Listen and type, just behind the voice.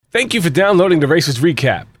Thank you for downloading the Racers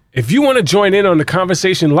Recap. If you want to join in on the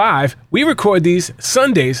conversation live, we record these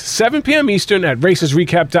Sundays, 7 p.m. Eastern at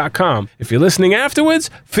racersrecap.com. If you're listening afterwards,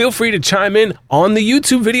 feel free to chime in on the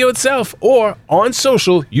YouTube video itself or on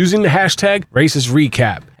social using the hashtag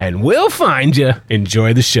RacersRecap. And we'll find you.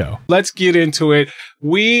 Enjoy the show. Let's get into it.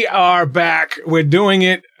 We are back. We're doing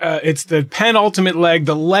it. It's the penultimate leg,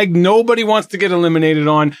 the leg nobody wants to get eliminated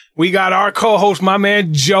on. We got our co-host, my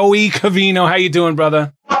man, Joey Cavino. How you doing,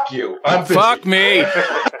 brother? Fuck you. I'm busy. Fuck me.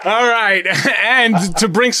 All right. And to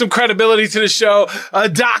bring some credibility to the show, a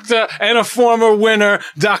doctor and a former winner,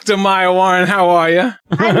 Dr. Maya Warren. How are you?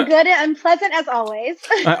 I'm good and pleasant as always.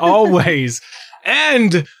 Always.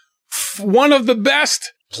 And one of the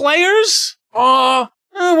best players,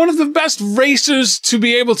 one of the best racers to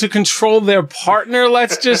be able to control their partner,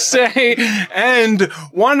 let's just say, and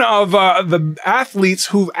one of the athletes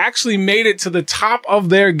who've actually made it to the top of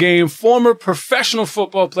their game, former professional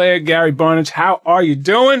football player Gary Barnidge. How are you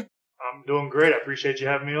doing? I'm doing great. I appreciate you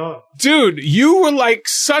having me on. Dude, you were like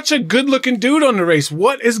such a good-looking dude on the race.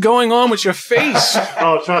 What is going on with your face?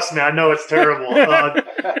 Oh, trust me, I know it's terrible.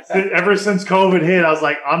 Ever since COVID hit, I was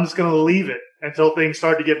like, I'm just going to leave it until things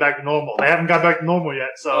start to get back to normal. They haven't got back to normal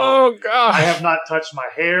yet, so I have not touched my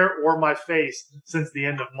hair or my face since the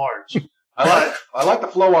end of March. I like the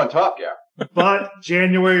flow on top, yeah. But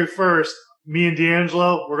January 1st, me and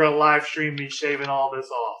D'Angelo, we're going to live stream me shaving all this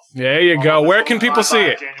off. There you go. Where can people see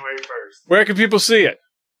it? January 1st. Where can people see it?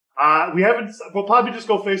 We'll probably just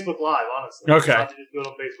go Facebook Live, honestly. Okay. We'll have to just do it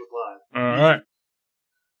on Facebook Live. All right.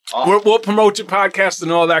 Awesome. We'll promote your podcast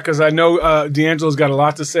and all that because I know D'Angelo's got a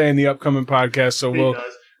lot to say in the upcoming podcast. So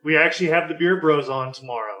we actually have the Beard Bros on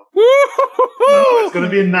tomorrow. Woo-hoo-hoo-hoo! So it's going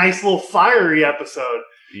to be a nice little fiery episode.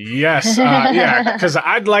 Yes, yeah, because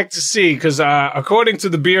I'd like to see, because according to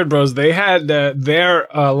the Beard Bros, they had their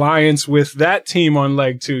alliance with that team on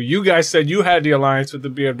leg 2. You guys said you had the alliance with the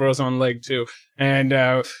Beard Bros on leg 2,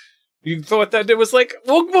 and you thought that it was like,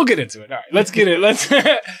 we'll get into it. All right, let's get it. Let's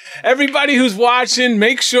everybody who's watching,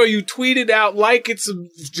 make sure you tweet it out, like it,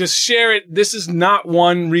 just share it. This is not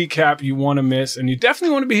one recap you want to miss, and you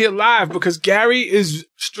definitely want to be here live because Gary is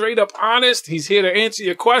straight up honest. He's here to answer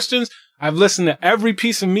your questions. I've listened to every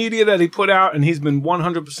piece of media that he put out, and he's been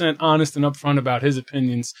 100% honest and upfront about his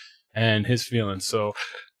opinions and his feelings. So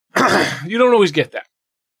you don't always get that.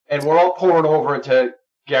 And we're all pouring over into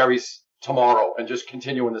Gary's tomorrow and just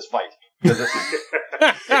continuing this fight.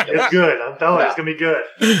 It's good. I'm telling you, it's gonna be good.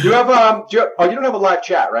 You don't have a live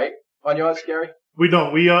chat, right? On yours, Gary? We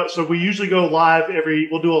don't. So we usually go live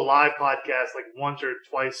we'll do a live podcast like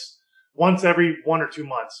once every 1 or 2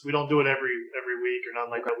 months. We don't do it every week or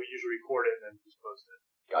nothing like that. We usually record it and then just post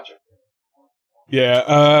it. Gotcha. Yeah,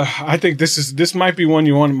 I think this might be one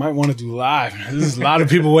you might want to do live. There's a lot of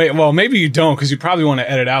people waiting. Well, maybe you don't because you probably want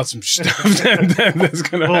to edit out some stuff. That's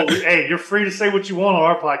gonna. Well, hey, you're free to say what you want on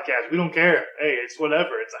our podcast. We don't care. Hey, it's whatever.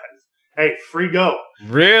 Hey, free go.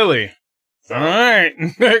 Really? All right,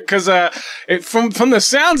 because from the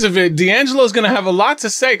sounds of it, D'Angelo's going to have a lot to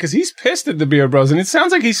say because he's pissed at the Beard Bros, and it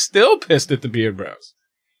sounds like he's still pissed at the Beard Bros.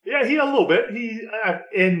 Yeah, a little bit.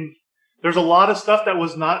 There's a lot of stuff that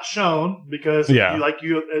was not shown because, like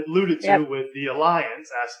you alluded to with the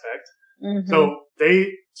alliance aspect. Mm-hmm. So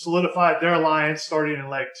they solidified their alliance starting in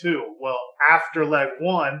leg 2. Well, after leg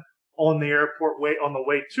 1, on the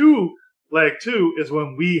way to leg 2 is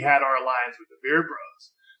when we had our alliance with the Beard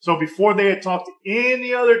Bros. So before they had talked to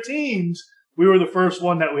any other teams, we were the first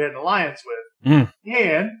one that we had an alliance with. Mm.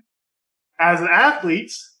 And as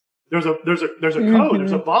athletes, there's a code, there's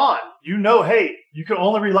a bond. Hey, you can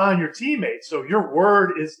only rely on your teammates. So your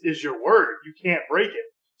word is your word. You can't break it.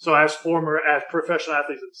 So as professional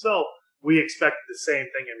athletes themselves, we expect the same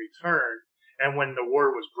thing in return. And when the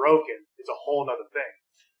word was broken, it's a whole other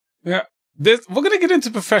thing. Yeah. We're going to get into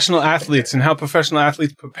professional athletes and how professional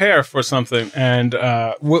athletes prepare for something. And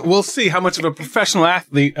we'll see how much of a professional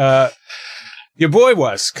athlete your boy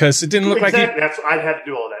was, because it didn't look like I'd had to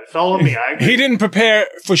do all that. It fell on me. He didn't prepare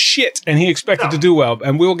for shit, and he expected to do well.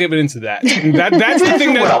 And we'll get into that. That's the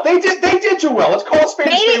thing. They did do well. Let's call it spade.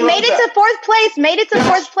 Made it to fourth place. Made it to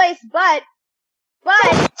fourth place, but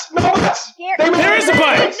there is a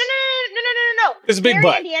but. No. There's a big Gary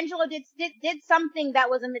but. and D'Angelo did something that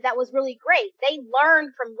was really great. They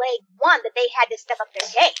learned from leg 1 that they had to step up their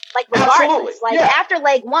game. Like regardless, after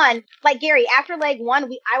leg 1, like Gary, after leg 1,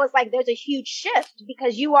 I was like, there's a huge shift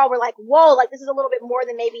because you all were like, whoa, like this is a little bit more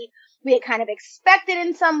than maybe we had kind of expected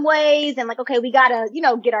in some ways, and like, okay, we gotta,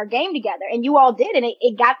 get our game together, and you all did, and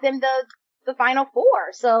it got them the Final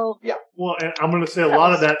Four. So yeah. Well, and I'm gonna say a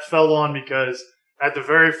lot of that fell on because at the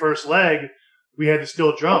very first leg we had to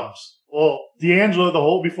steal drums. well,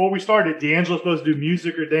 D'Angelo, before we started, D'Angelo's supposed to do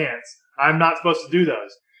music or dance. I'm not supposed to do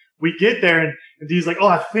those. We get there, and Dee's like, oh,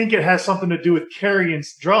 I think it has something to do with carrying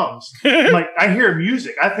drums. I'm like, I hear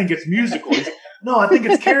music. I think it's musical. He's like, no, I think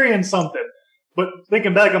it's carrying something. But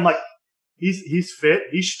thinking back, I'm like, he's fit.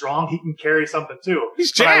 He's strong. He can carry something, too.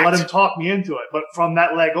 He's jacked. I let him talk me into it. But from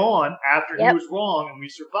that leg on, after he was wrong and we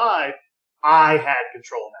survived, I had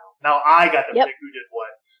control now. Now I got to pick who did what.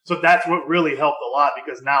 So that's what really helped a lot,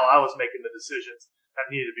 because now I was making the decisions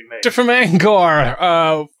that needed to be made. From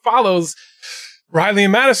Angor follows Riley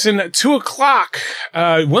and Madison at 2 o'clock.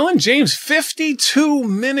 Will and James 52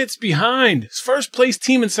 minutes behind. His first place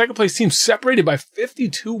team and second place team separated by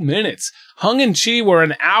 52 minutes. Hung and Chi were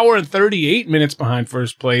an hour and 38 minutes behind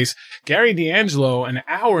first place. Gary D'Angelo an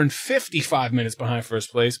hour and 55 minutes behind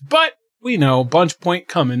first place. But we know bunch point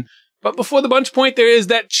coming. But before the bunch point, there is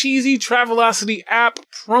that cheesy Travelocity app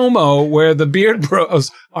promo where the Beard Bros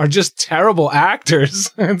are just terrible actors.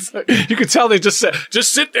 You could tell they just said,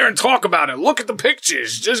 just sit there and talk about it. Look at the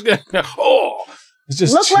pictures. Just it's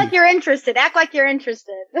just look like you're interested. Act like you're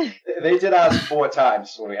interested. They did ours 4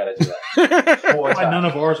 times when we had to do that. 4 times. None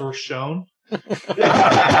of ours were shown. It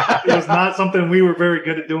was not something we were very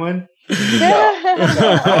good at doing.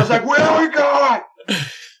 I was like, where are we going?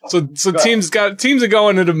 So teams are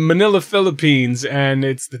going to the Manila, Philippines, and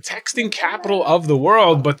it's the texting capital of the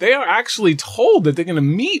world, but they are actually told that they're going to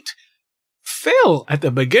meet Phil at the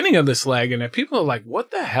beginning of this leg, and people are like, what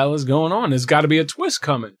the hell is going on? There's got to be a twist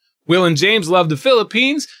coming. Will and James love the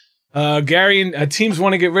Philippines. Gary and teams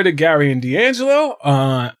want to get rid of Gary and D'Angelo.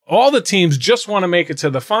 All the teams just want to make it to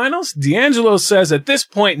the finals. D'Angelo says at this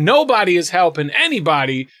point, nobody is helping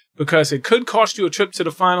anybody because it could cost you a trip to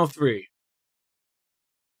the final 3.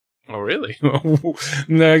 Oh, really?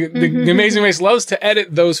 The Amazing Race loves to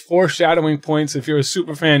edit those foreshadowing points. If you're a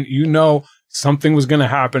super fan, you know something was going to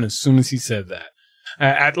happen as soon as he said that.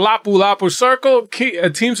 At Lapu-Lapu Circle,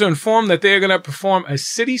 teams are informed that they are going to perform a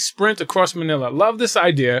city sprint across Manila. Love this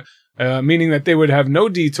idea, meaning that they would have no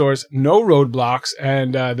detours, no roadblocks,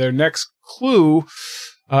 and their next clue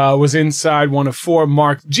was inside one of 4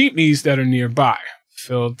 marked jeepneys that are nearby.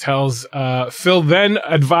 Phil then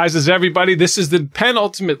advises everybody, this is the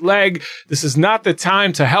penultimate leg. This is not the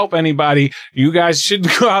time to help anybody. You guys should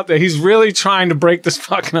go out there. He's really trying to break this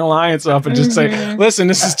fucking alliance up and just say, listen,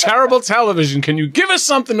 this is terrible television. Can you give us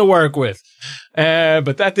something to work with?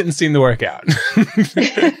 But that didn't seem to work out.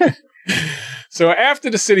 So after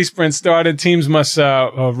the city sprint started, teams must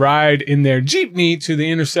ride in their jeepney to the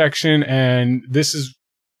intersection. And this is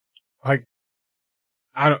like,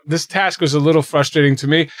 this task was a little frustrating to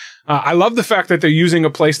me. I love the fact that they're using a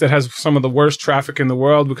place that has some of the worst traffic in the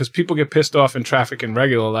world, because people get pissed off in traffic in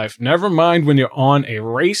regular life. Never mind when you're on a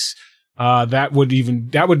race. That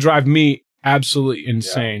would drive me absolutely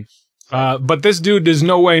insane. Yeah. But this dude, there's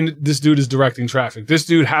no way this dude is directing traffic. This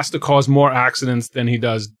dude has to cause more accidents than he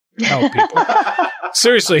does help people.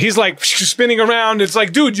 Seriously, he's like spinning around. It's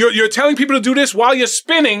like, dude, you're telling people to do this while you're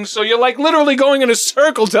spinning, so you're like literally going in a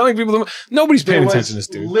circle telling people nobody's paying attention to this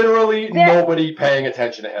dude. Literally nobody paying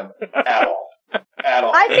attention to him at all. At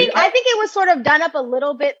all. I think it was sort of done up a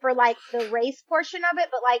little bit for like the race portion of it,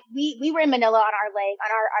 but like we were in Manila on our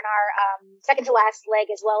second to last leg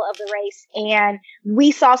as well of the race, and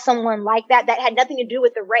we saw someone like that had nothing to do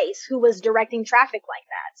with the race who was directing traffic like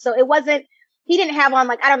that. So it wasn't. He didn't have on,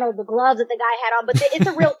 like, I don't know, the gloves that the guy had on, but it's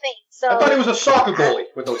a real thing. So I thought he was a soccer goalie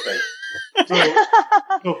with those things.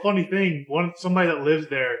 So funny thing, somebody that lives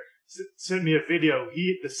there sent me a video.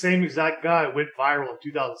 The same exact guy went viral in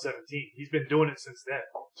 2017. He's been doing it since then.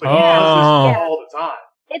 So he does this all the time.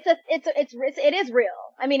 It is real.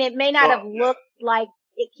 I mean, it may not have looked like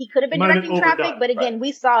he could have been directing traffic, but again,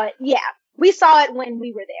 we saw it. Yeah, we saw it when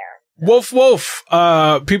we were there. Wolf.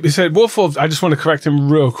 People said, Wolf, I just want to correct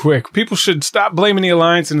him real quick. People should stop blaming the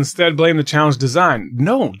Alliance and instead blame the challenge design.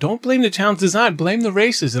 No, don't blame the challenge design. Blame the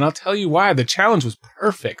races. And I'll tell you why. The challenge was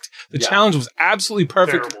perfect. The challenge was absolutely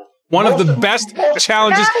perfect. Terrible. One of the best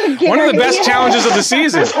challenges of the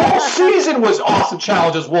season. This whole season was awesome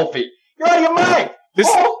challenges, Wolfie. You're out of your mind.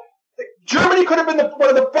 Germany could have been one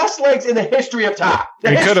of the best legs in the history of time.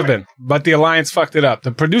 It could have been, but the Alliance fucked it up.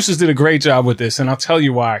 The producers did a great job with this, and I'll tell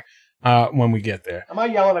you why when we get there. Am I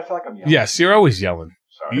yelling? I feel like I'm yelling. Yes, you're always yelling.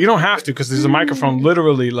 Sorry. You don't have to, because there's a microphone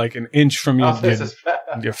literally like an inch from your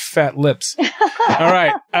fat lips. All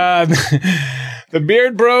right. The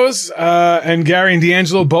Beard Bros and Gary and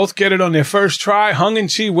D'Angelo both get it on their first try. Hung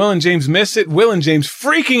and Chi, Will and James miss it. Will and James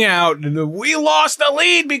freaking out. We lost the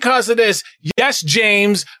lead because of this. Yes,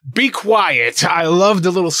 James, be quiet. I love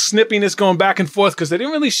the little snippiness going back and forth because they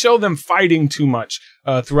didn't really show them fighting too much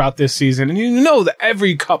throughout this season. And you know that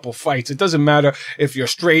every couple fights. It doesn't matter if you're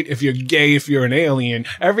straight, if you're gay, if you're an alien.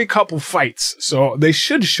 Every couple fights. So they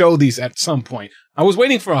should show these at some point. I was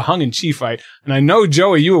waiting for a Hung and Chi fight, and I know,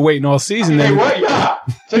 Joey, you were waiting all season. They were, yeah.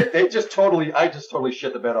 I just totally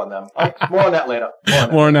shit the bed on them. More on that later.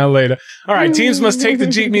 More on that later. All right, teams must take the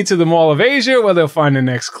jeepney to the Mall of Asia, where they'll find the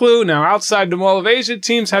next clue. Now, outside the Mall of Asia,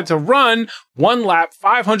 teams had to run one lap,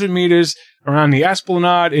 500 meters around the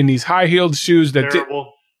Esplanade in these high-heeled shoes that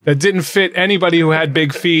didn't fit anybody who had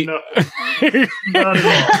big feet. Not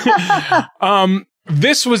at all.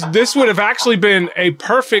 This would have actually been a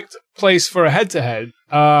perfect place for a head-to-head.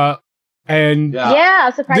 And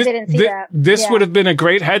I'm surprised they didn't see that. This would have been a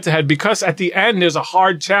great head-to-head because at the end, there's a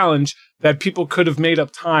hard challenge that people could have made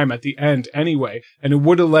up time at the end anyway. And it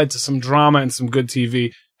would have led to some drama and some good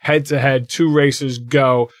TV. Head-to-head, two racers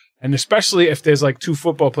go. And especially if there's like two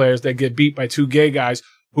football players that get beat by two gay guys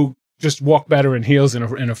who just walk better in heels in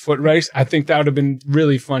a foot race. I think that would have been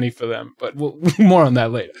really funny for them, but more on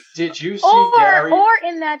that later. Did you see Gary? Or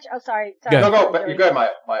in that? Oh, sorry. No, go. But you go, Maya.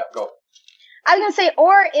 Go. I was gonna say,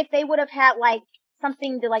 or if they would have had like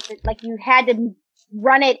something to like you had to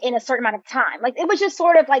run it in a certain amount of time. Like it was just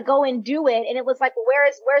sort of like go and do it, and it was like, well,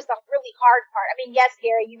 where's the really hard part? I mean, yes,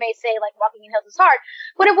 Gary, you may say like walking in hills is hard,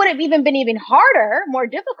 but it would have even been harder, more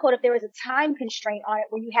difficult if there was a time constraint on it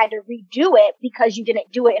where you had to redo it because you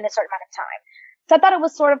didn't do it in a certain amount of time. So I thought it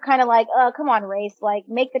was sort of kind of like, come on, race, like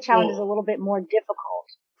make the challenges a little bit more difficult.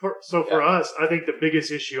 For us, I think the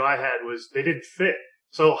biggest issue I had was they didn't fit.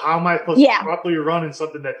 So how am I supposed to properly run in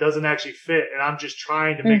something that doesn't actually fit? And I'm just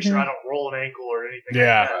trying to make sure I don't roll an ankle or anything like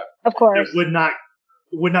that. Of course. It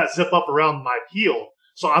would not zip up around my heel.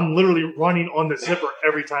 So I'm literally running on the zipper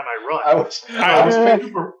every time I run.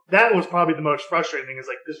 That was probably the most frustrating thing is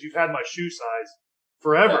like, because you've had my shoe size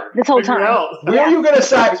forever. This whole time. Where are you going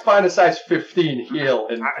to find a size 15 heel?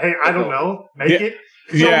 I don't know. Make it.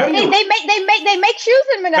 So they make shoes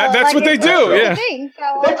in Manila. That's what they do. Yeah.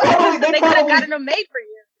 So they could have gotten them made for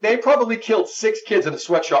you. They probably killed 6 kids in a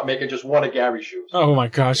sweatshop making just one of Gary's shoes. Oh my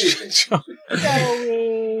gosh! But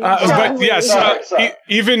yes, sorry.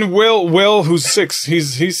 Even Will, who's 6,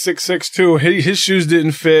 he's 6'6" too. His shoes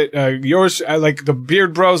didn't fit. Yours, like the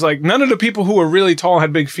Beard Bros, like none of the people who were really tall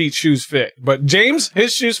had big feet shoes fit. But James,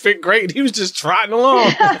 his shoes fit great. He was just trotting along.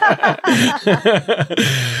 He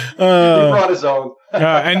brought his own.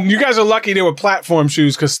 And you guys are lucky they were platform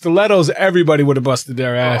shoes because stilettos, everybody would have busted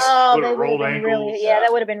their ass. Oh, they would have been really, that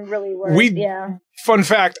would have been really worse. Fun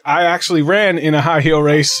fact, I actually ran in a high heel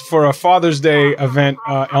race for a Father's Day event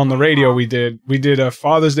on the radio we did. We did a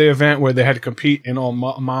Father's Day event where they had to compete in all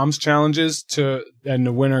mom's challenges and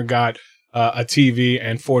the winner got a TV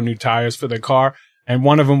and 4 new tires for their car. And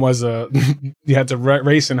one of them was you had to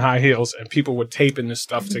race in high heels and people were taping this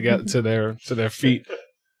stuff together to their feet.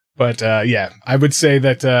 But I would say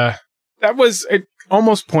that that was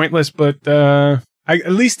almost pointless, but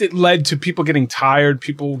at least it led to people getting tired,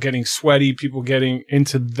 people getting sweaty, people getting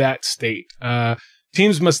into that state.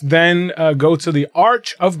 Teams must then go to the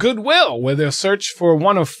Arch of Goodwill, where they'll search for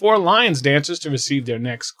one of 4 Lions dancers to receive their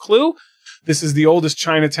next clue. This is the oldest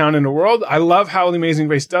Chinatown in the world. I love how The Amazing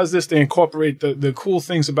Race does this. They incorporate the cool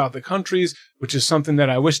things about the countries, which is something that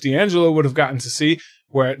I wish D'Angelo would have gotten to see,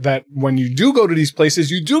 that when you do go to these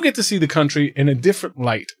places, you do get to see the country in a different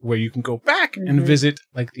light, where you can go back and visit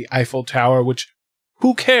like the Eiffel Tower, which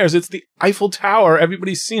who cares? It's the Eiffel Tower.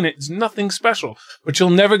 Everybody's seen it. It's nothing special. But you'll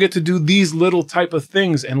never get to do these little type of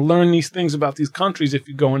things and learn these things about these countries if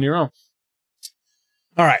you go on your own.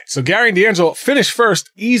 All right. So Gary and D'Angelo finished first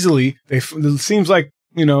easily. It seems like,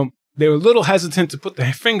 they were a little hesitant to put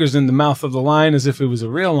their fingers in the mouth of the lion as if it was a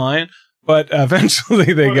real lion. But eventually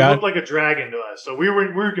it looked like a dragon to us. So we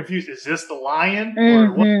were confused. Is this the lion?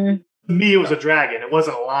 Or what? To me, it was a dragon. It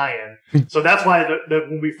wasn't a lion. So that's why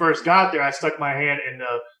when we first got there, I stuck my hand in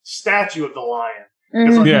the statue of the lion.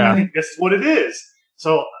 Because I think that's what it is.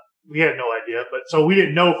 So we had no idea. So we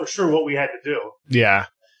didn't know for sure what we had to do. Yeah.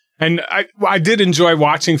 And I did enjoy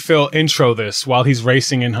watching Phil intro this while he's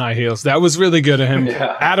racing in high heels. That was really good of him.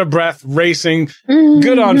 Yeah. Out of breath, racing.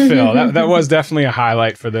 Good on Phil. That was definitely a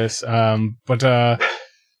highlight for this. Hung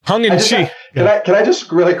and Chi. Can I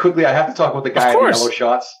just really quickly, I have to talk about the guy in the yellow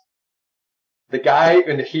shorts. The guy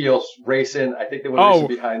in the heels racing, I think they were racing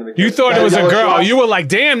behind him. You thought it was a girl. Shorts. You were like,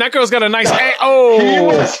 damn, that girl's got a nice... He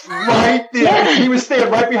was right there. He was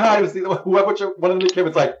standing right behind. One of the kids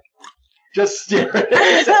was like... just staring.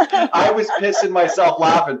 I was pissing myself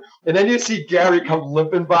laughing. And then you see Gary come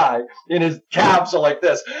limping by, and his calves are like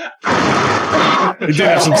this. It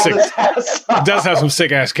does have some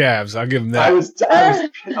sick ass calves. I'll give him that. I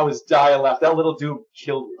was dying laughing. That little dude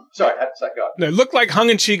killed me. Sorry, I had to second go. It looked like Hung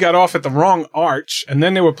and Chi got off at the wrong arch, and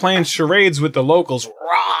then they were playing charades with the locals.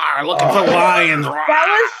 Rawr, looking for lions. Rawr. That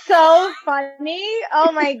was so funny.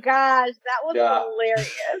 Oh my gosh, that was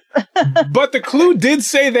hilarious. But the clue did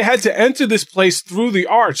say they had to enter this place through the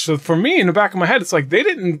arch. So for me, in the back of my head, it's like they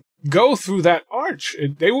didn't go through that arch.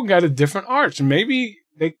 They got a different arch, and maybe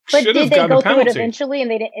they should have gotten a penalty. But did they go through it eventually,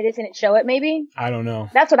 and it didn't show it? Maybe I don't know.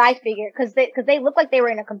 That's what I figured because they looked like they were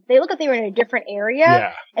in a different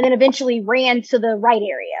area, and then eventually ran to the right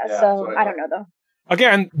area. Yeah, so I don't know though.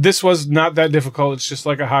 Again, this was not that difficult. It's just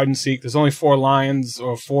like a hide and seek. There's only 4 lions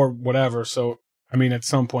or 4 whatever. So I mean, at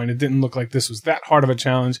some point, it didn't look like this was that hard of a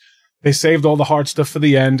challenge. They saved all the hard stuff for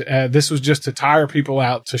the end. This was just to tire people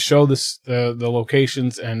out, to show the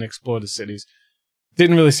locations and explore the cities.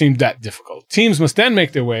 Didn't really seem that difficult. Teams must then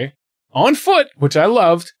make their way on foot, which I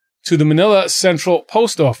loved, to the Manila Central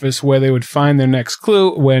Post Office, where they would find their next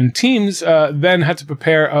clue. When teams then had to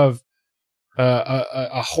prepare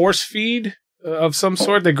a horse feed of some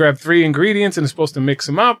sort, they grabbed 3 ingredients and are supposed to mix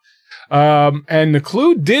them up. And the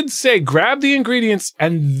clue did say grab the ingredients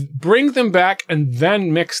and bring them back and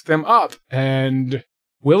then mix them up. And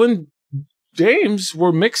Will and James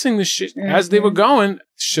were mixing the shit as they were going.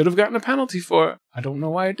 Should have gotten a penalty for it. I don't know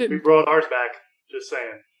why it didn't. We brought ours back. Just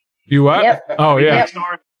saying. You what? Yep. Oh, yeah. Yep.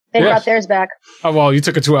 They brought theirs back. Oh, well, you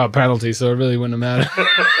took a 2-hour penalty, so it really wouldn't have mattered.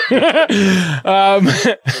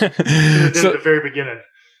 At the very beginning.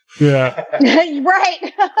 Yeah.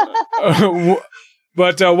 Right.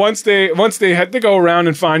 But once they had to go around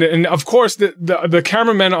and find it, and of course the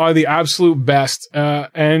cameramen are the absolute best.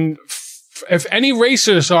 And if any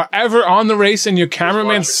racers are ever on the race and your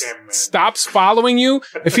cameraman stops following you,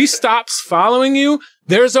 if he stops following you,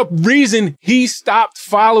 there's a reason he stopped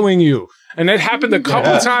following you. And that happened a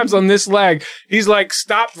couple of times on this leg. He's like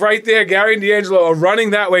stopped right there. Gary and D'Angelo are running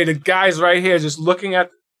that way. The guy's right here just looking at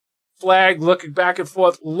the flag, looking back and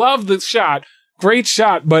forth. Love the shot. Great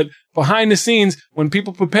shot. But behind the scenes, when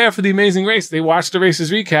people prepare for the Amazing Race, they watch the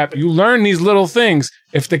race's recap. You learn these little things.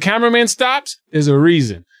 If the cameraman stops, there's a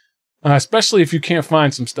reason. Especially if you can't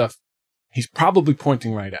find some stuff. He's probably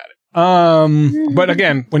pointing right at it. But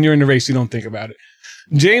again, when you're in the race, you don't think about it.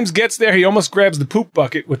 James gets there. He almost grabs the poop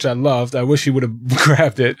bucket, which I loved. I wish he would have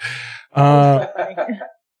grabbed it.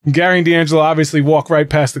 Gary and D'Angelo obviously walk right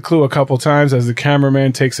past the clue a couple times as the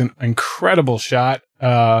cameraman takes an incredible shot.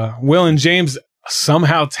 Will and James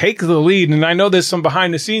somehow take the lead. And I know there's some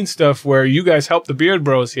behind the scenes stuff where you guys help the Beard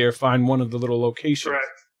Bros here find one of the little locations.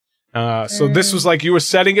 So this was like you were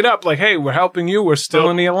setting it up like, hey, we're helping you. We're still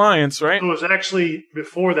in the alliance, right? It was actually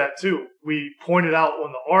before that, too. We pointed out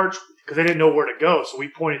on the arch because they didn't know where to go. So we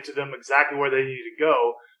pointed to them exactly where they needed to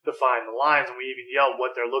go to find the lions. And we even yelled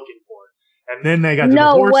what they're looking for. And then they got to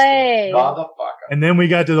the horse thing. And then we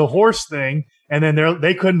got to the horse thing. And then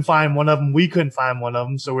they couldn't find one of them. We couldn't find one of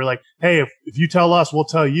them. So we're like, hey, if you tell us, we'll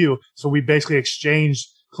tell you. So we basically exchanged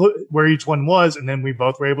where each one was. And then we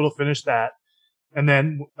both were able to finish that. And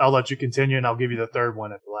then I'll let you continue, and I'll give you the third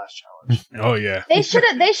one at the last challenge. Oh yeah, they should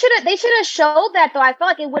have showed that though. I felt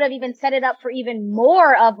like it would have even set it up for even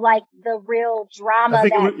more of like the real drama. I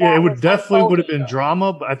think it would definitely would have been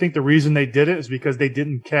drama, but I think the reason they did it is because they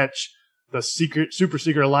didn't catch the super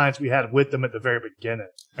secret alliance we had with them at the very beginning,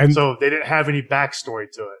 and so they didn't have any backstory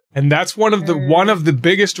to it. And that's one of the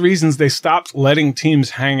biggest reasons they stopped letting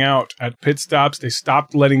teams hang out at pit stops. They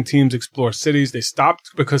stopped letting teams explore cities. They stopped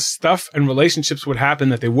because stuff and relationships would happen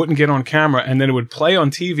that they wouldn't get on camera, and then it would play on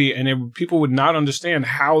TV, and people would not understand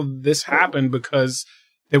how this happened because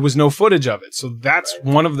there was no footage of it. So that's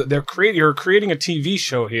one of you're creating a TV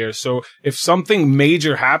show here. So if something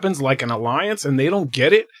major happens, like an alliance, and they don't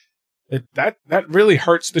get it, that really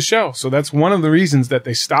hurts the show. So that's one of the reasons that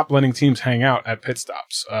they stopped letting teams hang out at pit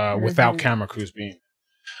stops without camera crews being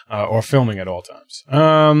or filming at all times.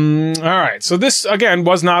 All right. So this, again,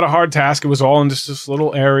 was not a hard task. It was all in just this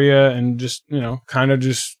little area and just, kind of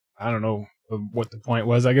just, I don't know what the point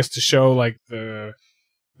was, I guess, to show like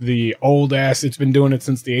the old ass, it's been doing it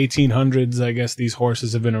since the 1800s. I guess these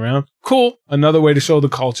horses have been around. Cool. Another way to show the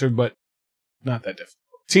culture, but not that different.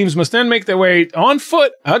 Teams must then make their way on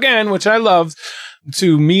foot, again, which I loved,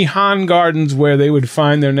 to Mihan Gardens, where they would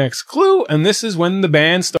find their next clue. And this is when the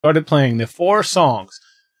band started playing the 4 songs.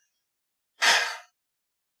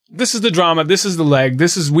 This is the drama. This is the leg.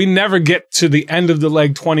 We never get to the end of the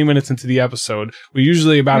leg 20 minutes into the episode. We're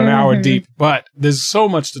usually about an hour deep, but there's so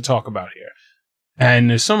much to talk about here. And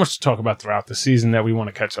there's so much to talk about throughout the season that we want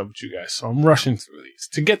to catch up with you guys. So I'm rushing through these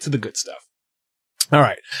to get to the good stuff. All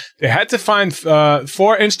right. They had to find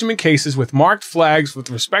 4 instrument cases with marked flags with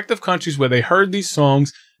respective countries where they heard these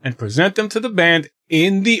songs and present them to the band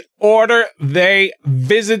in the order they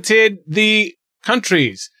visited the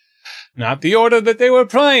countries, not the order that they were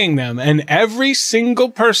playing them. And every single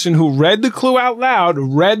person who read the clue out loud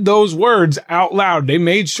read those words out loud. They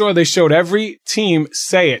made sure they showed every team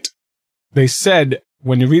say it. They said,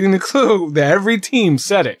 when you're reading the clue, that every team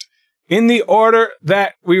said it in the order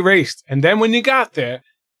that we raced. And then when you got there,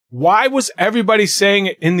 why was everybody saying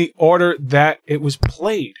it in the order that it was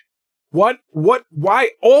played? Why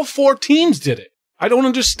all 4 teams did it? I don't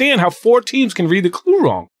understand how 4 teams can read the clue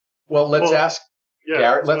wrong. Well, let's ask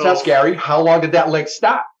Gary. Let's ask Gary, how long did that leg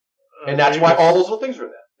stop? And that's why all those little things were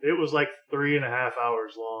there. It was like 3.5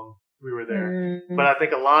 hours long. We were there. But I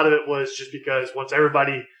think a lot of it was just because once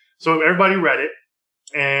everybody read it,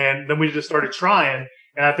 and then we just started trying,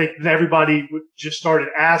 and I think everybody just started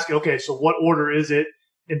asking, okay, so what order is it?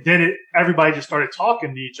 And then everybody just started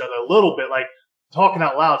talking to each other a little bit, like talking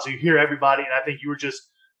out loud, so you hear everybody, and I think you were just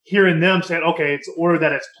hearing them saying, okay, it's the order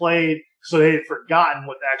that it's played, so they had forgotten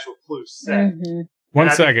what the actual clue said. One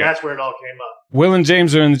second. That's where it all came up. Will and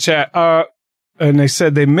James are in the chat, and they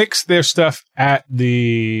said they mixed their stuff at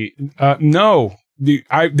the, no.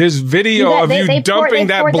 There's video of you dumping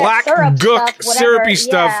that black gook syrupy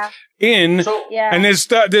stuff in, and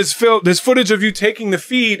there's footage of you taking the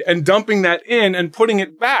feed and dumping that in and putting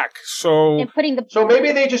it back. So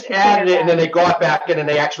maybe they just added it and then they got back in and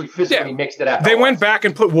they actually physically mixed it out. They went back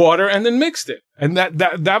and put water and then mixed it, and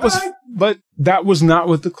that was, but that was not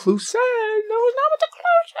what the clue said. That was not what the clue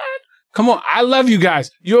said. Come on, I love you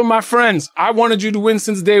guys. You're my friends. I wanted you to win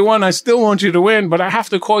since day one. I still want you to win, but I have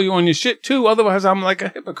to call you on your shit too. Otherwise, I'm like a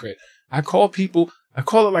hypocrite. I call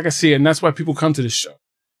it like I see it, and that's why people come to this show.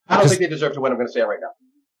 I don't think they deserve to win. I'm going to say it right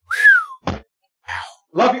now.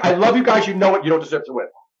 I love you guys. You know it. You don't deserve to win.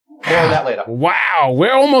 More on that later. Wow,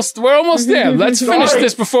 we're almost there. Let's finish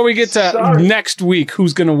this before we get to next week.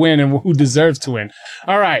 Who's going to win and who deserves to win?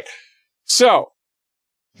 All right. So,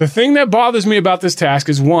 the thing that bothers me about this task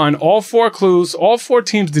is, one, all 4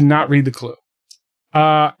 teams did not read the clue.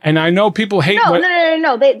 And I know people hate. No.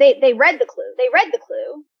 They read the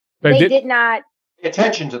clue. They did not pay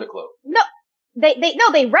attention to the clue. No,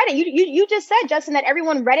 they read it. You just said, Justin, that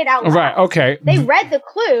everyone read it out loud. Right. Okay. They read the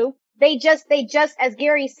clue. They just, as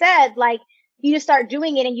Gary said, like, you just start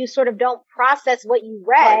doing it and you sort of don't process what you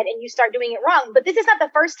read and you start doing it wrong. But this is not the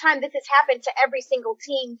first time this has happened to every single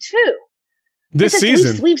team too. This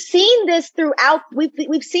season, we've seen this throughout.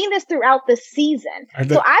 We've seen this throughout the season.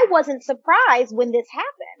 So I wasn't surprised when this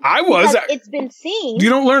happened. I was. It's been seen. You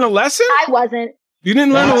don't learn a lesson. I wasn't. You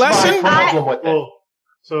didn't learn a lesson. I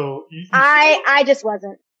just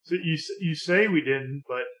wasn't. So you say we didn't,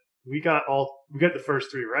 but we got the first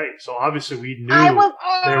 3 right. So obviously we knew they were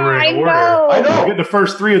in order. I know. We got the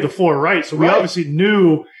first 3 of the 4 right. So we obviously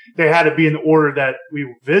knew they had to be in the order that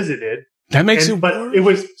we visited. That makes it. But it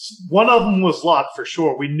was one of them was locked for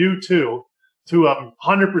sure. We knew 2 of them,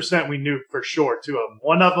 100%. We knew for sure 2 of them.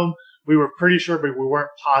 One of them we were pretty sure, but we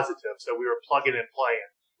weren't positive, so we were plugging and playing.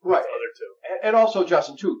 Right. The other 2, and also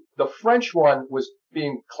Justin too. The French one was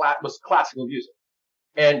classical music,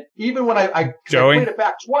 and even when I played it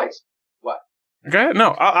back twice. What? Okay,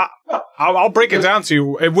 no, I'll break it down to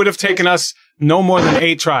you. It would have taken us no more than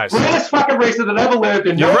 8 tries. Greatest fucking racer that ever lived,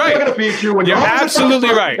 and you're right. Going to beat you. You're absolutely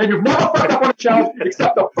right. And you've never fucked up on a challenge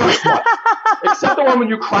except the first one, except the one when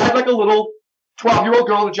you cried like a little 12-year-old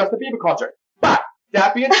girl at Justin Bieber concert. But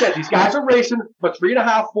that being said, these guys are racing for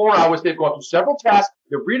 3.5, 4 hours. They've gone through several tasks.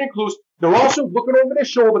 They're reading clues. They're also looking over their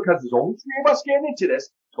shoulder because there's only 3 of us getting into this.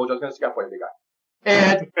 Told you I was going to skip for you, big guy.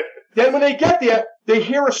 And then when they get there, they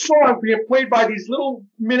hear a song being played by these little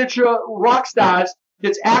miniature rock stars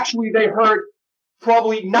that's actually they heard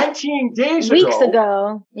probably 19 days ago. Weeks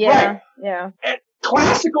ago. Yeah. Right. Yeah. And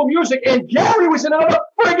classical music. And Gary was in another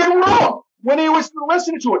friggin' room when he was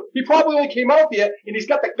listening to it. He probably only came out there and he's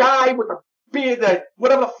got the guy with the beard,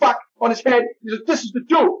 whatever the fuck on his head. He's like, this is the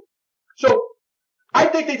dude. So I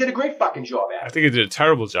think they did a great fucking job at it. I think they did a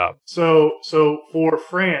terrible job. So for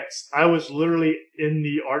France, I was literally in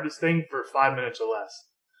the artist thing for 5 minutes or less.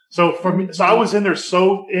 So I was in there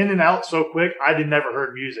so in and out so quick, I never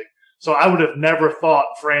heard music. So I would have never thought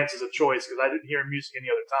France as a choice because I didn't hear music any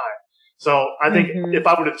other time. So I think if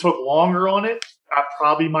I would have took longer on it, I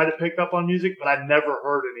probably might have picked up on music, but I never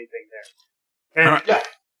heard anything there. And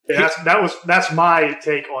That's my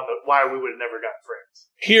take on why we would have never gotten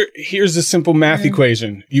friends. Here's a simple math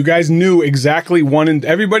equation. You guys knew exactly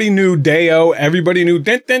everybody knew Deo, everybody knew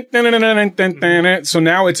so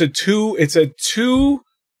now it's a two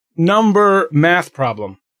number math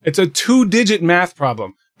problem. It's a 2-digit math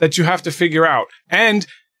problem that you have to figure out. And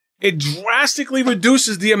it drastically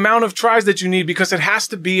reduces the amount of tries that you need because it has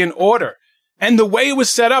to be in order. And the way it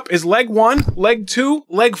was set up is leg 1, leg 2,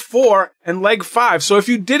 leg 4, and leg 5. So if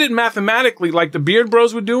you did it mathematically like the Beard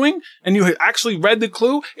Bros were doing, and you had actually read the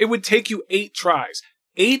clue, it would take you 8 tries.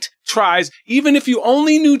 8 tries, even if you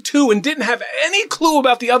only knew 2 and didn't have any clue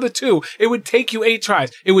about the other 2, it would take you 8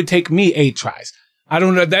 tries. It would take me 8 tries. I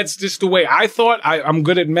don't know. That's just the way I thought. I'm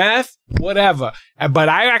good at math, whatever. But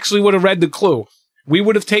I actually would have read the clue. We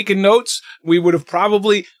would have taken notes. We would have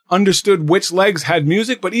probably understood which legs had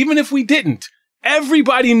music. But even if we didn't,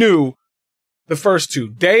 everybody knew the first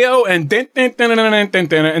 2. Deo and and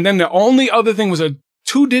then the only other thing was a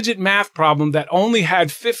 2-digit math problem that only had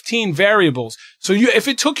 15 variables. So if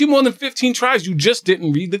it took you more than 15 tries, you just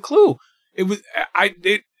didn't read the clue.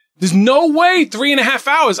 There's no way 3.5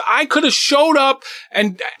 hours. I could have showed up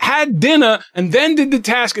and had dinner and then did the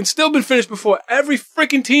task and still been finished before every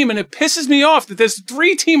freaking team. And it pisses me off that there's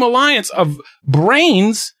 3-team alliance of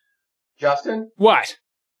brains. Justin? What?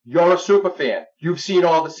 You're a super fan. You've seen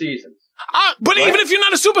all the seasons. But even if you're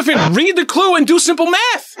not a super fan, read the clue and do simple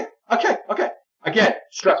math. Okay. Again,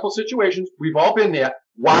 stressful situations. We've all been there.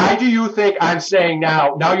 Why do you think I'm saying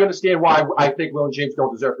now you understand why I think Will and James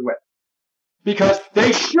don't deserve to win? Because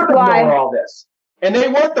they should have known all this. And they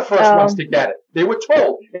weren't the first ones to get it. They were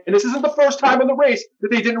told. And this isn't the first time in the race that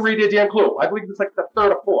they didn't read their damn clue. I believe it's like the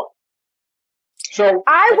 3rd or 4th. So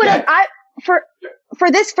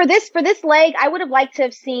for this leg, I would have liked to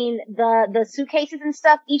have seen the suitcases and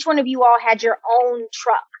stuff. Each one of you all had your own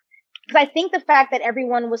truck. Because I think the fact that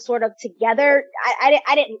everyone was sort of together, I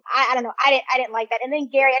don't know. I didn't like that. And then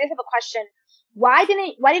Gary, I just have a question. Why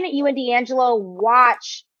didn't you and D'Angelo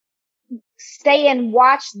stay and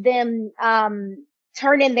watch them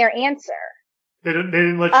turn in their answer? They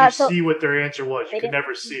didn't let you see what their answer was. You could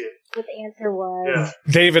never see it. What the answer was.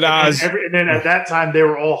 Yeah. David Oz. And then at that time, they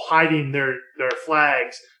were all hiding their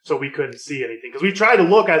flags so we couldn't see anything. Because we tried to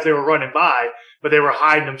look as they were running by, but they were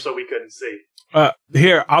hiding them so we couldn't see.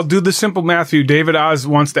 Here, I'll do the simple math for you. David Oz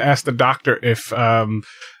wants to ask the doctor if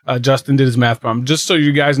Justin did his math problem. Just so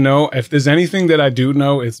you guys know, if there's anything that I do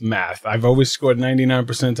know, it's math. I've always scored 99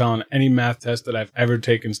 percentile on any math test that I've ever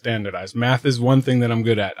taken standardized. Math is one thing that I'm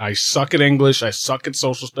good at. I suck at English. I suck at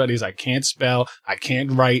social studies. I can't spell. I can't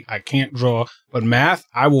write. I can't draw. But math,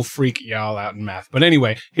 I will freak y'all out in math. But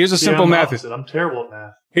anyway, here's a simple math. I'm terrible at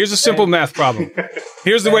math. Here's a simple math problem.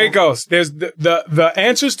 Here's the way it goes. There's the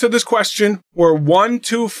answers to this question were 1,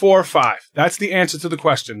 2, 4, 5. That's the answer to the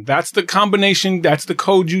question. That's the combination. That's the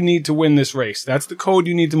code you need to win this race. That's the code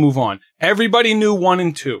you need to move on. Everybody knew 1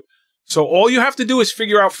 and 2. So all you have to do is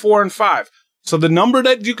figure out 4 and 5. So the number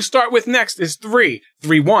that you can start with next is 3.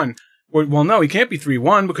 3, 1. Well, no, it can't be 3,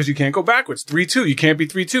 1 because you can't go backwards. 3, 2. You can't be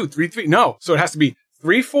 3, 2. 3, 3. No. So it has to be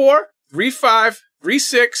 3, 4, 3, 5, 3,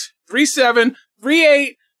 6, 3, 7, 3,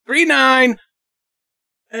 8, 3, 9,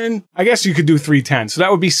 and I guess you could do 3, 10. So that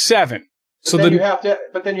would be 7. But then you have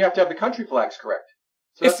to have the country flags correct.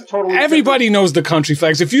 So that's totally everybody knows the country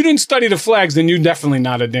flags. If you didn't study the flags, then you're definitely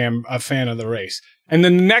not a fan of the race. And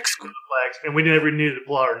then the next flags, and we never needed to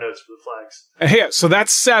pull our notes for the flags. Here, so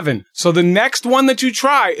that's 7. So the next one that you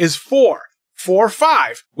try is 4. 4,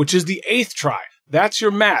 5, which is the 8th try. That's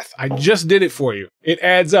your math. I just did it for you. It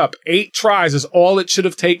adds up. 8 tries is all it should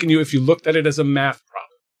have taken you if you looked at it as a math problem.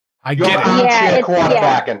 I get it.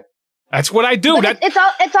 Quarterbacking. That's what I do.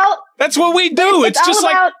 It's all. That's what we do. It's just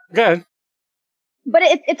like. Go ahead. But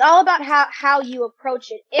it's all about how you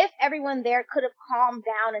approach it. If everyone there could have calmed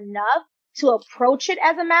down enough to approach it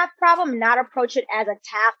as a math problem, not approach it as a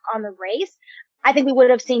task on the race, I think we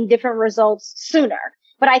would have seen different results sooner.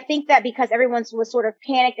 But I think that because everyone was sort of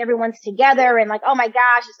panicked, everyone's together and like, oh my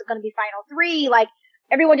gosh, this is going to be final 3. Like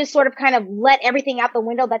everyone just sort of kind of let everything out the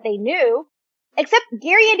window that they knew. Except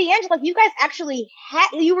Gary and D'Angelo, you guys actually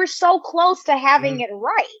you were so close to having it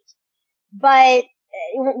right. But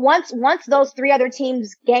once those 3 other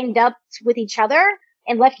teams ganged up with each other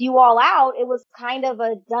and left you all out, it was kind of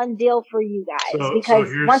a done deal for you guys. Because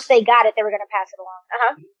once they got it, they were going to pass it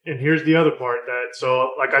along. And here's the other part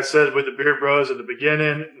like I said with the Beard Bros at the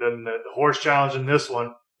beginning, then the horse challenge in this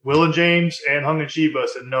one, Will and James and Hung and Chiba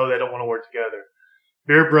said no, they don't want to work together.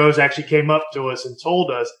 Beard Bros actually came up to us and told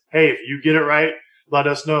us, hey, if you get it right, let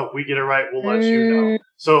us know. If we get it right, we'll let you know.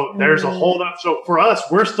 So there's a whole lot. So for us,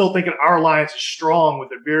 we're still thinking our alliance is strong with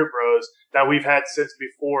the Beard Bros that we've had since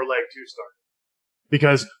before Leg 2 started.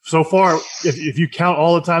 Because so far, if you count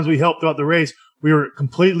all the times we helped throughout the race, we were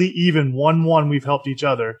completely even. 1-1, we've helped each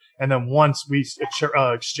other. And then once we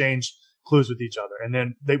exchanged clues with each other. And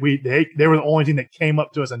then they were the only team that came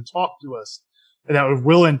up to us and talked to us and that were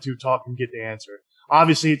willing to talk and get the answer.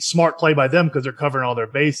 Obviously, it's smart play by them because they're covering all their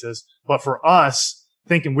bases. But for us,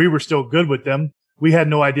 thinking we were still good with them, we had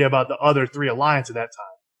no idea about the other 3 alliance at that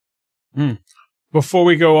time. Before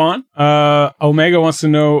we go on, Omega wants to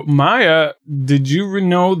know, Maya, did you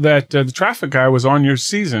know that the traffic guy was on your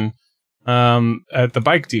season at the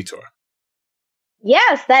bike detour?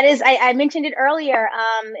 Yes, that is. I mentioned it earlier.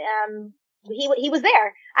 He was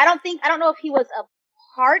there. I don't know if he was a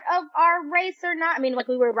part of our race or not. I mean, like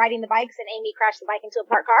we were riding the bikes and Amy crashed the bike into a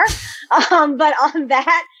parked car. But on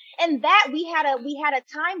that, we had a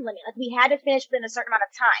time limit. Like we had to finish within a certain amount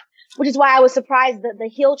of time, which is why I was surprised that the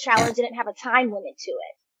hill challenge didn't have a time limit to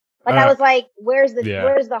it. Like I was like, where's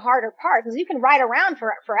the harder part? Because you can ride around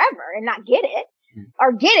forever and not get it,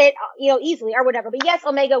 or get it, easily or whatever. But yes,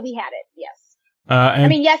 Omega, we had it. Yes.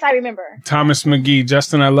 Yes, I remember. Thomas McGee,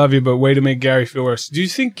 Justin, I love you, but way to make Gary feel worse. Do you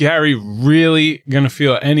think Gary really gonna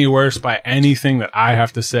feel any worse by anything that I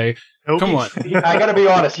have to say? Come on. I gotta be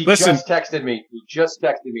honest. He just texted me.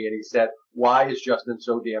 And he said, "Why is Justin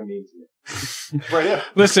so damn mean to me?" Right here.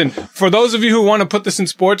 Listen, for those of you who want to put this in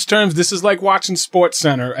sports terms, this is like watching Sports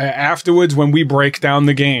Center afterwards when we break down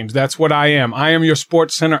the games. That's what I am. I am your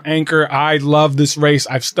Sports Center anchor. I love this race.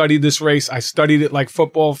 I've studied this race. I studied it like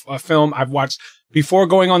football film. I've watched before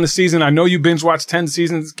going on the season. I know you binge watched 10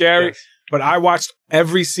 seasons, Gary, yes. But I watched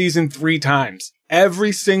every season 3 times.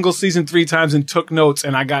 Every single season 3 times and took notes,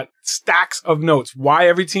 and I got stacks of notes. Why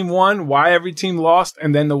every team won, why every team lost,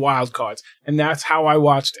 and then the wild cards. And that's how I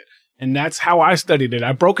watched it. And that's how I studied it.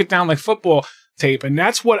 I broke it down like football tape, and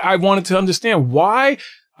that's what I wanted to understand. Why?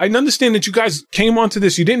 I understand that you guys came onto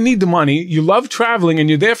this. You didn't need the money. You love traveling, and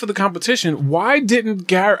you're there for the competition. Why didn't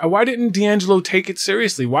D'Angelo take it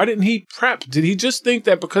seriously? Why didn't he prep? Did he just think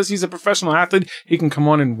that because he's a professional athlete, he can come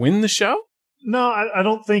on and win the show? No, I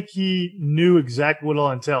don't think he knew exactly what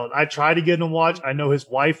it entailed. I tried to get him to watch. I know his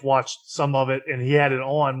wife watched some of it, and he had it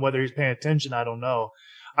on. Whether he's paying attention, I don't know.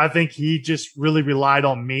 I think he just really relied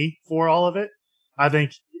on me for all of it. I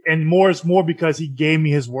think, and it's more because he gave me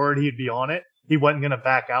his word he'd be on it. He wasn't going to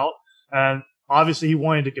back out. And obviously he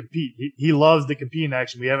wanted to compete. He loves the competing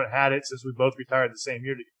action. We haven't had it since we both retired the same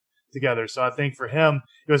year together. So I think for him,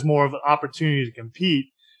 it was more of an opportunity to compete.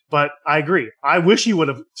 But I agree. I wish he would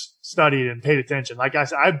have studied and paid attention. Like I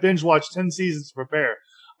said, I binge watched 10 seasons to prepare.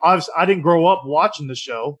 Obviously, I didn't grow up watching the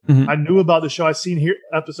show. Mm-hmm. I knew about the show. I've seen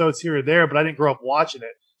episodes here or there, but I didn't grow up watching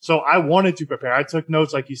it. So I wanted to prepare. I took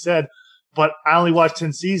notes, like you said, but I only watched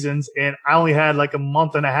 10 seasons and I only had like a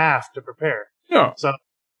month and a half to prepare. Yeah. So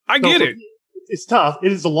I get it. It's tough.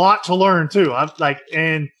 It is a lot to learn too. I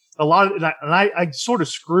sort of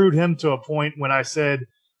screwed him to a point when I said,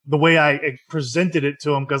 the way I presented it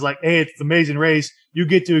to him, because hey, it's an amazing race. You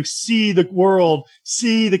get to see the world,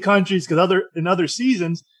 see the countries, because in other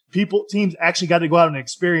seasons, teams actually got to go out and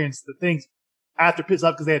experience the things after pit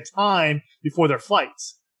stop because they had time before their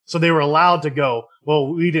flights. So they were allowed to go.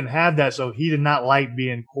 Well, we didn't have that, so he did not like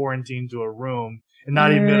being quarantined to a room and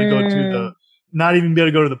not even be able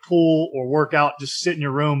to go to the pool or work out, just sit in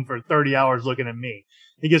your room for 30 hours looking at me.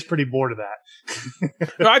 He gets pretty bored of that.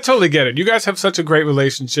 No, I totally get it. You guys have such a great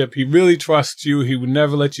relationship. He really trusts you. He would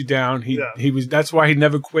never let you down. That's why he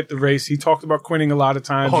never quit the race. He talked about quitting a lot of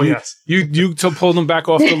times. Oh, yes. You pulled him back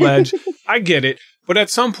off the ledge. I get it. But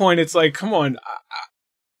at some point, it's like, come on.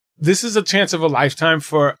 This is a chance of a lifetime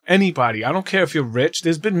for anybody. I don't care if you're rich.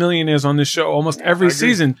 There's been millionaires on this show almost every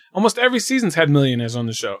season. Almost every season's had millionaires on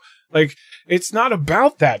the show. Like, it's not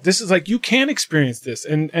about that. This is like, you can experience this.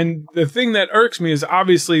 And the thing that irks me is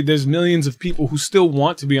obviously there's millions of people who still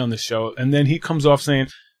want to be on the show. And then he comes off saying,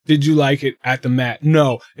 did you like it at the mat?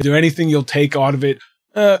 No. Is there anything you'll take out of it?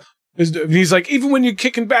 He's like, even when you're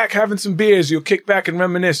kicking back, having some beers, you'll kick back and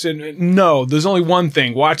reminisce. And no, there's only one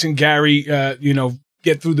thing, watching Gary,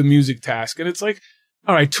 get through the music task. And it's like,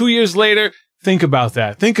 all right, 2 years later, think about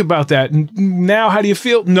that. Now, how do you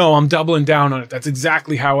feel? No, I'm doubling down on it. That's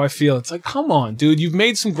exactly how I feel. It's like, come on, dude. You've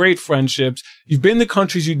made some great friendships. You've been to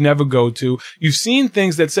countries you'd never go to. You've seen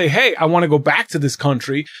things that say, hey, I want to go back to this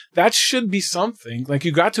country. That should be something. Like,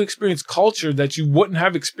 you got to experience culture that you wouldn't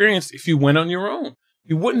have experienced if you went on your own.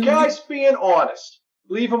 You wouldn't. The guy's being honest.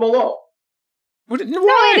 Leave him alone. No, it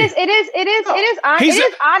is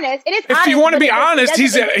honest. If you want to be honest,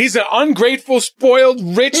 he's an ungrateful, spoiled,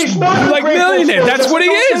 rich, like millionaire. That's what he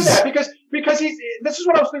is. Because this is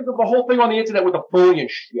what I was thinking of the whole thing on the internet with the bullying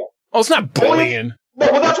shit. Oh, it's not bullying. No,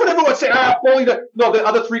 well, that's what everyone's saying. Bullying the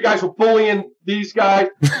other three guys were bullying these guys.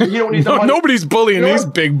 You don't need the money. Nobody's bullying these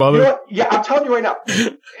big brothers. You know yeah, I'm telling you right now.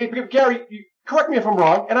 Hey, Gary, correct me if I'm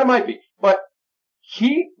wrong, and I might be, but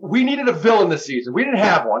we needed a villain this season. We didn't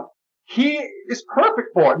have one. He is perfect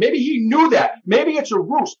for it. Maybe he knew that. Maybe it's a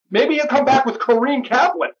ruse. Maybe he'll come back with Kareem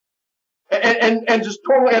Kaplan. And just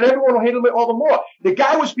totally, and everyone will hate him all the more. The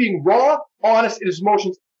guy was being raw, honest in his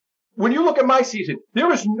emotions. When you look at my season,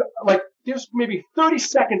 there's maybe 30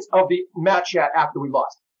 seconds of the match chat after we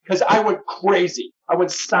lost. Because I went crazy. I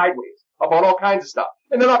went sideways about all kinds of stuff.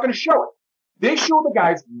 And they're not going to show it. They show the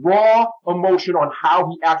guy's raw emotion on how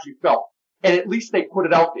he actually felt. And at least they put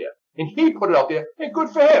it out there. And he put it out there. And good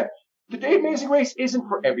for him. The Amazing Race isn't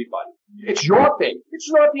for everybody. It's your thing. It's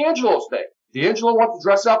not D'Angelo's thing. D'Angelo wants to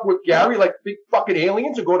dress up with Gary like big fucking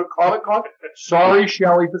aliens and go to Comic-Con. Sorry,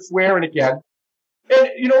 Shelley, for swearing again. And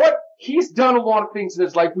you know what? He's done a lot of things in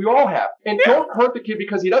his life. We all have. And don't hurt the kid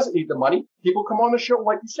because he doesn't need the money. People come on the show,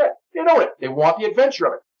 like you said. They know it. They want the adventure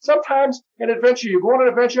of it. Sometimes an adventure, you go on an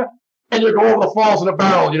adventure and you go over the falls in a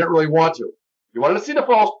barrel and you didn't really want to. You wanted to see the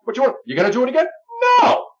falls, but you're going to do it again?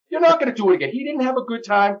 No! You're not going to do it again. He didn't have a good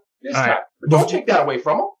time this time. But don't take that away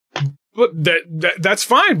from him. But that's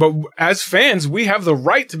fine. But as fans, we have the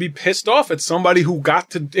right to be pissed off at somebody who got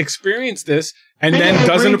to experience this and then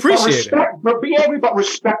doesn't appreciate it. But be angry, but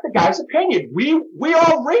respect the guy's opinion. We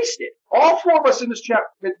all raced it. All four of us in this chat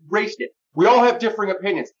raced it. We all have differing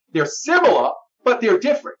opinions. They're similar, but they're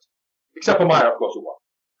different. Except for mine, of course, who won.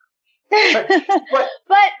 But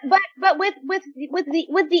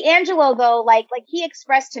with D'Angelo though, like he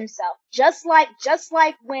expressed himself just like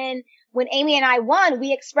when Amy and I won,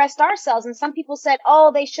 we expressed ourselves, and some people said,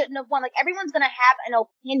 "Oh, they shouldn't have won." Like everyone's gonna have an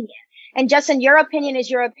opinion, and Justin, your opinion is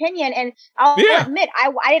your opinion, and I'll admit,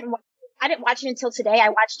 I didn't watch it until today. I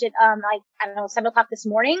watched it 7:00 this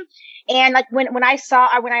morning, and like when I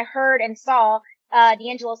heard and saw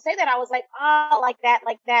D'Angelo say that, I was like, oh, that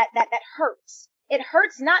hurts. It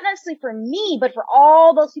hurts not necessarily for me, but for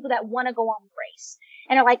all those people that want to go on the race.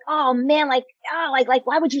 And are like, oh man,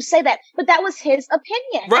 why would you say that? But that was his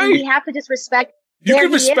opinion. Right. And we have to just respect. You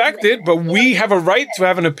can respect it, but we have a right to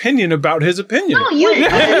have an opinion about his opinion. No, you do too.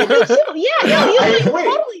 Yeah, you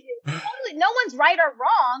totally do. Totally. No one's right or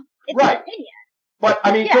wrong. It's an opinion. But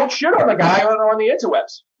I mean, don't shit on the guy on the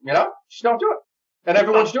interwebs. You know, just don't do it. And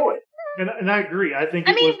everyone's doing it. And I agree. I think.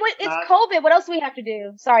 It's COVID. What else do we have to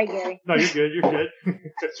do? Sorry, Gary. No, you're good. You're good.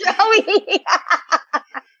 Joey.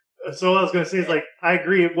 So what I was going to say is, like, I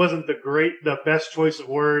agree. It wasn't the best choice of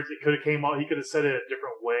words. It could have came out. He could have said it a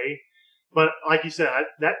different way. But like you said,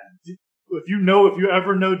 if you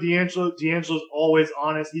ever know D'Angelo's always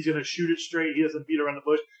honest. He's going to shoot it straight. He doesn't beat around the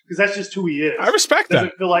bush because that's just who he is. I respect that.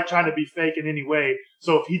 Doesn't feel like trying to be fake in any way.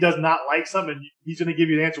 So if he does not like something, he's going to give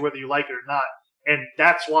you the answer whether you like it or not. And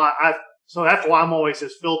that's why I'm always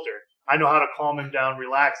his filter. I know how to calm him down,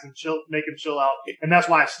 relax, and make him chill out. And that's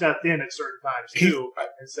why I stepped in at certain times too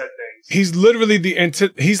and said things. He's literally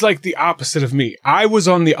he's like the opposite of me. I was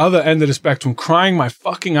on the other end of the spectrum crying my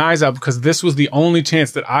fucking eyes out because this was the only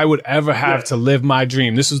chance that I would ever have to live my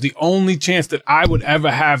dream. This was the only chance that I would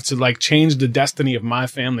ever have to like change the destiny of my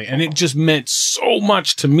family. And it just meant so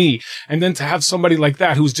much to me. And then to have somebody like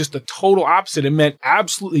that who's just the total opposite, it meant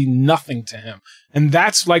absolutely nothing to him. And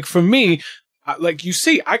that's like, for me, like you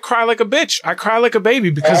see, I cry like a bitch. I cry like a baby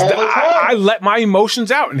because I let my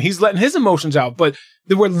emotions out and he's letting his emotions out. But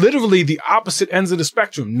they were literally the opposite ends of the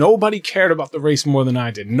spectrum. Nobody cared about the race more than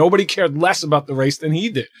I did. Nobody cared less about the race than he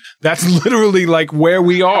did. That's literally like where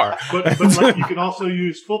we are. But like, you can also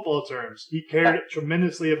use football terms. He cared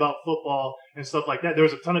tremendously about football and stuff like that. There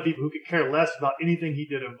was a ton of people who could care less about anything he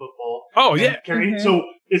did in football. Oh, yeah. So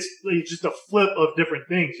it's just a flip of different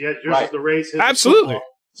things. Yeah, yours is the race. His absolutely.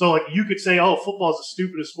 So, like, you could say, oh, football is the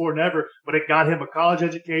stupidest sport ever, but it got him a college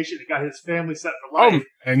education. It got his family set for life.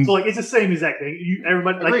 So, like, it's the same exact thing.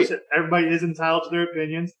 Everybody, like you said, everybody is entitled to their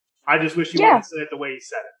opinions. I just wish he wouldn't say it the way he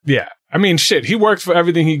said it. Yeah. I mean, shit, he worked for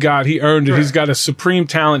everything he got. He earned it. He's got a supreme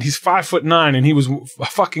talent. He's 5'9", and he was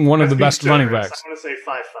fucking one of the best running backs. I want to say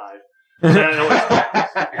 5'5".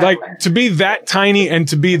 Like, to be that tiny and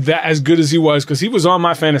to be that as good as he was, because he was on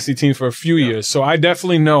my fantasy team for a few years, so I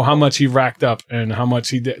definitely know how much he racked up and how much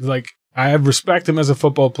he did. Like, I respect him as a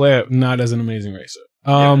football player, not as an amazing racer.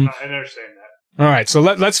 I understand that. All right, so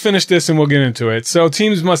let's finish this and we'll get into it. So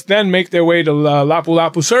teams must then make their way to Lapu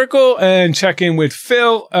Lapu Circle and check in with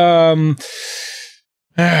Phil.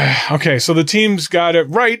 Okay, so the teams got it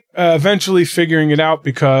right, eventually figuring it out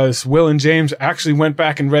because Will and James actually went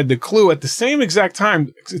back and read the clue at the same exact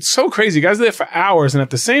time. It's so crazy. You guys were there for hours, and at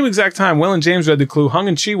the same exact time, Will and James read the clue, Hung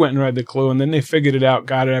and Chi went and read the clue, and then they figured it out,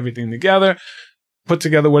 got everything together, put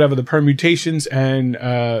together whatever the permutations, and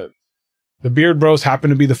the Beard Bros happen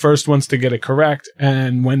to be the first ones to get it correct.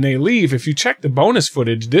 And when they leave, if you check the bonus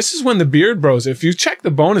footage, this is when the Beard Bros, if you check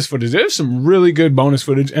the bonus footage, there's some really good bonus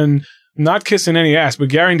footage, and not kissing any ass, but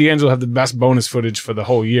Gary and D'Angelo have the best bonus footage for the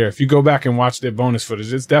whole year. If you go back and watch their bonus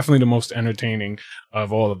footage, it's definitely the most entertaining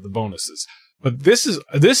of all of the bonuses. But this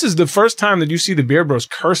is the first time that you see the Beard Bros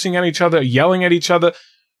cursing at each other, yelling at each other.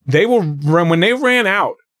 When they ran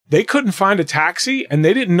out, they couldn't find a taxi and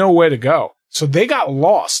they didn't know where to go. So they got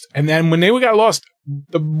lost. And then when they got lost,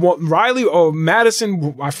 Riley or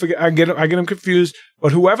Madison, I forget, I get them confused,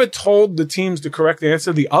 but whoever told the teams the correct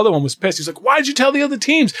answer, the other one was pissed. He's like, why did you tell the other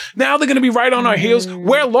teams? Now they're going to be right on our heels.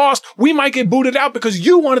 We're lost. We might get booted out because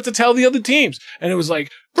you wanted to tell the other teams. And it was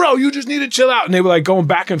like, bro, you just need to chill out. And they were like going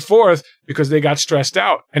back and forth because they got stressed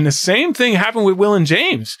out. And the same thing happened with Will and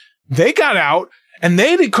James. They got out and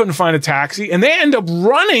they couldn't find a taxi and they end up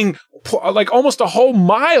running like almost a whole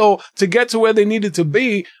mile to get to where they needed to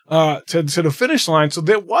be, to the finish line. So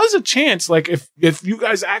there was a chance, like if you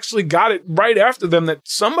guys actually got it right after them, that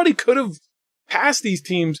somebody could have passed these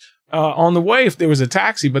teams, on the way if there was a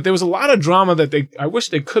taxi, but there was a lot of drama that I wish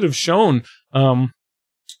they could have shown,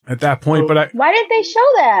 at that point. But why didn't they show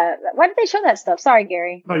that? Why didn't they show that stuff? Sorry,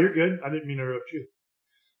 Gary. No, you're good. I didn't mean to interrupt you.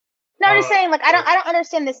 No, I'm just saying, like, I don't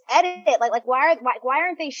understand this edit. Like, why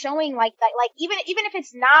aren't they showing like that? Like, even if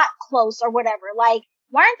it's not close or whatever, like,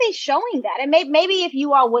 why aren't they showing that? And maybe if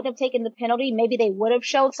you all wouldn't have taken the penalty, maybe they would have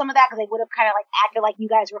showed some of that because they would have kind of like acted like you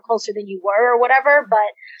guys were closer than you were or whatever. But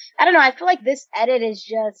I don't know. I feel like this edit is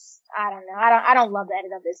just, I don't know. I don't love the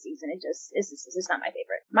edit of this season. It's just not my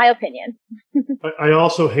favorite. My opinion. I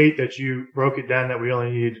also hate that you broke it down that we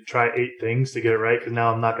only needed to try 8 things to get it right, because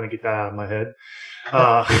now I'm not going to get that out of my head.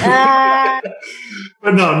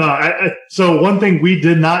 But no. So one thing we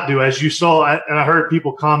did not do, as you saw, and I heard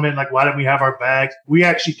people comment, like, why didn't we have our bags? We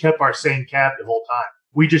actually kept our same cab the whole time.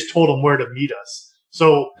 We just told them where to meet us.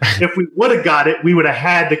 So if we would have got it, we would have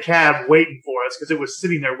had the cab waiting for us because it was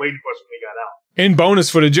sitting there waiting for us when we got out. In bonus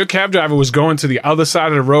footage, your cab driver was going to the other side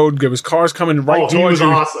of the road. There was cars coming right towards you. He was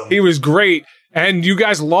awesome. He was great. And you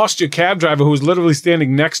guys lost your cab driver who was literally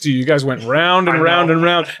standing next to you. You guys went round and round and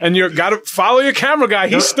round. And you got to follow your camera guy.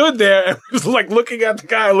 He stood there and was like looking at the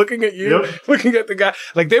guy, looking at you, looking at the guy.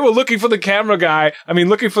 Like they were looking for the camera guy. I mean,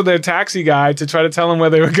 looking for their taxi guy to try to tell him where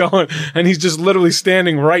they were going. And he's just literally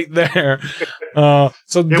standing right there.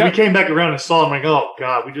 We came back around and saw him like, oh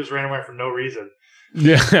God, we just ran away for no reason.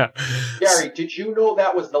 Yeah. Gary, did you know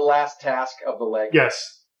that was the last task of the leg?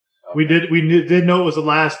 Yes. Okay. We did know it was the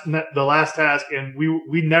last task, and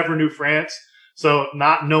we never knew France. So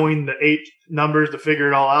not knowing the 8 numbers to figure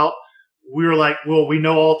it all out, we were like, well, we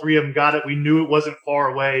know all 3 of them got it. We knew it wasn't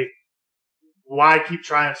far away. Why keep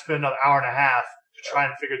trying to spend another hour and a half to try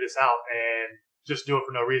and figure this out and just do it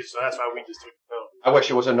for no reason? So that's why we just took it. I wish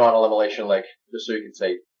it was a non-elimination leg, just so you could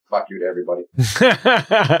say fuck you to everybody.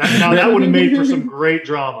 Now that would have made for some great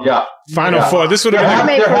drama. Yeah. Final Four. This would have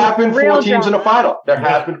been. There have been 4 teams in the final. There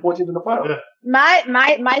have been 4 teams in the final. Yeah.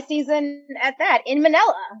 My season at that in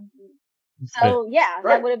Manila. So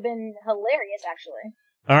that would have been hilarious, actually.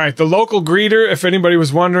 All right, the local greeter, if anybody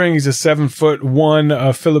was wondering, he's a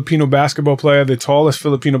 7'1" Filipino basketball player, the tallest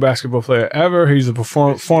Filipino basketball player ever. He's a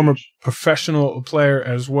former professional player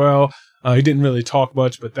as well. He didn't really talk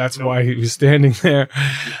much, but that's why he was standing there.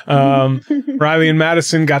 Riley and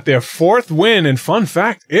Madison got their 4th win. And fun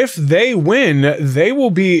fact, if they win, they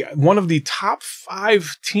will be one of the top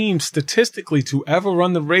 5 teams statistically to ever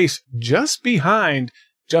run the race, just behind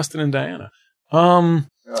Justin and Diana. Oh,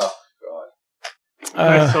 God.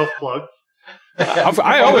 Nice self-plug.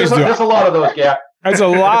 I always do. There's a lot of those, yeah. There's a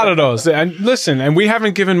lot of those. And listen, and we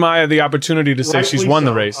haven't given Maya the opportunity to say she's won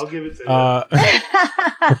the race. I'll give it to you.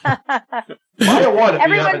 Maya won.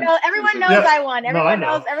 Everyone knows I won. Everyone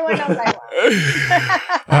knows I won.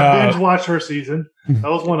 I binge watched her season.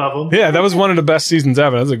 That was one of them. Yeah, that was one of the best seasons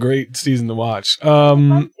ever. That was a great season to watch.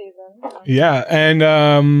 Yeah,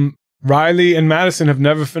 and Riley and Madison have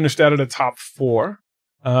never finished out of the top 4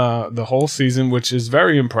 the whole season, which is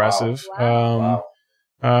very impressive. Wow.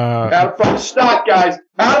 Out from the start, guys.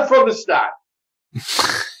 Out from the start.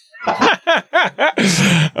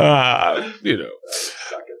 You know,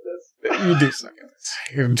 suck at this. You do suck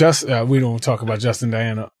at this. We don't talk about Justin and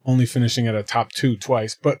Diana only finishing at a top 2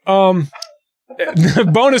 twice, but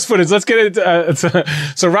bonus footage. Let's get it.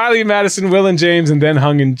 So Riley and Madison, Will and James, and then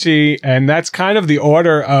Hung and Chi. And that's kind of the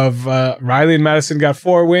order of Riley and Madison got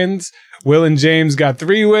 4 wins. Will and James got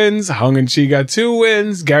 3 wins. Hung and Chi got 2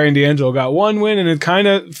 wins. Gary and D'Angelo got 1 win. And it kind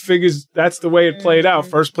of figures that's the way it played out.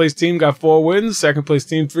 First place team got 4 wins. Second place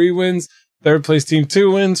team 3 wins. Third place team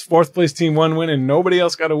 2 wins. Fourth place team 1 win. And nobody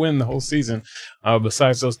else got a win the whole season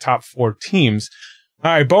besides those top 4 teams.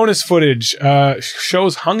 All right, bonus footage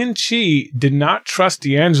shows Hung and Chi did not trust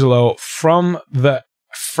D'Angelo from the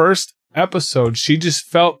first episode. She just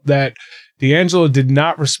felt that D'Angelo did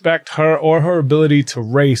not respect her or her ability to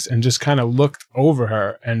race and just kind of looked over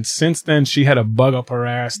her. And since then, she had a bug up her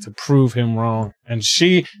ass to prove him wrong. And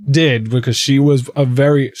she did, because she was a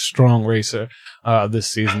very strong racer this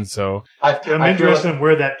season. So I'm interested in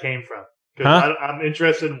where that came from. Because I'm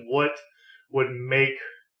interested in what would make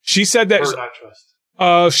she said that her not trust.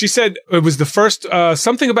 She said it was the first,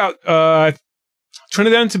 something about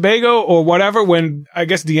Trinidad and Tobago or whatever, when I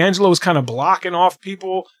guess D'Angelo was kind of blocking off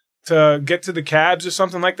people to get to the cabs or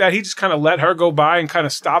something like that. He just kind of let her go by and kind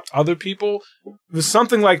of stopped other people. It was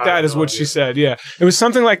something like that is what she said. Yeah. It was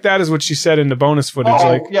something like that is what she said in the bonus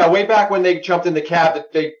footage. Yeah. Way back when they jumped in the cab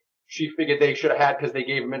she figured they should have had because they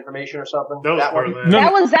gave him information or something. That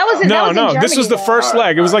was this was the first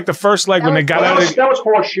leg. It was like the first leg when they got out of that was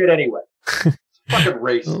horse shit anyway. Fucking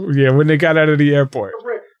race. Yeah, when they got out of the airport.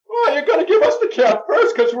 Oh, you're gonna give us the cab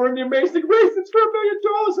first because we're in the amazing race. It's for $1 million.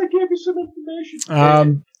 I gave you some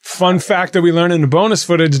information. Fun fact that we learned in the bonus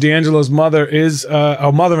footage: D'Angelo's mother is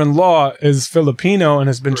mother-in-law is Filipino and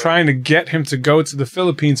has been trying to get him to go to the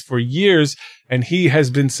Philippines for years, and he has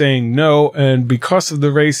been saying no. And because of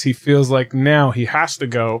the race, he feels like now he has to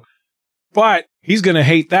go. But he's going to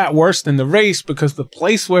hate that worse than the race, because the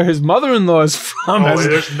place where his mother-in-law is from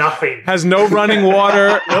there's nothing. Has no running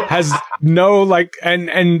water, has no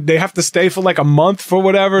and they have to stay for like a month for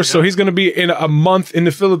whatever. Yep. So he's going to be in a month in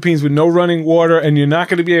the Philippines with no running water, and you're not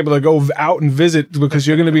going to be able to go out and visit because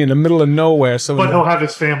you're going to be in the middle of nowhere. So, but he'll have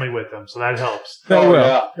his family with him, so that helps. That will.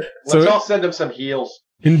 Yeah. Let's all send him some heels.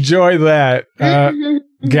 Enjoy that.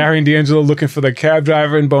 Gary and D'Angelo looking for the cab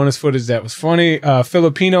driver in bonus footage. That was funny.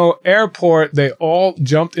 Filipino airport, they all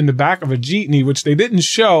jumped in the back of a jeepney, which they didn't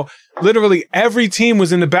show. Literally every team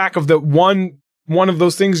was in the back of the one of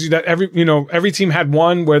those things that every team had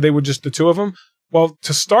one where they were just the two of them. Well,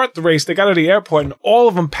 to start the race, they got to the airport and all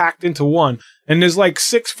of them packed into one. And there's like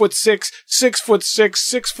 6'6", 6'6",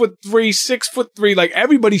 6'3", 6'3". Like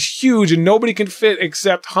everybody's huge and nobody can fit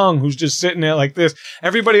except Hung, who's just sitting there like this.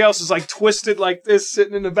 Everybody else is like twisted like this,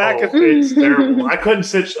 sitting in the back of it. It's terrible. I couldn't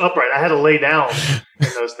sit upright. I had to lay down in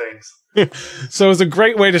those things. So it was a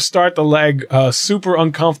great way to start the leg. Super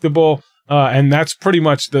uncomfortable. And that's pretty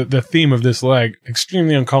much the theme of this leg.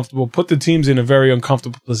 Extremely uncomfortable. Put the teams in a very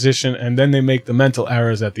uncomfortable position, and then they make the mental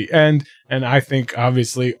errors at the end. And I think,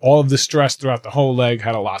 obviously, all of the stress throughout the whole leg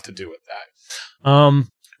had a lot to do with that.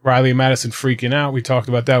 Riley and Madison freaking out. We talked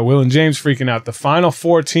about that. Will and James freaking out. The final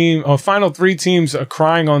final 3 teams are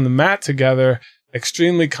crying on the mat together.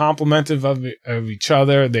 Extremely complimentive of each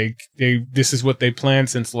other. This is what they planned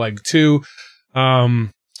since leg 2.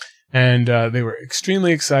 And they were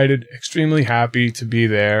extremely excited, extremely happy to be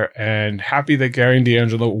there, and happy that Gary and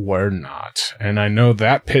D'Angelo were not. And I know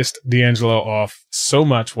that pissed D'Angelo off so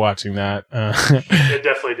much watching that. It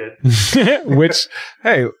definitely did. Which,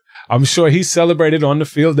 hey, I'm sure he celebrated on the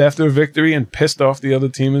field after a victory and pissed off the other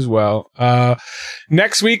team as well.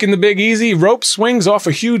 Next week in the Big Easy, Rope swings off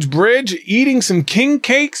a huge bridge, eating some king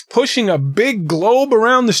cakes, pushing a big globe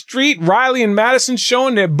around the street. Riley and Madison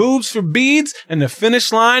showing their boobs for beads, and the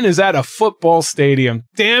finish line is at a football stadium.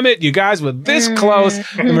 Damn it, you guys were this close.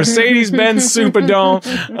 The Mercedes-Benz Superdome.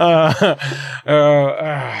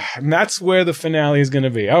 And that's where the finale is going to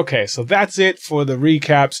be. Okay, so that's it for the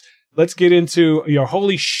recaps. Let's get into your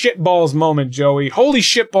holy shitballs moment, Joey. Holy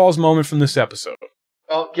shitballs moment from this episode.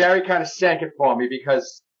 Well, Gary kind of sank it for me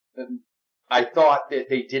because I thought that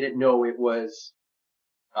they didn't know it was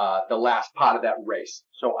the last part of that race.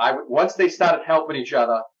 So once they started helping each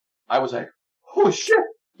other, I was like, holy shit,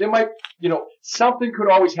 there might, something could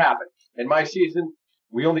always happen. In my season,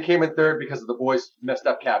 we only came in third because of the boys messed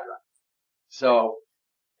up cab drive. So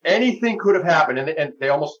anything could have happened, and they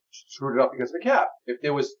almost screwed it up because of the cab, if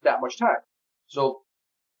there was that much time. So,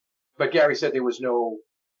 but Gary said there was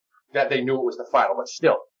that they knew it was the final, but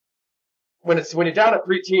still, when you're down to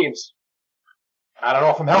 3 teams, I don't know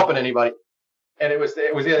if I'm helping anybody, and it was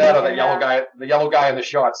either that or the yellow guy in the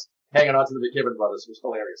shorts hanging on to the McKibben brothers. It was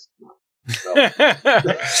hilarious.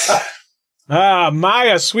 So.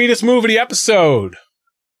 Maya, sweetest move of the episode.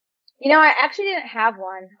 You know, I actually didn't have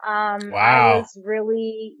one. Wow. I was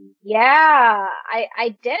really,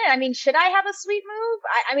 I didn't. I mean, should I have a sweet move?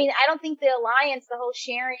 I mean, I don't think the alliance, the whole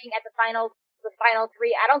sharing at the final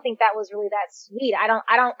three, I don't think that was really that sweet. I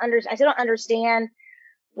still don't understand,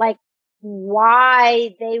 like,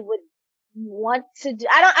 why they would want to do,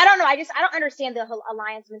 I don't know. I don't understand the whole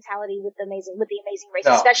alliance mentality with the amazing race,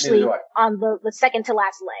 especially on the second to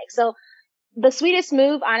last leg. So, the sweetest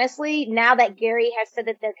move, honestly, now that Gary has said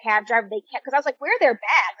that the cab driver, because I was like, where are their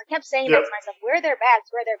bags? I kept saying that to myself, where are their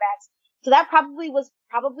bags? Where are their bags? So that was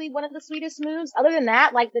one of the sweetest moves. Other than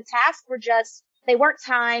that, like, the tasks were just, they weren't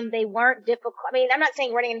timed, they weren't difficult. I mean, I'm not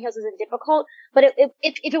saying running in hills isn't difficult, but if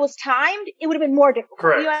it was timed, it would have been more difficult.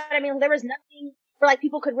 Correct. You know what I mean? There was nothing where, like,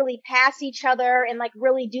 people could really pass each other and, like,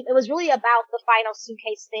 really do, it was really about the final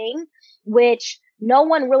suitcase thing, which no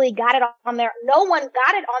one really got it on their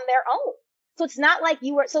own. So it's not like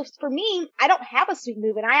so for me, I don't have a sweet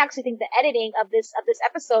move, and I actually think the editing of this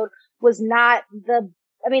episode was not the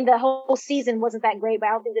whole season wasn't that great, but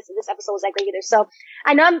I don't think this episode was that great either. So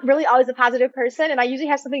I know I'm really always a positive person, and I usually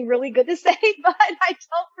have something really good to say, but I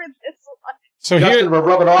don't for this one. So Justin, we're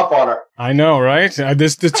rubbing off on her. I know, right?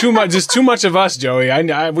 There's too much. There's too much of us, Joey.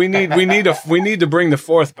 We need to bring the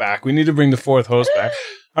fourth back. We need to bring the fourth host back.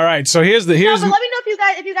 All right. So here's. No, but let me know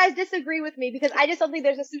if you guys disagree with me, because I just don't think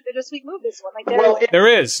there's a sweet move this one. Like there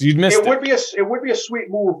is. You'd missed it. It would be a sweet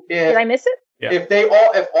move if. Did I miss it? Yeah.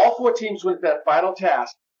 If all four teams went to that final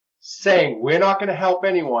task, saying we're not going to help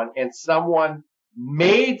anyone, and someone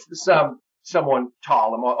made someone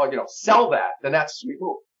tall or sell that, then that's a sweet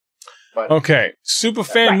move. But okay, super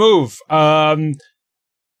fan move.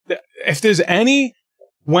 If there's any,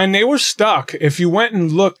 when they were stuck, if you went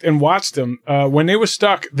and looked and watched them, when they were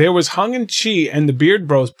stuck, there was Hung and Chi and the Beard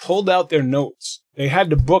Bros pulled out their notes. They had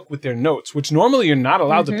to book with their notes, which normally you're not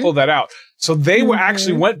allowed to pull that out. So they were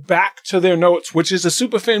actually went back to their notes, which is a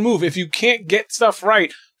super fan move. If you can't get stuff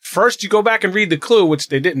right, first you go back and read the clue, which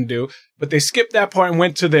they didn't do, but they skipped that part and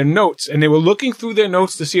went to their notes, and they were looking through their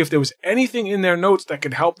notes to see if there was anything in their notes that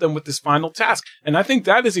could help them with this final task. And I think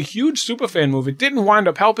that is a huge superfan move. It didn't wind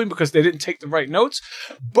up helping because they didn't take the right notes,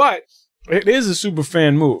 but it is a super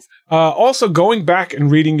fan move. Also, going back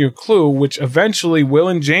and reading your clue, which eventually Will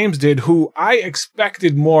and James did, who I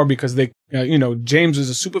expected more because they, James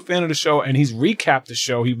is a super fan of the show and he's recapped the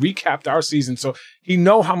show. He recapped our season. So he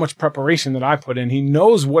knows how much preparation that I put in. He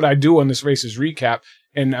knows what I do on this race's recap.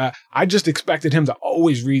 And I just expected him to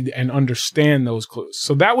always read and understand those clues.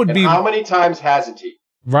 So that would be. How many times hasn't he?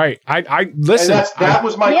 Right. I listen. And that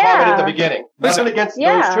was my comment at the beginning. Nothing against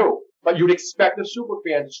those two. But you'd expect a super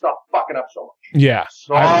fan to stop fucking up so much. Yeah.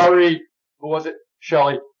 Sorry. Who was it?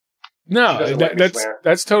 Shelley. No,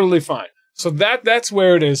 that's totally fine. So that's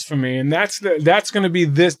where it is for me, and that's going to be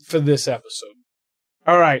this for this episode.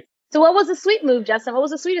 All right. So what was the sweet move, Justin? What was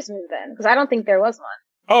the sweetest move then? Because I don't think there was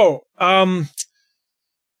one.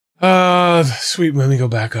 Sweet. Let me go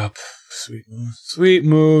back up. Sweet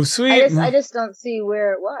move. I just don't see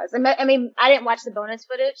where it was. I mean, I didn't watch the bonus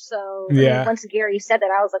footage, so once Gary said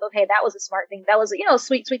that, I was like, okay, that was a smart thing. That was a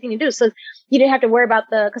sweet thing to do. So you didn't have to worry about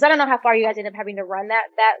because I don't know how far you guys ended up having to run that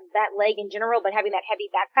leg in general, but having that heavy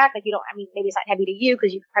backpack, like maybe it's not heavy to you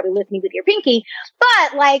because you could probably lift me with your pinky,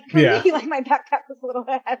 but like for me, like my backpack was a little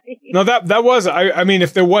bit heavy. No, that was. I mean,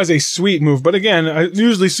 if there was a sweet move, but again,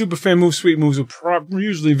 usually super fan moves, sweet moves are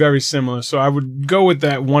usually very similar, so I would go with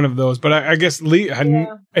that one of those. But I guess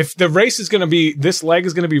if the race is going to be, this leg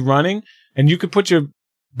is going to be running, and you could put your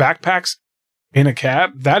backpacks in a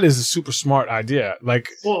cab, that is a super smart idea. I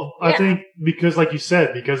think because, like you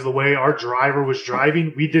said, because of the way our driver was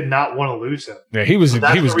driving, we did not want to lose him. Yeah, he was.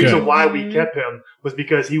 That's he was the reason good. why we kept him was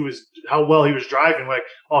because how well he was driving. Like,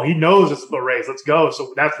 oh, he knows it's a race. Let's go.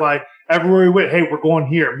 So that's why everywhere we went, hey, we're going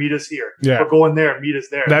here. Meet us here. Yeah. We're going there. Meet us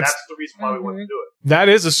there. That's the reason why we wanted to do it. That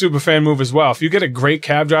is a super fan move as well. If you get a great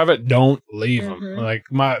cab driver, don't leave him. Like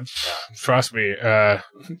trust me.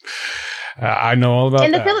 I know all about that.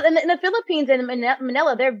 In the Philippines and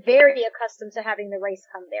Manila, they're very accustomed to having the race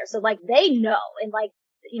come there. So like they know, and like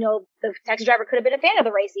the taxi driver could have been a fan of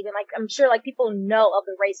the race. Even like I'm sure like people know of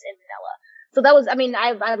the race in Manila. So that was. I mean,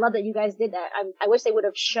 I love that you guys did that. I wish they would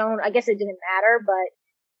have shown. I guess it didn't matter, but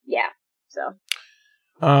yeah. So.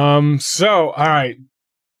 So all right.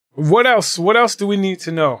 What else do we need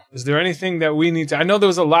to know? Is there anything that we need to... I know there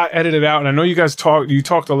was a lot edited out, and I know you guys talked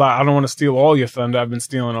a lot. I don't want to steal all your thunder. I've been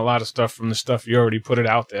stealing a lot of stuff from the stuff you already put it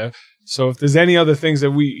out there. So if there's any other things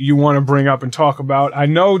that you want to bring up and talk about, I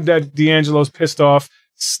know that D'Angelo's pissed off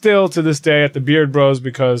still to this day at the Beard Bros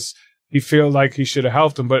because he feels like he should have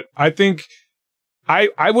helped him. But I think I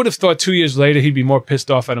would have thought 2 years later he'd be more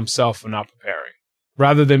pissed off at himself for not preparing.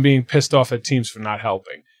 rather than being pissed off at teams for not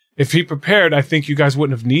helping. If he prepared, I think you guys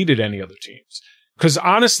wouldn't have needed any other teams. Because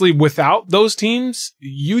honestly, without those teams,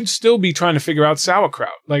 you'd still be trying to figure out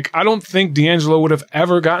sauerkraut. Like, I don't think D'Angelo would have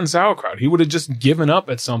ever gotten sauerkraut. He would have just given up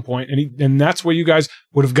at some point, and that's where you guys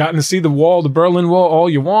would have gotten to see the wall, the Berlin Wall,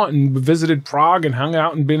 all you want, and visited Prague and hung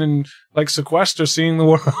out and been in, like, sequester seeing the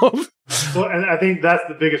world. Well, and I think that's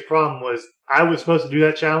the biggest problem was I was supposed to do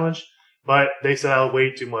that challenge, but they said I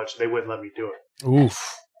weighed too much. They wouldn't let me do it.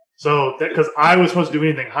 Oof. So, because I was supposed to do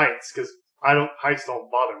anything heights, because heights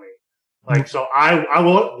don't bother me. Like, so I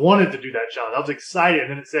wanted to do that challenge. I was excited.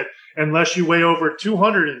 And then it said, unless you weigh over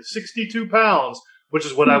 262 pounds, which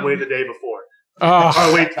is what I weighed the day before.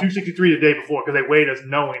 I weighed 263 the day before because they weighed us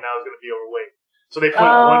knowing I was going to be overweight. So they put 1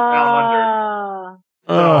 pound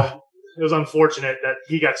under. So it was unfortunate that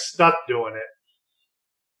he got stuck doing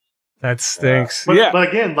it. That stinks. But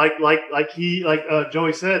again, like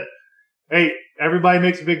Joey said, hey, everybody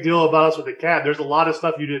makes a big deal about us with the cab. There's a lot of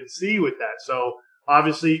stuff you didn't see with that. So,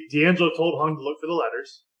 obviously, D'Angelo told Hung to look for the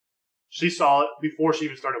letters. She saw it before she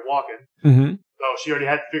even started walking. Mm-hmm. So she already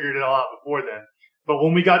had figured it all out before then. But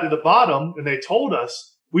when we got to the bottom and they told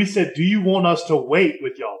us, we said, do you want us to wait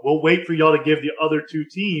with y'all? We'll wait for y'all to give the other two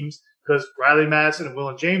teams, because Riley Madison and Will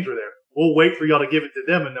and James were there. We'll wait for y'all to give it to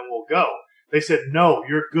them and then we'll go. They said, no,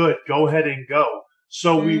 you're good. Go ahead and go.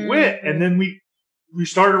 So we went, and then we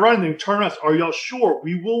started running. They turned us, are y'all sure?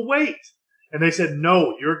 We will wait. And they said,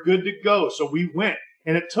 no, you're good to go. So we went.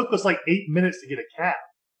 And it took us like 8 minutes to get a cab.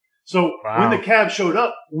 So when the cab showed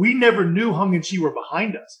up, we never knew Hung and Chi were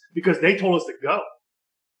behind us because they told us to go.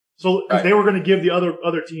 So they were going to give the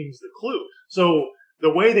other teams the clue. So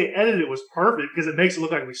the way they edited it was perfect because it makes it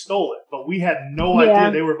look like we stole it. But we had no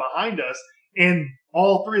idea they were behind us. And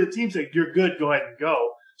all three of the teams said, you're good, go ahead and go.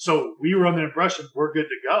 So we were under the impression we're good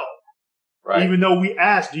to go. Right. Even though we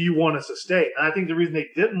asked, do you want us to stay? And I think the reason they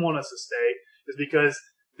didn't want us to stay is because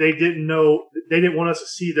they didn't want us to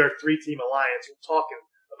see their 3-team alliance talking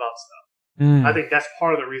about stuff. I think that's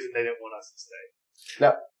part of the reason they didn't want us to stay.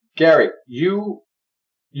 Now, Gary,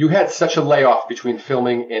 you had such a layoff between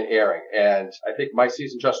filming and airing, and I think my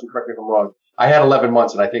season, Justin, correct me if I'm wrong, I had 11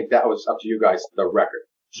 months, and I think that was up to you guys, the record.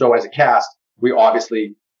 So as a cast, we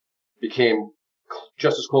obviously became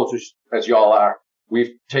just as close as y'all are.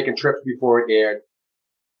 We've taken trips before it aired.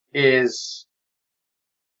 Is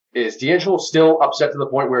D'Angelo still upset to the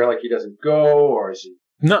point where, like, he doesn't go, or is he?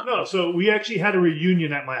 No. So we actually had a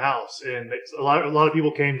reunion at my house, and a lot of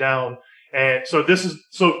people came down. And so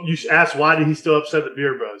you asked why did he still upset the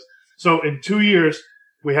Beard Bros? So in 2 years,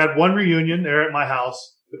 we had one reunion there at my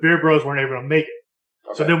house. The Beard Bros weren't able to make it.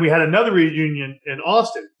 Okay. So then we had another reunion in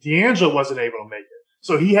Austin. D'Angelo wasn't able to make it.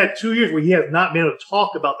 So he had 2 years where he has not been able to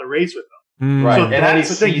talk about the race with them. Right. So that's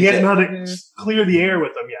the thing. He hasn't been able to clear the air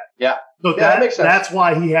with them yet. Yeah. So that makes sense. That's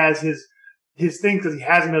why he has his thing, because he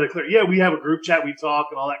hasn't been able to clear. Yeah, we have a group chat, we talk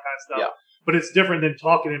and all that kind of stuff. Yeah. But it's different than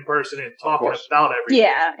talking in person and talking about everything.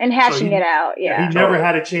 Yeah, and hashing it out. Yeah. He never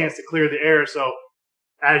had a chance to clear the air. So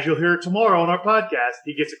as you'll hear tomorrow on our podcast,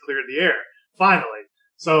 he gets to clear the air. Finally.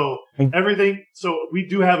 So everything. So we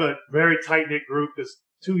do have a very tight-knit group, because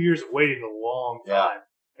 2 years of waiting is a long time. Yeah.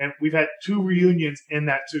 And we've had 2 reunions in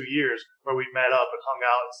that 2 years where we met up and hung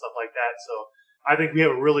out and stuff like that. So I think we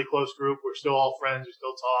have a really close group. We're still all friends. We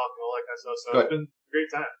still talk and all that kind of stuff. So It's been a great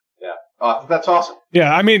time. Yeah. That's awesome.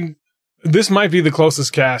 Yeah, I mean, this might be the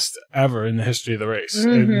closest cast ever in the history of the race.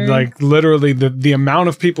 Like, literally, the amount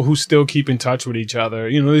of people who still keep in touch with each other.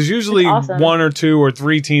 You know, there's usually 1 or 2 or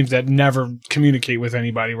 3 teams that never communicate with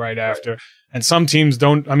anybody right after. And some teams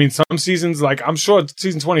don't. I mean, some seasons, like, I'm sure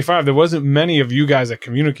season 25, there wasn't many of you guys that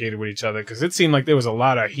communicated with each other, because it seemed like there was a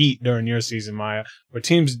lot of heat during your season, Maya, where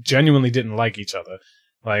teams genuinely didn't like each other.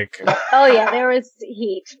 Like, oh yeah, there was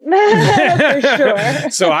heat for sure.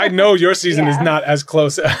 So I know your season is not as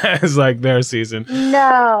close as like their season.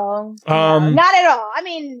 No, not at all. I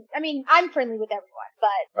mean, I'm friendly with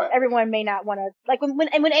everyone, but everyone may not want to. Like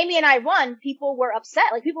when Amy and I won, people were upset.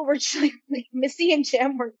 Like people were just like Missy and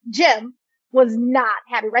Jim was not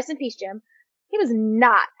happy. Rest in peace, Jim. He was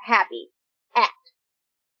not happy at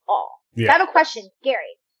all. Yeah. So I have a question, Gary.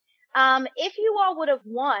 If you all would have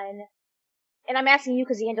won. And I'm asking you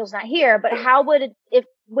because D'Angelo's not here, but how would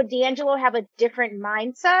D'Angelo have a different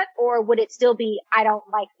mindset, or would it still be, I don't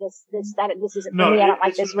like this isn't for me, I don't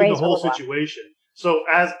like this race? The whole situation. So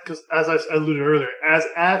as I alluded earlier, as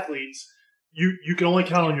athletes, you can only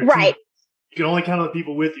count on your team. You can only count on the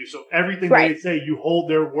people with you. So everything they say, you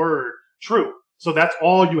hold their word true. So that's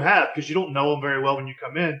all you have, because you don't know them very well when you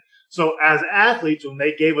come in. So as athletes, when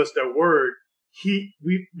they gave us their word,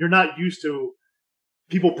 you're not used to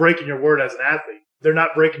people breaking your word as an athlete. they're not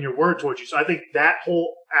breaking your word towards you. So I think that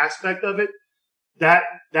whole aspect of it, that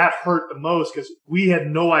hurt the most because we had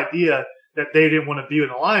no idea that they didn't want to be in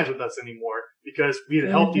alliance with us anymore because we had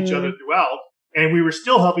helped each other throughout and we were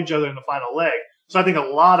still helping each other in the final leg. So I think a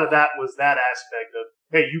lot of that was that aspect of,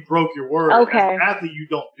 hey, you broke your word. Okay. As an athlete, you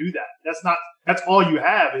don't do that. That's all you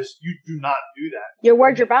have is you do not do that. Your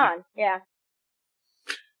word, your bond. Yeah.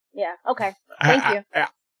 Yeah. Okay. Thank you.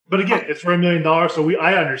 But again, it's for $1 million, so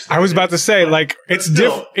I understand. I was about to say, like, it's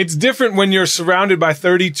different when you're surrounded by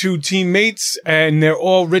 32 teammates and they're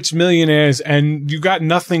all rich millionaires and you got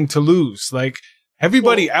nothing to lose. Like,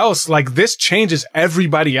 everybody else, like, this changes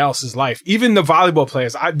everybody else's life. Even the volleyball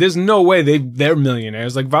players, there's no way they're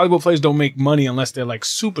millionaires. Like, volleyball players don't make money unless they're, like,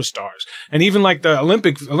 superstars. And even, like, the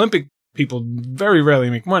Olympic people very rarely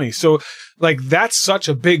make money. So, like, that's such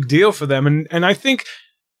a big deal for them. And I think,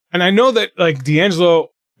 and I know that, like, D'Angelo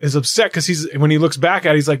is upset because when he looks back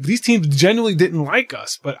at it, he's like, these teams genuinely didn't like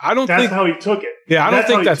us. But I don't think that's how he took it. Yeah, I don't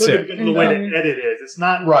think that's it. Because of the way the edit is. It's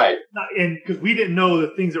not right. And because we didn't know the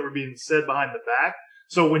things that were being said behind the back.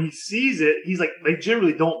 So when he sees it, he's like, they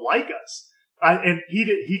generally don't like us. And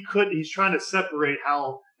he's trying to separate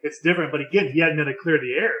how it's different. But again, he hadn't been to clear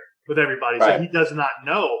the air with everybody. Right. So he does not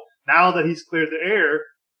know. Now that he's cleared the air,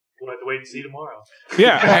 we'll have to wait and see tomorrow.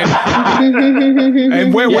 Yeah.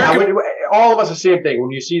 And all of us the same thing.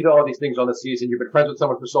 When you see all these things on the season, you've been friends with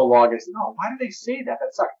someone for so long, and it's, no, why did they say that?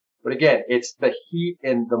 That sucks. But again, it's the heat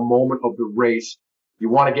and the moment of the race. You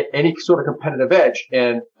want to get any sort of competitive edge.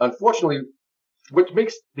 And unfortunately, what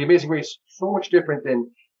makes the Amazing Race so much different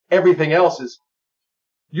than everything else is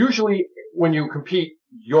usually when you compete,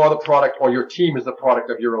 you're the product or your team is the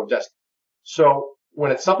product of your own destiny. So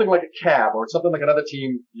when it's something like a cab or it's something like another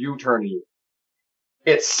team, you turn you.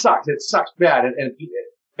 It sucks. It sucks bad.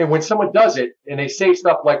 And when someone does it and they say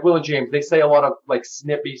stuff like Will and James, they say a lot of like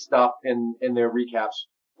snippy stuff in their recaps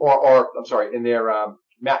or I'm sorry, in their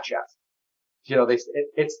match chats. You know,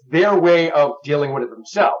 it's their way of dealing with it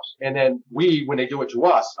themselves. And then when they do it to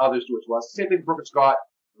us, others do it to us. Same thing with Brooke and Scott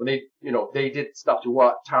when they did stuff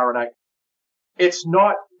to Tara and I. It's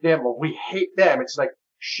not them. We hate them. It's like,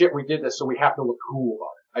 shit, we did this, so we have to look cool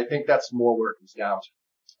about it. I think that's more where it comes down to,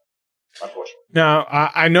 unfortunately. Now,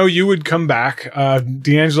 I know you would come back.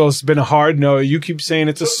 D'Angelo's been a hard no. You keep saying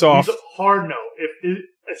it's a soft. It's a hard no. If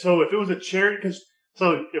it was a charity,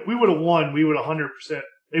 if we would have won, we would 100%.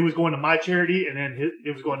 It was going to my charity, and then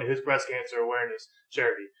it was going to his breast cancer awareness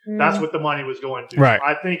charity. That's what the money was going to. Right. So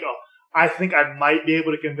I think I might be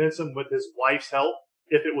able to convince him with his wife's help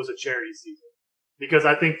if it was a charity season, because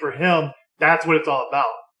I think for him, that's what it's all about.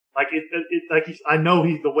 Like I know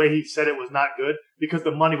the way he said it was not good because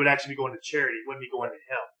the money would actually be going to charity, it wouldn't be going to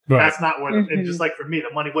him. Right. That's not where, and just like for me,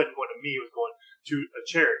 the money wasn't going to me, it was going to a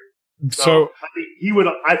charity. So I think he would.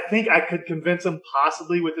 I think I could convince him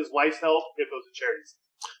possibly with his wife's help if it was a charity.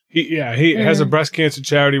 He has a breast cancer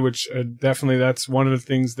charity, which definitely that's one of the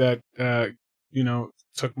things that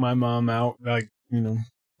took my mom out. Like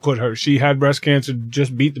put her. She had breast cancer,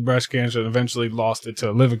 just beat the breast cancer, and eventually lost it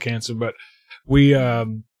to liver cancer. But we,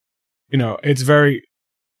 it's very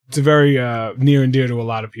near and dear to a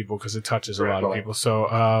lot of people because it touches a lot of people.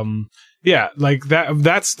 So, like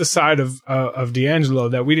that's the side of D'Angelo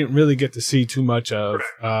that we didn't really get to see too much of,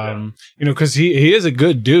 because he is a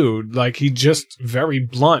good dude. Like he's just very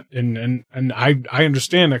blunt and I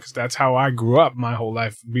understand that because that's how I grew up my whole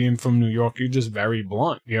life being from New York. You're just very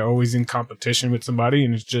blunt. You're always in competition with somebody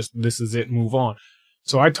and it's just, this is it, move on.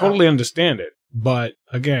 So I totally understand it. But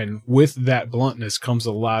again, with that bluntness comes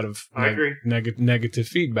a lot of negative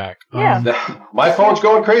feedback. Yeah. My phone's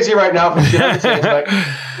going crazy right now.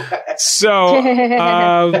 So,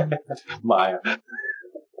 Maya.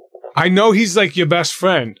 I know he's like your best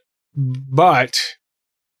friend, but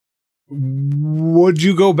would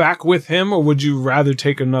you go back with him or would you rather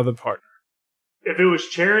take another partner? If it was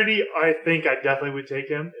charity, I think I definitely would take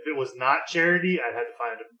him. If it was not charity, I'd have to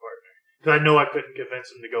find a different partner because I know I couldn't convince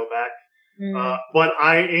him to go back. But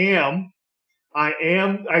I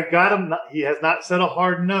got him. He has not said a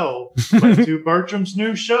hard no, but to Bertram's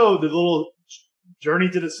new show, the little Journey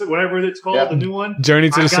to the whatever it's called, the new one, Journey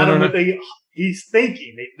to the Center. He's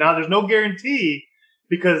thinking now. There's no guarantee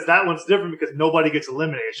because that one's different because nobody gets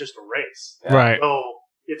eliminated. It's just a race, right? So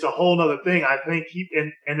it's a whole other thing. I think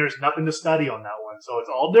and there's nothing to study on that one, so it's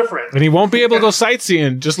all different. And he won't be able to go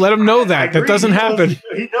sightseeing. Just let him know that doesn't happen.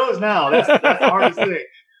 He knows now. That's the hardest thing.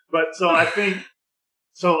 But so I think,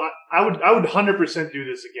 I would 100% do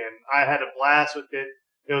this again. I had a blast with it.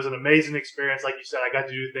 It was an amazing experience. Like you said, I got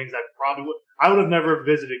to do things I would have never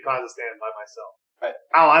visited Kazakhstan by myself. Right.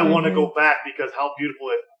 Now I want to go back because how beautiful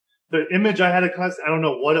it is. the image I had of Clemson, I don't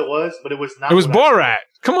know what it was, but it was not. It was Borat.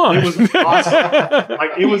 Come on. It was awesome.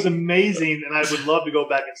 Like, it was amazing, and I would love to go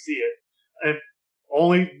back and see it. And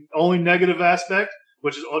only negative aspect,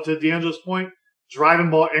 which is to D'Angelo's point, driving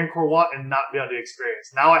ball Angkor Wat and not be able to experience.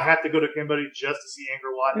 Now I have to go to Cambodia just to see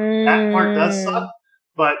Angkor Wat. That part does suck,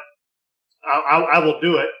 but I will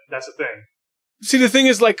do it. That's the thing. See, the thing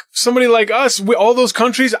is, like, somebody like us, all those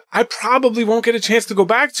countries, I probably won't get a chance to go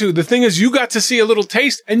back to. The thing is, you got to see a little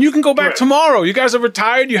taste, and you can go back tomorrow. You guys are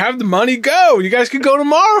retired. You have the money. Go. You guys can go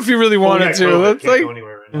tomorrow if you really wanted to. That's like, go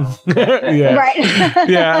anywhere right now. Yeah. Right.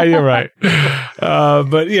 Yeah, you're right.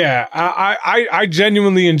 But yeah, I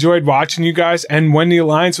genuinely enjoyed watching you guys. And when the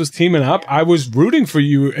Alliance was teaming up, I was rooting for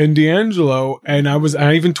you and D'Angelo. And I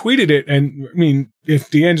even tweeted it. And I mean, if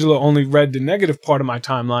D'Angelo only read the negative part of my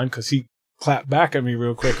timeline, because he clapped back at me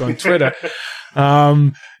real quick on Twitter.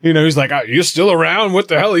 He's like, oh, you're still around? What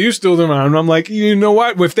the hell are you still doing? And I'm like, you know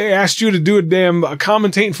what? If they asked you to do a damn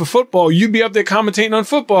commentating for football, you'd be up there commentating on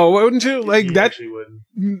football, wouldn't you? Like he that. Actually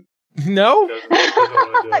wouldn't. No,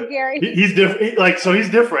 Gary. He's different. So he's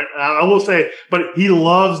different. I will say, but he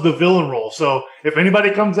loves the villain role. So if anybody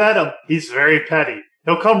comes at him, he's very petty.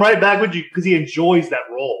 He'll come right back with you because he enjoys that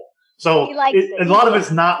role. So a lot of it's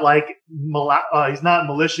not like he's not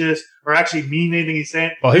malicious or actually mean anything he's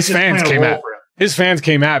saying. Well, his fans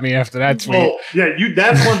came at me after that tweet. Oh, yeah,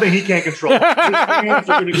 that's one thing he can't control. His fans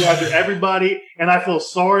are going to go after everybody, and I feel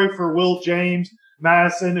sorry for Will James,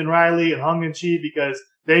 Madison, and Riley, and Hung and Chi because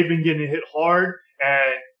they've been getting hit hard,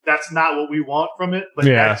 and that's not what we want from it. But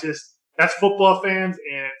that's football fans,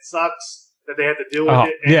 and it sucks that they have to deal with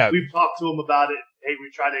it. And we've talked to them about it. Hey, we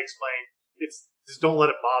try to explain. Just don't let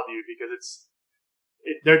it bother you because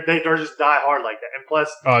they're just die hard like that. And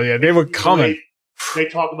plus, they were coming. They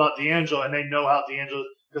talk about D'Angelo and they know how D'Angelo,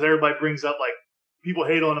 because everybody brings up, like, people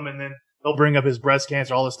hate on him and then they'll bring up his breast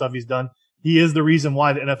cancer, all the stuff he's done. He is the reason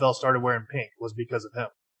why the NFL started wearing pink, was because of him.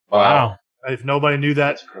 Wow. If nobody knew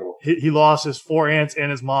that, he lost his 4 aunts and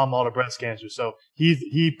his mom all to breast cancer. So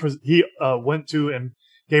he went to and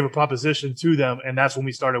gave a proposition to them, and that's when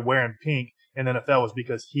we started wearing pink in the NFL, was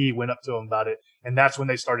because he went up to them about it, and that's when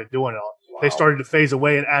they started doing it all. Wow. They started to phase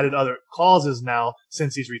away and added other causes now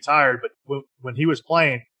since he's retired. But when he was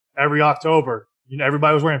playing every October,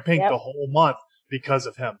 everybody was wearing pink the whole month because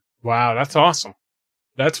of him. Wow, that's awesome.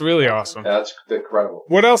 That's really awesome. That's incredible.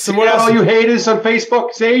 What else? What else? All you haters on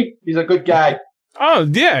Facebook, see? He's a good guy. Oh,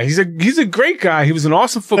 yeah. He's a great guy. He was an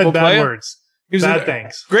awesome football player. Words. He was bad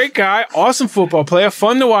things. Great guy, awesome football player,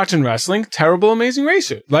 fun to watch in wrestling, terrible, amazing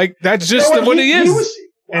racer. Like, that's just what he is.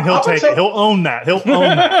 And he'll take it. He'll own that. He'll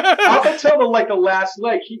own that. Up until the last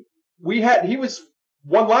leg, he was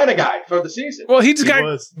one-liner guy for the season. Well,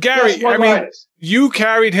 Gary, I mean, you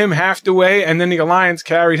carried him half the way, and then the Alliance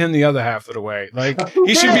carried him the other half of the way. Like,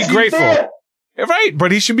 he should be grateful. Right,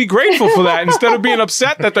 but he should be grateful for that instead of being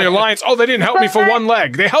upset that the Alliance, they didn't help me for one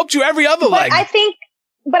leg. They helped you every other leg. I think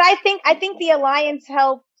the Alliance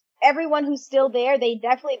helped everyone who's still there. They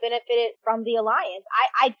definitely benefited from the Alliance.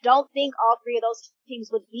 I don't think all 3 of those teams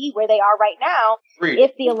would be where they are right now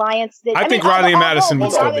if the Alliance did. I think Riley and Madison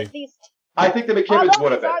would still be. I think the McKibbins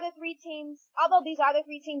would have been. Although these are the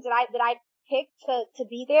 3 teams that I picked to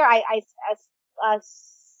be there,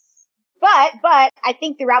 but I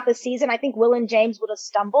think throughout the season, I think Will and James would have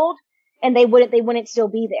stumbled. And they wouldn't still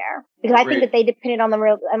be there because I think that they depended on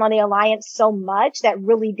the Alliance so much that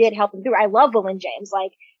really did help them through. I love Will and James.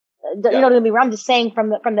 Like, don't get me wrong. I'm just saying from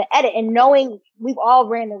the edit and knowing we've all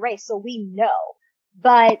ran the race, so we know.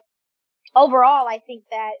 But overall, I think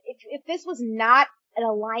that if this was not an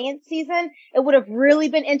Alliance season, it would have really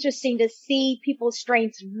been interesting to see people's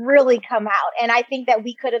strengths really come out. And I think that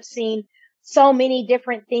we could have seen so many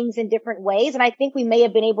different things in different ways. And I think we may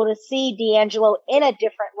have been able to see D'Angelo in a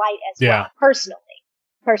different light as well, personally.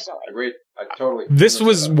 Agreed. I totally. This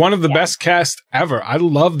was one of the best casts ever. I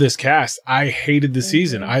love this cast. I hated the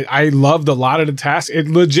season. I loved a lot of the tasks. It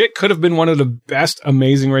legit could have been one of the best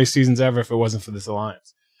Amazing Race seasons ever if it wasn't for this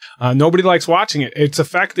Alliance. Nobody likes watching it. It's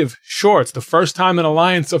effective. Sure, it's the first time an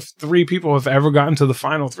Alliance of 3 people have ever gotten to the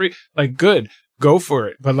final 3. Like, good. Go for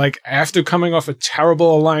it. But like after coming off a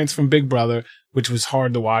terrible Alliance from Big Brother, which was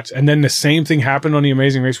hard to watch, and then the same thing happened on the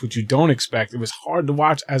Amazing Race, which you don't expect. It was hard to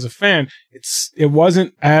watch as a fan. It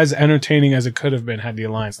wasn't as entertaining as it could have been had the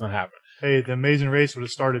Alliance not happened. Hey, the Amazing Race would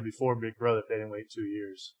have started before Big Brother if they didn't wait 2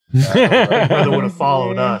 years. Big Brother would have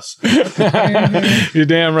followed us. You're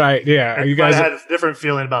damn right. Yeah, you guys had a different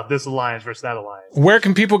feeling about this alliance versus that alliance. Where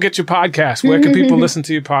can people get your podcast? Where can people listen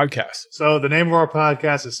to your podcast? So the name of our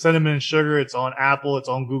podcast is Cinnamon and Sugar. It's on Apple. It's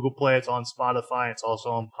on Google Play. It's on Spotify. It's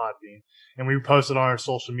also on Podbean. And we post it on our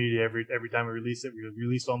social media every time we release it. We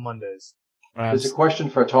release on Mondays. There's a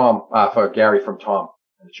question for Gary from Tom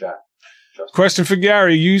in the chat. Question for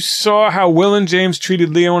Gary. You saw how Will and James treated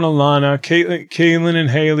Leo and Alana, Kaylin and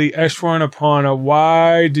Haley, Eshwar and Aparna.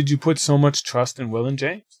 Why did you put so much trust in Will and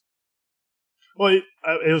James? Well,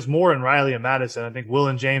 it was more in Riley and Madison. I think Will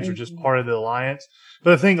and James are just part of the alliance.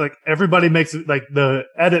 But I think like everybody makes it like the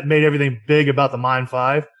edit made everything big about the Mine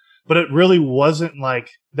 5, but it really wasn't like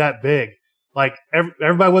that big. Like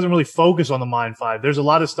everybody wasn't really focused on the Mine 5. There's a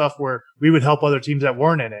lot of stuff where we would help other teams that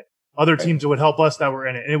weren't in it. Other teams that would help us that were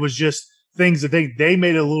in it. And it was just things that they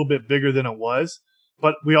made it a little bit bigger than it was.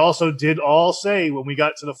 But we also did all say when we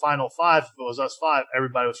got to the final 5, if it was us 5,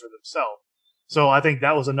 everybody was for themselves. So I think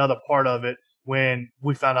that was another part of it when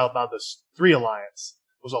we found out about this 3 alliance.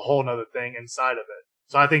 It was a whole nother thing inside of it.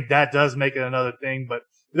 So I think that does make it another thing. But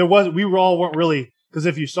we weren't really, because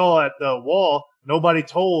if you saw at the wall, nobody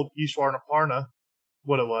told Eshwar and Aparna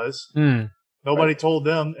what it was. Nobody told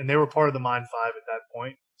them, and they were part of the Mine 5 at that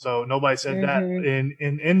point. So nobody said that.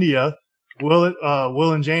 In India,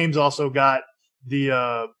 Will and James also got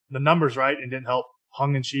the numbers right and didn't help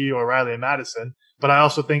Hung and Chi or Riley and Madison. But I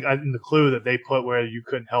also think in the clue that they put where you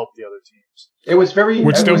couldn't help the other teams. It was very.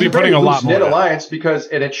 Would still be putting a lot more. Alliance because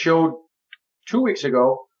it had showed 2 weeks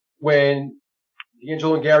ago when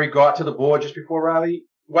D'Angelo and Gary got to the board just before Riley.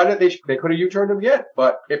 Why did they could have U-turned them yet?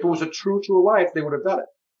 But if it was a true alliance, they would have done it.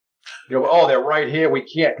 They're right here. We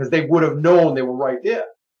can't because they would have known they were right there.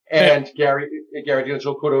 And Gary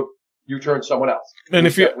D'Angelo could have U-turned someone else. And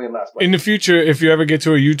if you in the future, if you ever get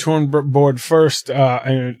to a U-turn board first,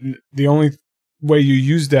 and the only way you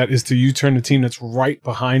use that is to U-turn the team that's right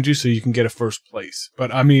behind you, so you can get a first place.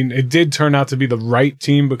 But I mean, it did turn out to be the right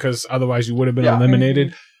team because otherwise you would have been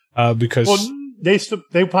eliminated. Because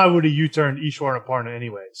they probably would have U-turned Eshwar and Aparna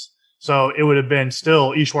anyways. So it would have been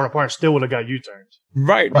still Eshwar and Aparna still would have got U-turned.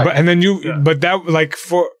 Right. But and then but that like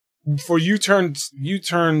for U-turn,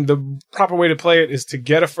 the proper way to play it is to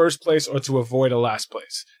get a first place or to avoid a last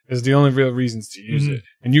place. Is the only real reasons to use it.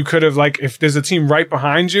 And you could have like, if there's a team right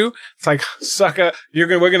behind you, it's like, sucker,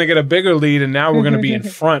 we're gonna get a bigger lead, and now we're gonna be in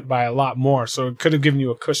front by a lot more. So it could have given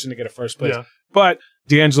you a cushion to get a first place. Yeah. But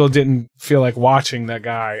D'Angelo didn't feel like watching that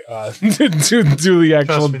guy do the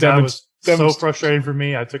actual demonstration. So frustrating for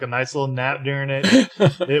me. I took a nice little nap during it.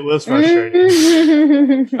 It was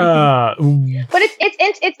frustrating. But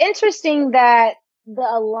it's interesting that the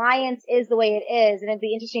alliance is the way it is, and it'd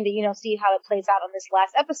be interesting to see how it plays out on this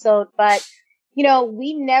last episode. But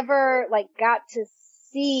we never got to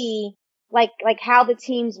see like how the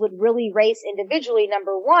teams would really race individually.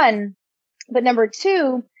 Number one, but number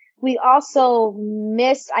two, we also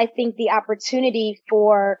miss, I think, the opportunity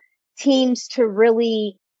for teams to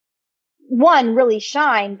really. One, really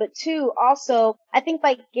shine, but two, also, I think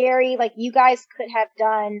Gary, you guys could have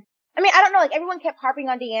done, I mean, I don't know, everyone kept harping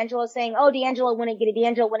on D'Angelo saying, oh, D'Angelo wouldn't get it,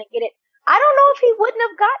 D'Angelo wouldn't get it. I don't know if he wouldn't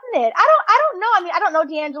have gotten it. I don't know. I mean, I don't know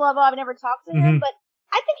D'Angelo at all. I've never talked to him, but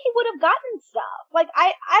I think he would have gotten stuff.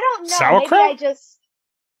 I don't know. Sauerkraut? Maybe I just,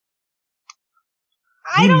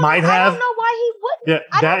 I don't know why he wouldn't. Yeah,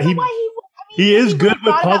 I don't know why he would. I mean, he is good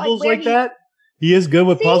with puzzles like that. He is good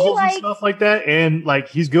with puzzles and stuff like that. And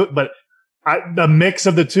he's good, but the mix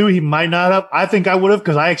of the two, he might not have. I think I would have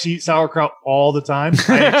because I actually eat sauerkraut all the time.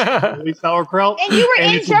 I actually eat sauerkraut. And you were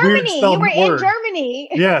in Germany.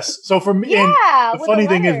 Yes. So for me, and the funny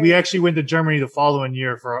thing is, we actually went to Germany the following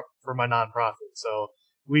year for my nonprofit. So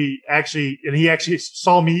he actually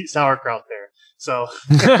saw me eat sauerkraut there. So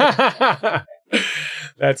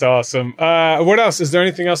that's awesome. What else? Is there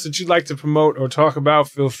anything else that you'd like to promote or talk about?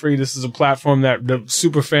 Feel free. This is a platform that the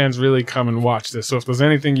super fans really come and watch this. So if there's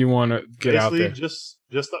anything you want to get out there. Just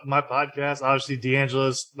my podcast, obviously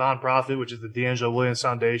D'Angelo's nonprofit, which is the D'Angelo Williams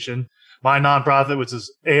Foundation. My nonprofit, which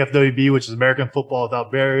is AFWB, which is American Football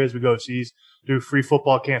Without Barriers. We go overseas, do free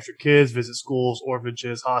football camps for kids, visit schools,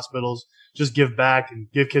 orphanages, hospitals, just give back and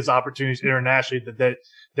give kids opportunities internationally that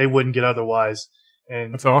they wouldn't get otherwise.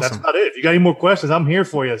 And that's awesome. That's about it. If you got any more questions, I'm here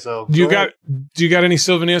for you. So do you got any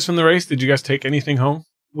souvenirs from the race? Did you guys take anything home?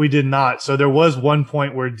 We did not. So there was one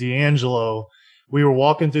point where D'Angelo, we were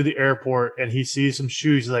walking through the airport and he sees some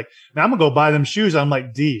shoes. He's like, "Now I'm gonna go buy them shoes." I'm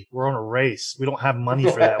like, "D, we're on a race. We don't have money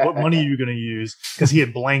for that. What money are you gonna use?" Because he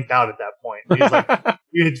had blanked out at that point. He's like,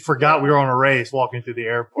 you had forgot we were on a race walking through the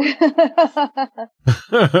airport.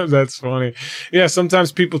 That's funny. Yeah,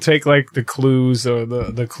 sometimes people take like the clues or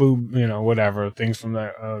the clue, whatever things from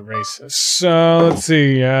that race. So let's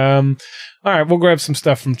see. All right, we'll grab some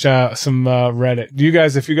stuff from some Reddit.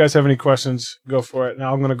 If you guys have any questions, go for it.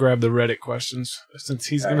 Now I'm going to grab the Reddit questions since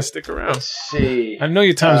he's going to stick around. Let's see. I know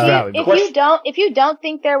your time's valuable. If you don't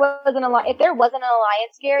think there was an alliance, if there wasn't an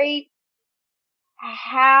alliance, Gary,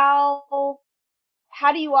 how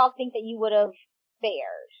do you all think that you would have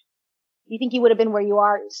fared? You think you would have been where you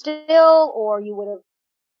are still, or you would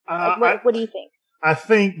have? What do you think? I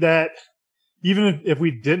think that even if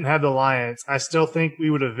we didn't have the alliance, I still think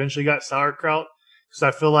we would have eventually got sauerkraut, because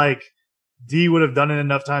I feel like D would have done it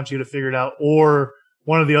enough times he would have figured out, or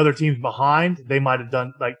one of the other teams behind, they might have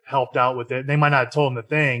done helped out with it. They might not have told him the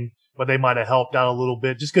thing, but they might have helped out a little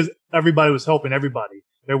bit, just because everybody was helping everybody.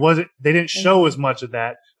 They didn't show as much of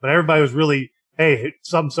that, but everybody was really, hey,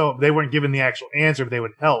 so they weren't given the actual answer, but they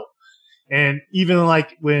would help. And even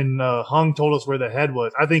like when Hung told us where the head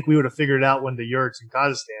was, I think we would have figured it out when the yurts in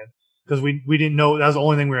Kazakhstan, because we didn't know that was the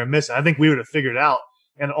only thing we were missing. I think we would have figured it out.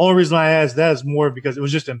 And the only reason I asked that is more because it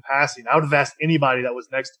was just in passing. I would have asked anybody that was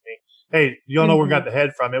next to me, hey, you don't know where we got the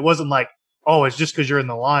head from. It wasn't like, oh, it's just because you're in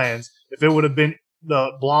the Lions. If it would have been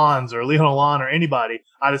the Blondes or Leon Alon or anybody,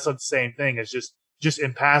 I'd have said the same thing. It's just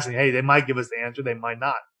in passing. Hey, they might give us the answer, they might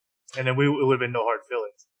not, and then it would have been no hard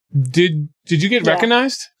feelings. Did you get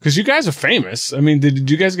recognized? Because you guys are famous. I mean, did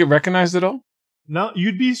you guys get recognized at all? No,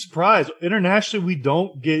 you'd be surprised. Internationally, we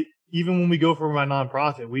don't get, even when we go for my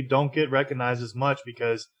nonprofit, we don't get recognized as much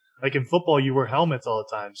because, like in football, you wear helmets all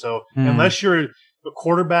the time. So unless you're a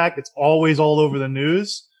quarterback, it's always all over the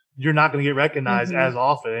news. You're not going to get recognized as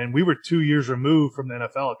often. And we were 2 years removed from the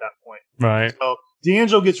NFL at that point. Right. So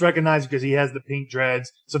D'Angelo gets recognized because he has the pink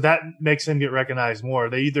dreads. So that makes him get recognized more.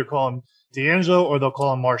 They either call him D'Angelo or they'll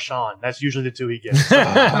call him Marshawn. That's usually the two he gets. So,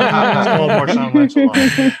 Marshawn Lynch a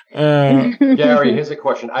lot. Gary, here's a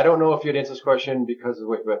question. I don't know if you'd answer this question because of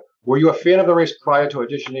but were you a fan of the race prior to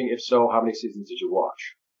auditioning? If so, how many seasons did you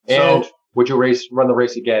watch? And would you run the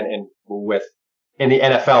race again in the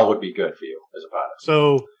NFL would be good for you as a pilot?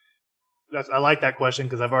 So I like that question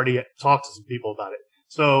because I've already talked to some people about it.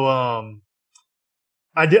 So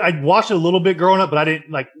I watched it a little bit growing up, but I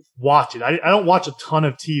didn't watch it. I don't watch a ton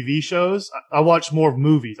of TV shows. I watch more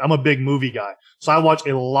movies. I'm a big movie guy. So I watch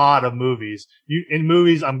a lot of movies. In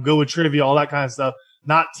movies, I'm good with trivia, all that kind of stuff.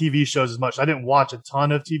 Not TV shows as much. I didn't watch a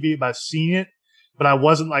ton of TV, but I've seen it. But I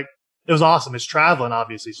wasn't it was awesome. It's traveling,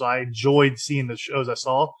 obviously. So I enjoyed seeing the shows I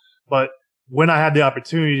saw. But when I had the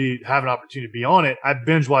opportunity to be on it, I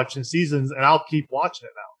binge watching seasons, and I'll keep watching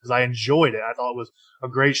it now because I enjoyed it. I thought it was a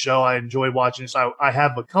great show. I enjoyed watching it. So I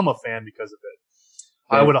have become a fan because of it.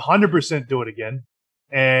 I would 100% do it again.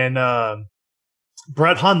 And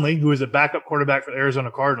Brett Hundley, who is a backup quarterback for the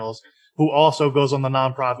Arizona Cardinals, who also goes on the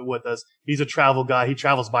nonprofit with us. He's a travel guy. He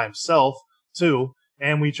travels by himself, too,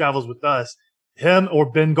 and he travels with us. Him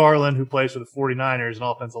or Ben Garland, who plays for the 49ers, an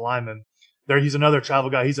offensive lineman. He's another travel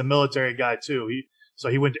guy. He's a military guy, too.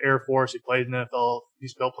 He went to Air Force. He played in the NFL.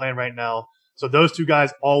 He's still playing right now. So those two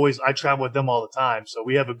guys I travel with them all the time. So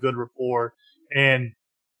we have a good rapport. And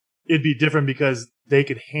it'd be different because they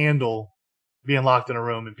could handle being locked in a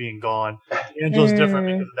room and being gone. Angelo's different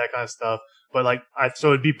because of that kind of stuff. But so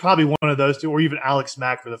it'd be probably one of those two, or even Alex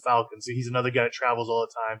Mack for the Falcons. He's another guy that travels all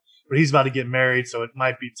the time, but he's about to get married, so it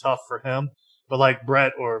might be tough for him. But like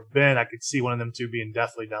Brett or Ben, I could see one of them two being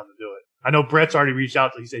definitely down to do it. I know Brett's already reached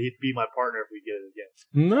out. He said he'd be my partner if we get it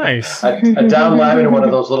again. Nice. A down lineman in one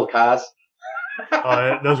of those little cars.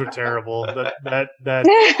 Those were terrible. That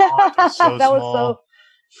was so that small. Was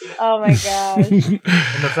so. Oh my gosh. And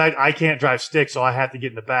the fact I can't drive stick, so I have to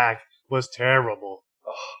get in the back was terrible.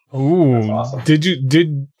 Ooh, that's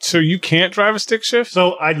awesome. So you can't drive a stick shift?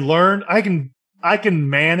 So I learned I can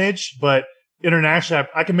manage, but internationally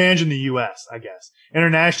I can manage in the US, I guess.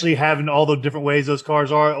 Internationally, having all the different ways those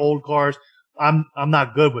cars are, old cars, I'm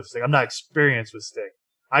not good with stick. I'm not experienced with stick.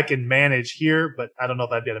 I can manage here, but I don't know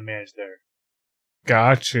if I'd be able to manage there.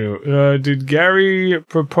 Got you. Did Gary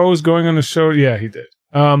propose going on the show? Yeah, he did.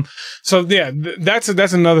 So yeah, that's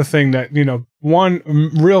another thing that, one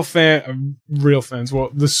real fans,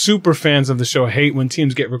 well, the super fans of the show hate when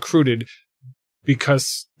teams get recruited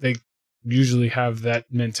because they usually have that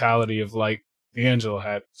mentality of like D'Angelo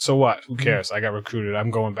had. So what? Who cares? I got recruited.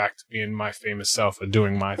 I'm going back to being my famous self and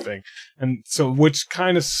doing my thing. And so, which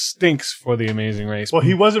kind of stinks for the Amazing Race. Well,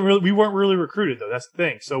 we weren't really recruited though. That's the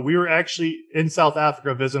thing. So we were actually in South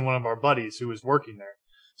Africa visiting one of our buddies who was working there.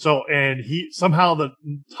 So, and somehow the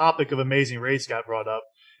topic of Amazing Race got brought up.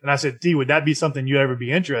 And I said, D, would that be something you'd ever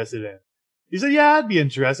be interested in? He said, yeah, I'd be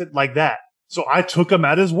interested, like that. So I took him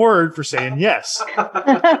at his word for saying yes.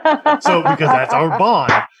 So because that's our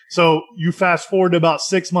bond. So you fast forward to about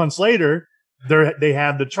 6 months later, they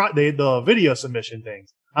have the video submission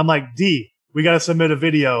things. I'm like, D, we got to submit a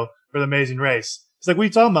video for the Amazing Race. It's like, what are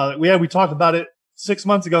you talking about? We talked about it 6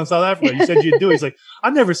 months ago in South Africa. You said you'd do it. He's like,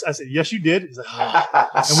 I said, yes, you did. He's like, oh.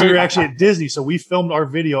 And we were actually at Disney. So we filmed our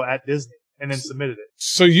video at Disney and then submitted it.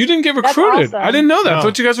 So you didn't get recruited. Awesome. I didn't know that. No. I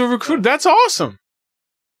thought you guys were recruited. That's awesome.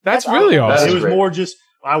 That's really awesome. It was more just,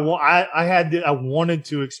 I wanted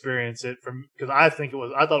to experience it because I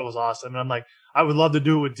thought it was awesome. And I'm like, I would love to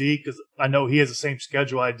do it with D because I know he has the same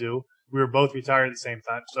schedule I do. We were both retired at the same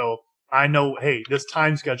time. So I know, hey, this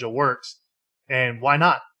time schedule works. And why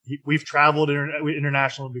not? We've traveled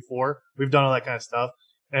internationally before. We've done all that kind of stuff.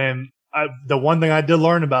 And the one thing I did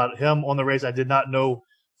learn about him on the race I did not know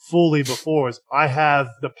fully before is I have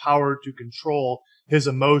the power to control his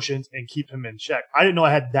emotions and keep him in check. I didn't know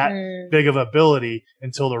I had that big of ability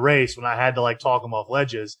until the race when I had to talk him off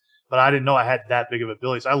ledges, but I didn't know I had that big of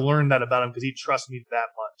ability. So I learned that about him because he trusts me that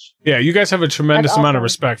much. Yeah, you guys have a tremendous amount of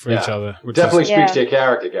respect for each other. Definitely speaks to your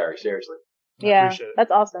character, Gary. Seriously. Yeah,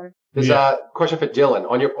 that's awesome. There's a question for Dylan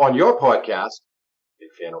on your podcast. Big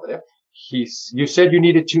fan over there. You said you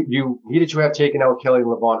needed to have taken out Kelly and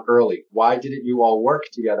LaVon early. Why didn't you all work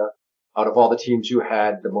together out of all the teams you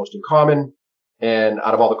had the most in common and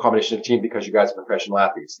out of all the combination of teams because you guys are professional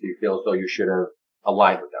athletes? Do you feel as though you should have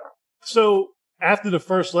aligned with them? So after the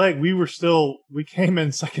first leg, we came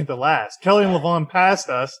in second to last. Kelly and LaVon passed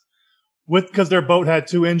us because their boat had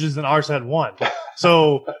 2 engines and ours had 1.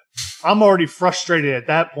 So I'm already frustrated at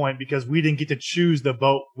that point because we didn't get to choose the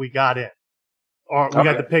boat we got in. Or we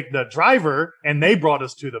got to pick the driver, and they brought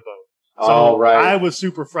us to the boat. So I was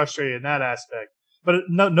super frustrated in that aspect. But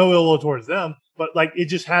no ill will towards them. But it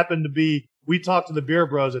just happened to be, we talked to the Beer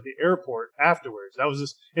Bros at the airport afterwards. That was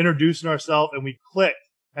just introducing ourselves, and we clicked.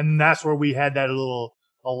 And that's where we had that little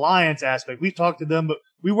alliance aspect. We talked to them, but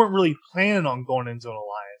we weren't really planning on going into an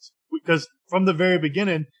alliance. Because from the very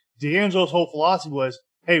beginning, D'Angelo's whole philosophy was,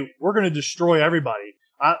 hey, we're going to destroy everybody.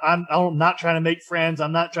 I'm not trying to make friends.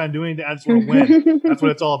 I'm not trying to do anything. I just want to win. That's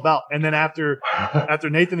what it's all about. And then after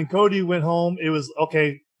Nathan and Cody went home, it was,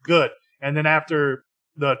 okay, good. And then after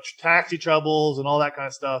the taxi troubles and all that kind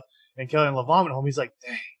of stuff, and Kelly and LaVon went home, he's like,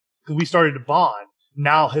 dang, because we started to bond.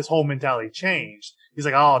 Now his whole mentality changed. He's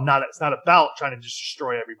like, oh, it's not about trying to just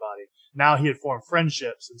destroy everybody. Now he had formed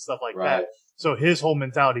friendships and stuff like that. So his whole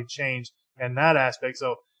mentality changed in that aspect.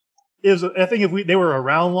 So I think if they were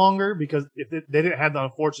around longer, because if they didn't have the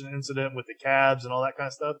unfortunate incident with the cabs and all that kind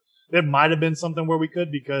of stuff, there might have been something where we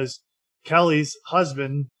could, because Kelly's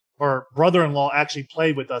husband or brother-in-law actually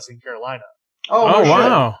played with us in Carolina. Oh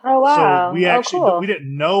wow! Oh wow! So we actually we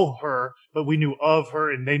didn't know her, but we knew of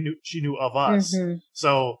her, and she knew of us. Mm-hmm.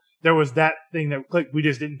 So there was that thing that clicked. We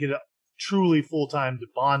just didn't get a truly full time to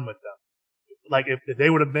bond with them. If they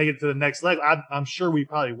would have made it to the next leg, I'm sure we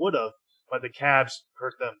probably would have, but the cabs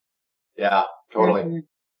hurt them. Yeah, totally. Mm-hmm.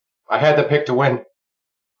 I had the pick to win.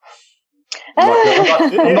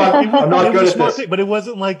 I'm not good at this. But it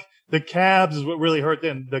wasn't like the cabs is what really hurt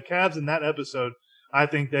them. The cabs in that episode, I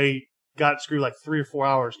think they got screwed 3 or 4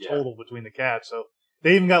 hours total between the cabs. So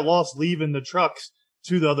they even got lost leaving the trucks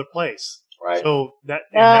to the other place. Right. So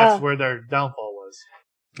that's where their downfall was.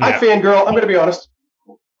 I fangirl. I'm going to be honest.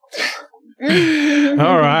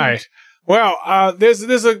 All right. Well,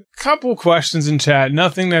 there's a couple questions in chat.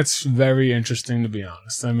 Nothing that's very interesting, to be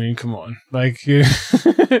honest. I mean, come on.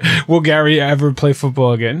 Will Gary ever play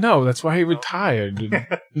football again? No, that's why he retired.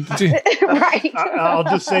 Right. I'll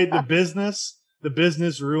just say the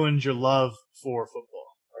business ruins your love for football.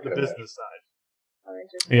 The business side.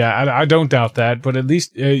 Yeah, I don't doubt that. But at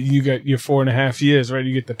least you got your 4.5 years, right?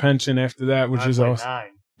 You get the pension after that, which is awesome. 9.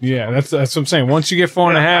 Yeah, that's what I'm saying. Once you get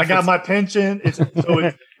 4.5, I got my pension.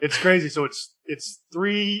 It's crazy. So it's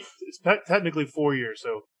technically 4 years.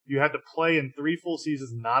 So you have to play in 3 full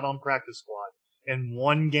seasons, not on practice squad, and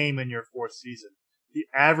 1 game in your 4th season. The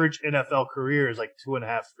average NFL career is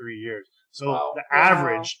 2.5, 3 years. So the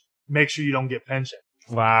average makes sure you don't get pension.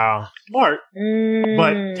 Wow. Smart,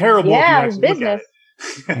 but terrible if you actually look at it.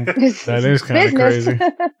 That is kind of crazy.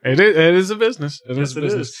 It is a business. It is a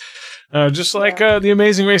business. Just like The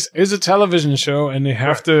Amazing Race is a television show, and they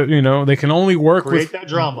have to, they can only work with that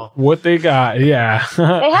drama. What they got. Yeah,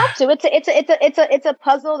 they have to. It's a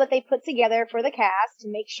puzzle that they put together for the cast to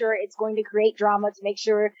make sure it's going to create drama, to make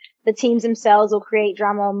sure the teams themselves will create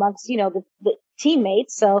drama amongst the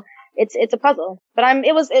teammates. So it's a puzzle. But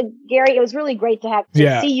Gary, it was really great to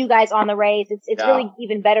see you guys on the race. It's really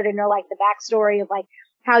even better to know the backstory of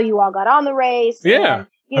how you all got on the race. Yeah. And,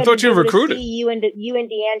 I thought you were recruited. You and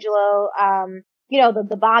D'Angelo,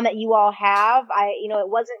 the bond that you all have. It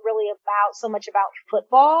wasn't really so much about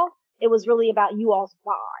football. It was really about you all's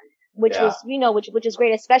bond, which was, which is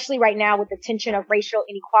great, especially right now with the tension of racial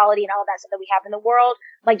inequality and all of that stuff that we have in the world.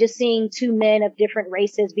 Like just seeing two men of different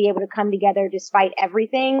races be able to come together despite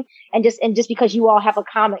everything, and just because you all have a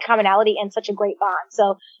commonality and such a great bond.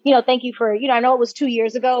 So, thank you for, I know it was 2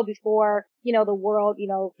 years ago before, the world,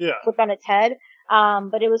 flipped on its head.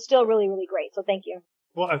 But it was still really, really great. So thank you.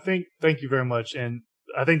 Well, thank you very much. And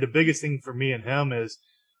I think the biggest thing for me and him is,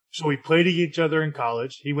 so we played each other in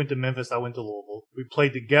college. He went to Memphis. I went to Louisville. We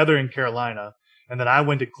played together in Carolina. And then I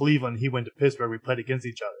went to Cleveland. He went to Pittsburgh. We played against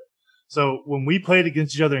each other. So when we played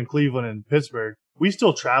against each other in Cleveland and Pittsburgh, we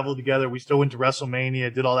still traveled together. We still went to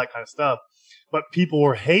WrestleMania, did all that kind of stuff. But people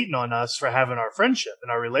were hating on us for having our friendship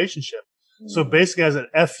and our relationship. Mm-hmm. So basically as an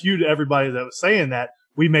FU to everybody that was saying that,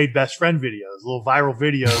 we made best friend videos, little viral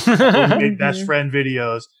videos. We made best friend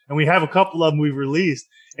videos, and we have a couple of them we've released.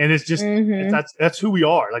 And it's just that's who we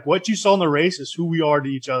are. Like what you saw in the race is who we are to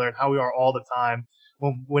each other and how we are all the time.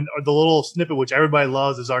 When the little snippet which everybody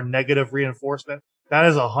loves is our negative reinforcement, that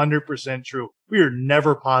is 100% true. We are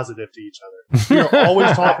never positive to each other. We are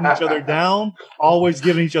always talking each other down, always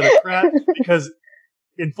giving each other crap. Because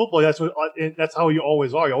in football, that's how you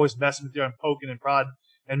always are. You're always messing with you and poking and prodding.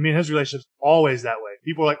 And me and his relationship's always that way.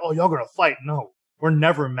 People are like, oh, y'all going to fight. No, we're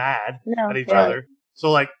never mad at each other. So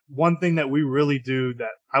like one thing that we really do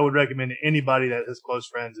that I would recommend to anybody that has close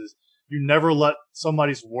friends is you never let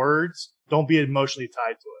somebody's words, don't be emotionally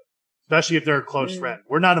tied to it. Especially if they're a close friend.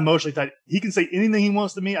 We're not emotionally tied. He can say anything he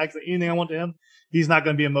wants to me. I can say anything I want to him. He's not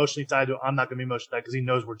going to be emotionally tied to it. I'm not going to be emotionally tied because he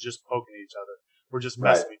knows we're just poking at each other. We're just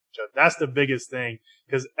messing with each other. That's the biggest thing.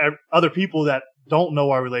 Because other people that don't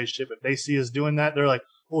know our relationship, if they see us doing that, they're like,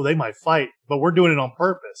 oh, they might fight, but we're doing it on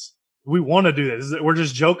purpose. We want to do this. We're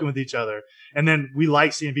just joking with each other. And then we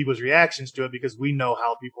like seeing people's reactions to it because we know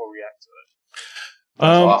how people react to it.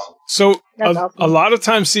 That's awesome. So a lot of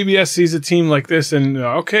times CBS sees a team like this and,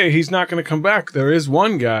 okay, he's not going to come back. There is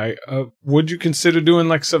one guy. Would you consider doing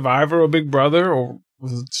like Survivor or Big Brother or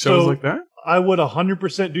shows like that? I would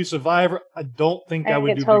 100% do Survivor. I don't think I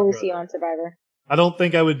would do Big Brother. I could totally see you on Survivor. I don't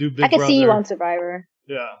think I would do Big Brother. I could see you on Survivor.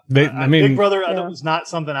 Yeah. Big Brother is not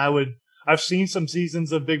something I would. I've seen some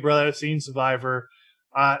seasons of Big Brother. I've seen Survivor.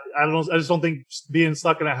 I just don't think being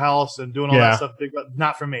stuck in a house and doing all that stuff, Big Brother,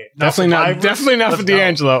 not for me. Definitely not for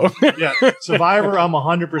D'Angelo. Yeah. Survivor, I'm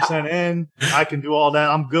 100% in. I can do all that.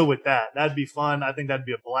 I'm good with that. That'd be fun. I think that'd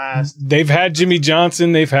be a blast. They've had Jimmy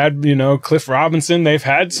Johnson. They've had, Cliff Robinson. They've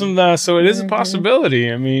had some, so it is a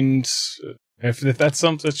possibility. I mean, if that's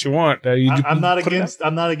something that you want, I'm not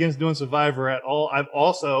against doing Survivor at all. I've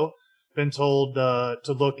also been told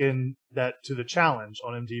to look to the challenge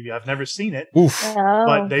on MTV. I've never seen it,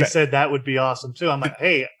 but they said that would be awesome too. I'm like,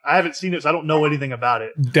 hey, I haven't seen it, so I don't know anything about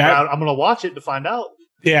it. I'm going to watch it to find out.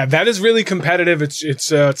 Yeah, that is really competitive.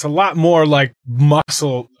 It's a lot more like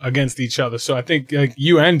muscle against each other. So I think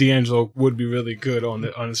you and D'Angelo would be really good on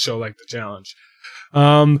a show like the challenge.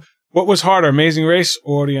 What was harder, Amazing Race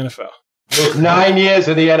or the NFL? 9 years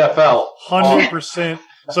in the NFL. 100%.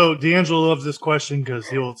 So D'Angelo loves this question because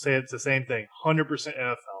he will say it's the same thing. 100%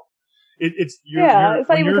 NFL.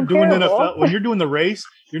 When you're doing NFL, when you're doing the race,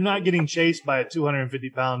 you're not getting chased by a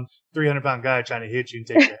 250-pound, 300-pound guy trying to hit you and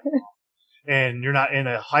take you off. And you're not in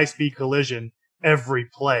a high-speed collision every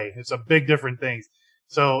play. It's a big different thing.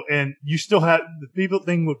 So, and you still have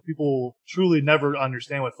what people truly never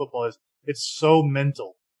understand what football is. It's so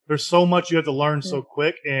mental. There's so much you have to learn so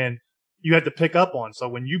quick, and you have to pick up on. So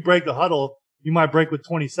when you break the huddle, you might break with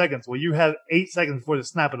 20 seconds. Well, you have 8 seconds before the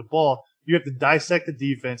snap of the ball. You have to dissect the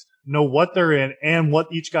defense, know what they're in, and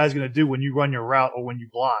what each guy's going to do when you run your route or when you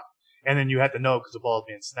block. And then you have to know because the ball is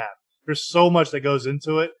being snapped. There's so much that goes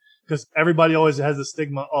into it because everybody always has the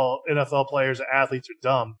stigma, oh, NFL players or athletes are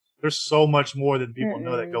dumb. There's so much more than people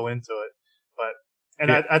know that go into it.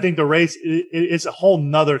 I think the race, it's a whole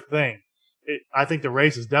nother thing. I think the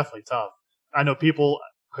race is definitely tough. I know people,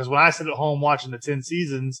 because when I sit at home watching the 10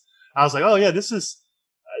 seasons, I was like, oh, yeah, this is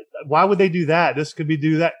why would they do that? This could be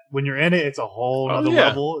do that. When you're in it, it's a whole other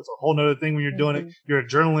level. It's a whole other thing when you're doing it. Your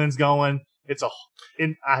adrenaline's going.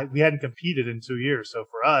 We hadn't competed in 2 years. So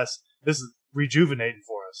for us, this is rejuvenating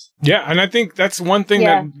for us. Yeah. And I think that's one thing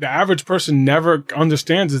that the average person never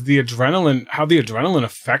understands is how the adrenaline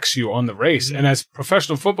affects you on the race. And as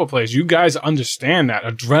professional football players, you guys understand that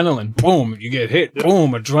adrenaline, boom, you get hit,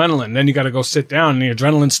 boom, adrenaline. Then you got to go sit down and the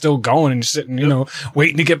adrenaline's still going and you're sitting,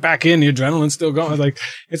 waiting to get back in. The adrenaline's still going. Like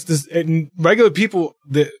it's this, regular people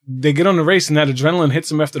they get on the race and that adrenaline hits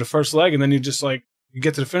them after the first leg. And then you just like, you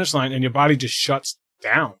get to the finish line and your body just shuts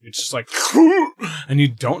down. It's just like, and you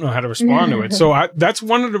don't know how to respond to it. So that's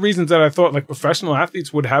one of the reasons that I thought like professional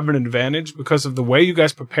athletes would have an advantage because of the way you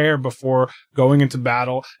guys prepare before going into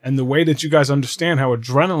battle and the way that you guys understand how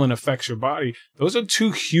adrenaline affects your body. Those are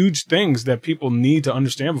two huge things that people need to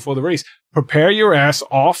understand before the race. Prepare your ass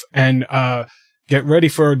off and get ready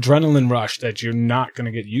for adrenaline rush that you're not going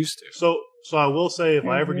to get used to. So I will say if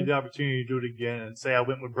I ever get the opportunity to do it again and say I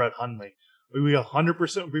went with Brett Hundley, we would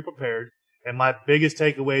 100% be prepared. And my biggest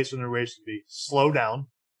takeaways from the race would be slow down.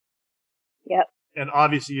 Yep. And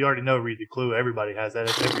obviously, you already know read the clue. Everybody has that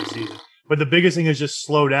every season. But the biggest thing is just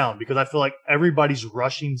slow down because I feel like everybody's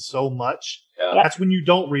rushing so much. Yeah. That's when you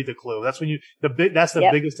don't read the clue. That's when that's the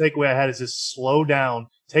biggest takeaway I had is just slow down.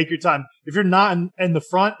 Take your time. If you're not in the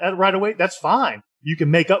front right away, that's fine. You can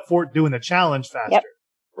make up for it doing the challenge faster. Yep.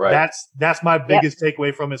 Right. That's my biggest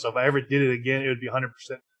takeaway from it. So if I ever did it again, it would be 100%.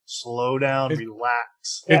 Slow down,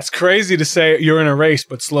 relax. It's crazy to say you're in a race,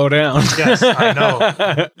 but slow down. Yes, I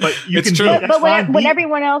know. But you can true. But when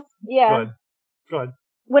everyone else, Go ahead.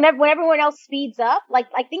 When everyone else speeds up, like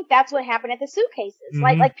I think that's what happened at the suitcases.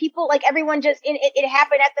 Mm-hmm. Like people, like everyone just it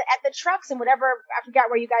happened at the trucks and whatever. I forgot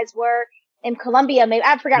where you guys were in Colombia. Maybe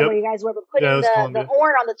I forgot where you guys were, but putting the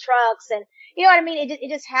horn on the trucks and you know what I mean. It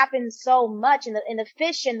just happened so much in the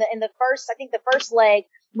fish in the first leg.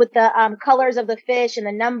 With the colors of the fish and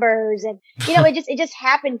the numbers and you know it just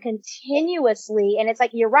happened continuously and it's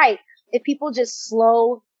like you're right if people just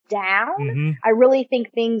slow down I really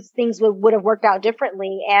think things would have worked out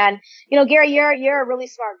differently and you know Gary you're a really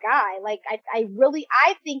smart guy like I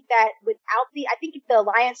think that I think if the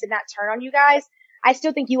Alliance did not turn on you guys I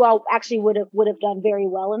still think you all actually would have done very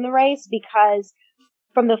well in the race because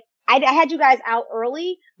from the I had you guys out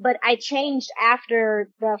early, but I changed after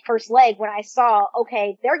the first leg when I saw,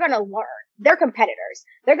 okay, they're going to learn. They're competitors.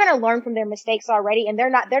 They're going to learn from their mistakes already, and they're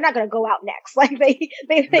not going to go out next. Like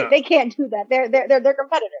they can't do that. They're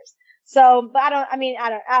competitors. So, but I don't know.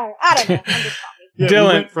 I'm just talking. Yeah, Dylan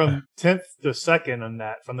we went from 10th to 2nd on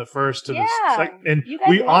that, from the first to the second. And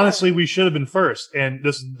we should have been first. And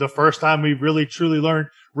this is the first time we really truly learned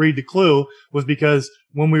read the clue was because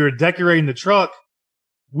when we were decorating the truck,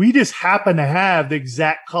 we just happened to have the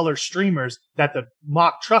exact color streamers that the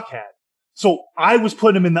mock truck had. So I was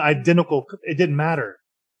putting them in the identical. It didn't matter.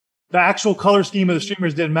 The actual color scheme of the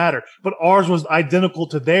streamers didn't matter, but ours was identical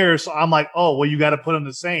to theirs. So I'm like, oh, well, you got to put them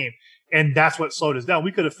the same. And that's what slowed us down.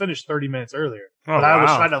 We could have finished 30 minutes earlier, but I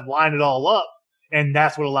was trying to line it all up. And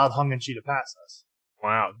that's what allowed Hung and Chi to pass us.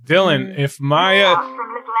 Wow. Dylan, if Maya,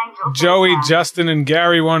 Joey, Justin, and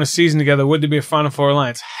Gary won a season together, would there be a Final Four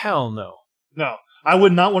Alliance? Hell no. No. I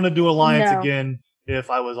would not want to do Alliance again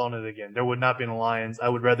if I was on it again. There would not be an Alliance. I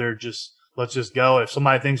would rather let's just go. If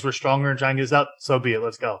somebody thinks we're stronger and trying to get us out, so be it.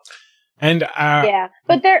 Let's go. And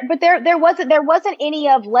but there wasn't any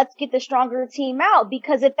of let's get the stronger team out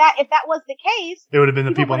because if that was the case, it would have been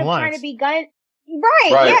the people in Alliance trying to be gunning.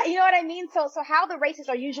 Right. Yeah, you know what I mean? So how the races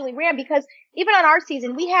are usually ran, because even on our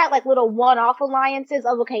season, we had like little one-off alliances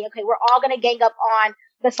of, okay, we're all going to gang up on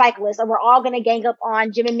the cyclists, or we're all going to gang up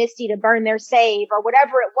on Jim and Misty to burn their save, or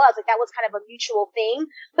whatever it was. Like, that was kind of a mutual thing,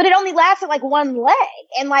 but it only lasted like one leg.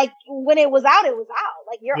 And like, when it was out, it was out.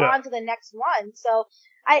 Like, you're on to the next one. So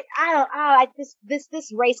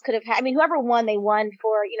this race could have had, whoever won, they won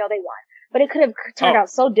for, they won. But it could have turned out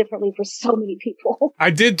so differently for so many people.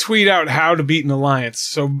 I did tweet out how to beat an alliance.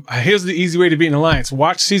 So here's the easy way to beat an alliance.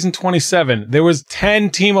 Watch season 27. There was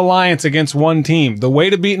 10-team alliance against one team. The way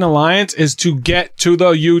to beat an alliance is to get to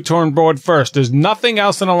the U-turn board first. There's nothing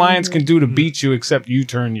else an alliance can do to beat you except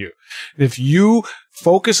U-turn you. If you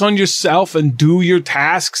focus on yourself and do your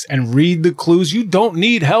tasks and read the clues, you don't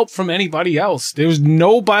need help from anybody else. There's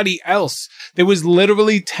nobody else. There was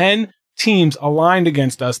literally 10 teams aligned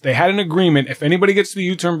against us. They had an agreement. If anybody gets to the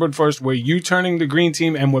U-turn board first, we're U-turning the green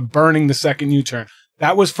team and we're burning the second U-turn.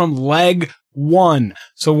 That was from leg 1.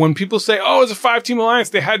 So when people say, oh, it's a 5-team alliance,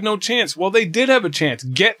 they had no chance. Well, they did have a chance.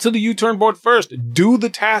 Get to the U-turn board first. Do the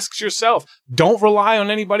tasks yourself. Don't rely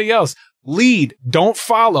on anybody else. Lead. Don't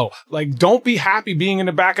follow. Like, don't be happy being in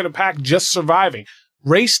the back of the pack, just surviving.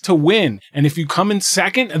 Race to win. And if you come in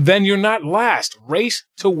second, then you're not last. Race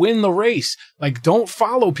to win the race. Like, don't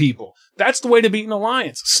follow people. That's the way to beat an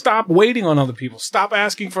alliance. Stop waiting on other people. Stop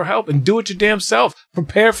asking for help and do it your damn self.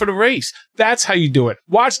 Prepare for the race. That's how you do it.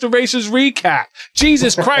 Watch the racer's recap.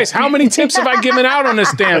 Jesus Christ, how many tips have I given out on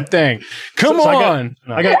this damn thing? Come on.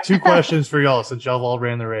 I got 2 questions for y'all since y'all all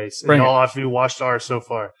ran the race. And y'all have watched ours so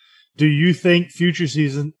far. Do you think future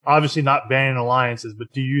season, obviously not banning alliances, but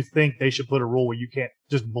do you think they should put a rule where you can't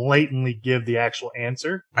just blatantly give the actual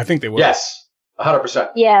answer? I think they will. Yes.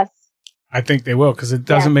 100%. Yes. I think they will because it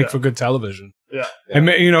doesn't make for good television. Yeah. And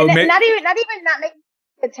not even not making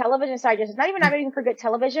good television. Sorry, just not even not making for good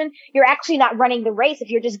television. You're actually not running the race if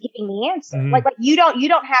you're just giving the answer. Mm-hmm. Like you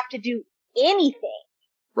don't have to do anything.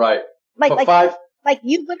 Right. Like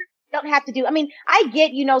you literally don't have to do. I mean, I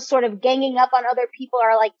get, sort of ganging up on other people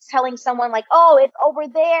or like telling someone like, oh, it's over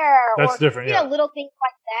there. That's different. You know, little things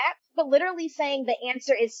like that. But literally saying the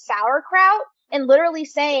answer is sauerkraut and literally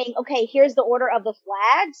saying, okay, here's the order of the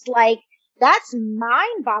flags. Like that's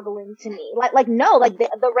mind boggling to me. Like no, like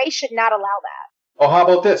the race should not allow that. Oh, how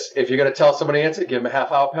about this? If you're going to tell somebody the answer, give them a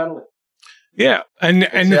half-hour penalty. Yeah, and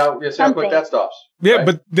see how quick that stops. Yeah, right?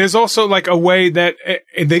 But there's also like a way that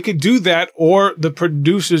they could do that, or the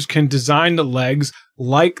producers can design the legs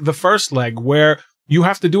like the first leg, where you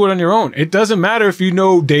have to do it on your own. It doesn't matter if you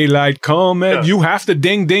know daylight come, you have to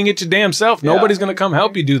ding it your damn self. Nobody's going to come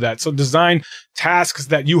help you do that. So design tasks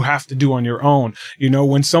that you have to do on your own.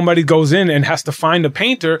 When somebody goes in and has to find a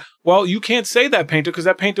painter, well, you can't say that painter because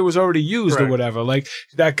that painter was already used or whatever. Like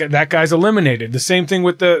that guy's eliminated. The same thing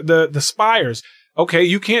with the spires. Okay,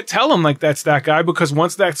 you can't tell them like that's that guy because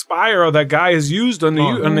once that spire or that guy is used on the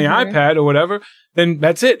iPad or whatever, then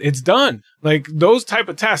that's it. It's done. Like those type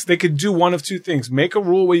of tasks, they could do one of two things: make a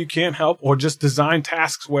rule where you can't help, or just design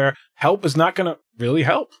tasks where help is not going to really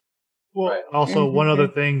help. Well, also one other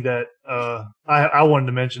thing that I wanted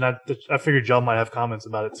to mention, I figured y'all might have comments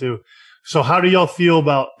about it too. So how do y'all feel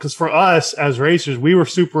about? Because for us as racers, we were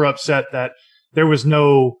super upset that there was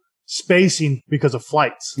no spacing because of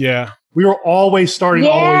flights. Yeah. We were always starting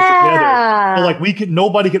always together. So like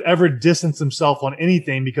nobody could ever distance himself on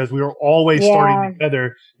anything because we were always starting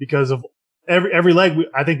together because of every leg.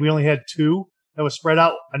 I think we only had 2 that was spread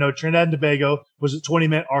out. I know Trinidad and Tobago was a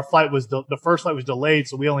 20-minute. Our flight was the first flight was delayed,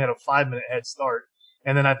 so we only had a 5-minute head start.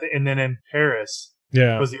 And then and then in Paris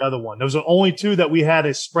was the other one. Those are the only 2 that we had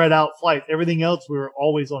a spread out flight. Everything else we were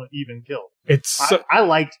always on an even kill. I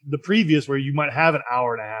liked the previous where you might have an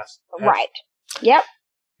hour and a half. Right. Yep.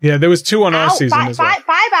 Yeah, there was 2 on our season as well.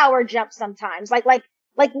 5-hour jumps sometimes. Like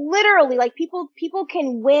literally, like people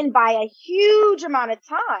can win by a huge amount of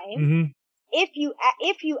time if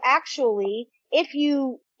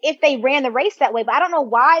they ran the race that way. But I don't know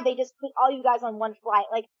why they just put all you guys on one flight.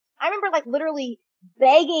 Like I remember like literally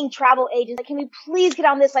begging travel agents, like, can we please get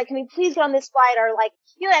on this? Like, can we please get on this flight? Or like,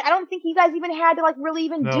 I don't think you guys even had to like really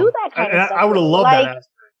even do that kind of stuff. I would have loved that aspect.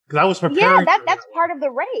 Because I was preparing. Yeah, that's part of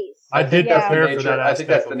the race. I did prepare for that. I think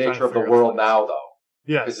that's the nature of the world now, though.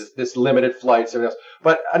 Yeah, because it's this limited flights and everything else.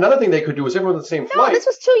 But another thing they could do is everyone on the same flight. No, this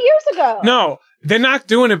was 2 years ago. No, they're not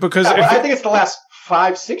doing it because I think it's the last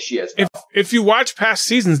 5-6 years now. If you watch past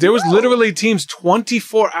seasons, there was literally teams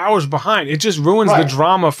 24 hours behind. It just ruins the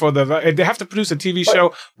drama for they have to produce a TV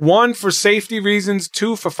show, 1 for safety reasons,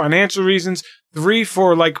 2 for financial reasons, 3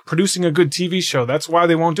 for like producing a good TV show. That's why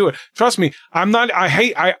they won't do it. Trust me, I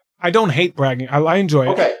don't hate bragging. I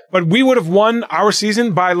enjoy it. But we would have won our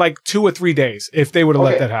season by like 2 or 3 days if they would have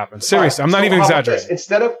let that happen. Seriously, I'm not even exaggerating.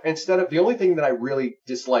 Instead of the only thing that I really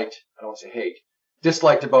disliked, I don't want to say hate,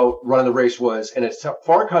 disliked about running the race was in a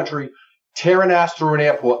foreign country, tearing ass through an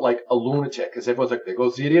airport like a lunatic. Because everyone's like, there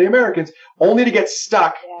goes the idiot Americans, only to get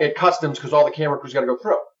stuck at customs because all the camera crews got to go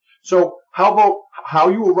through. So how about how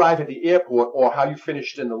you arrive at the airport or how you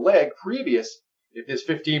finished in the leg previous? If there's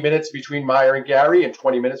 15 minutes between Meyer and Gary and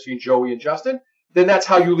 20 minutes between Joey and Justin, then that's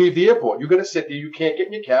how you leave the airport. You're going to sit there. You can't get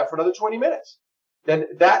in your cab for another 20 minutes. Then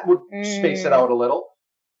that would space it out a little.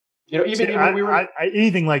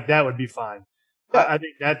 Anything like that would be fine. Yeah. I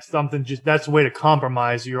think that's something. That's a way to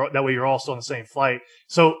compromise. That way you're also on the same flight.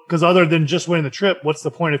 So, because other than just winning the trip, what's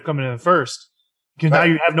the point of coming in first? Because now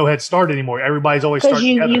you have no head start anymore. Everybody's always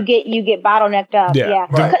starting together. you get bottlenecked up. Yeah.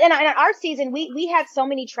 Right. And in our season, we had so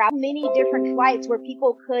many different flights where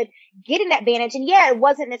people could get an advantage. And it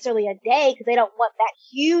wasn't necessarily a day because they don't want that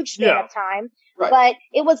huge span of time. Right. But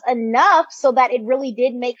it was enough so that it really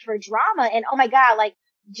did make for drama. And oh my God, like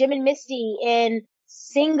Jim and Misty in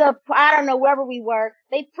Singapore, I don't know, wherever we were,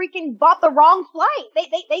 they freaking bought the wrong flight. They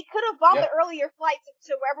could have bought the earlier flight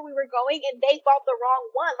to wherever we were going, and they bought the wrong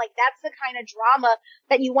one. Like, that's the kind of drama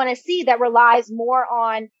that you want to see that relies more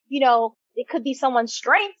on, it could be someone's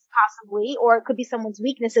strengths possibly, or it could be someone's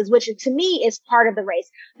weaknesses, which to me is part of the race.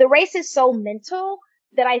 The race is so mental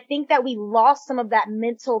that I think that we lost some of that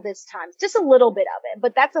mental this time. Just a little bit of it,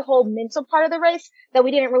 but that's a whole mental part of the race that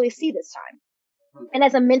we didn't really see this time. And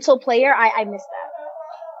as a mental player, I miss that.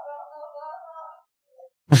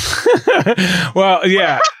 Well,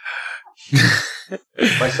 yeah.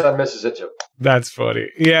 My son misses it too. That's funny.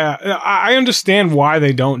 Yeah, I understand why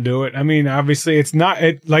they don't do it. I mean, obviously, it's not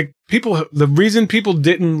like people. The reason people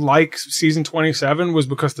didn't like season 27 was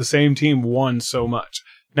because the same team won so much.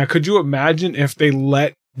 Now, could you imagine if they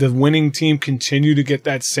let the winning team continue to get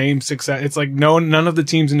that same success? It's like none of the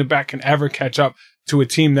teams in the back can ever catch up to a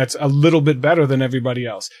team that's a little bit better than everybody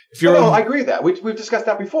else. If you're, I agree with that. We've discussed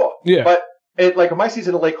that before. Yeah, but like in my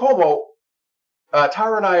season in Lake Como,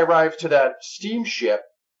 Tara and I arrived to that steamship.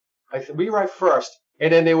 We arrived first,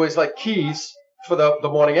 and then there was like keys for the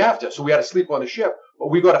morning after, so we had to sleep on the ship.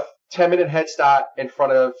 But we got a 10-minute head start in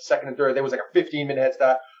front of second and third. There was like a 15-minute head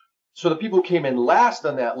start. So the people who came in last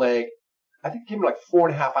on that leg, I think came in like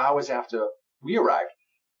 4.5 hours after we arrived.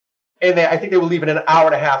 And I think they were leaving an hour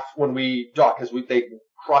and a half when we docked, because they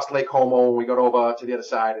crossed Lake Como and we got over to the other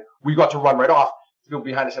side, and we got to run right off. People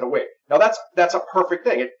behind us had to wait. Now that's a perfect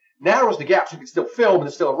thing. It narrows the gap so you can still film and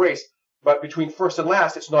it's still a race. But between first and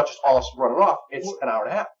last, it's not just all us running off. It's an hour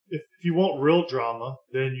and a half. If you want real drama,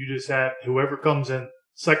 then you just have whoever comes in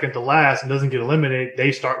second to last and doesn't get eliminated,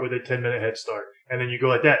 they start with a 10-minute head start. And then you go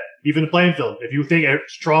like that. Even the playing field. If you think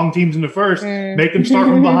strong teams in the first, make them start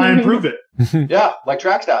from behind and prove it. Yeah, like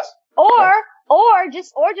track stars. Or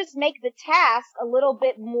just make the task a little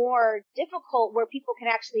bit more difficult where people can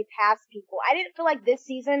actually pass people. I didn't feel like this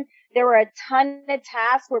season there were a ton of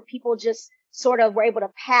tasks where people just sort of were able to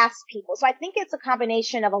pass people. So I think it's a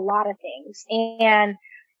combination of a lot of things. And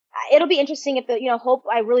it'll be interesting if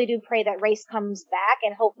I really do pray that race comes back,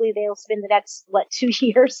 and hopefully they'll spend the next, 2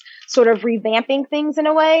 years sort of revamping things in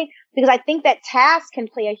a way, because I think that task can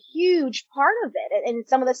play a huge part of it. And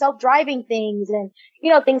some of the self-driving things and,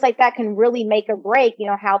 things like that can really make or break,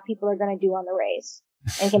 how people are going to do on the race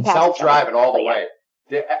and can pass. Self-driving all the way.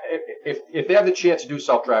 If they have the chance to do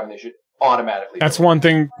self-driving, they should automatically. That's one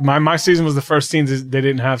thing. My season was the first season they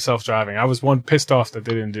didn't have self-driving. I was pissed off that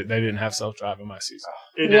they didn't have self-driving my season.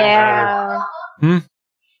 It didn't matter.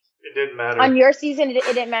 It didn't matter. On your season, it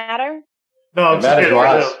didn't matter? No, I'm saying for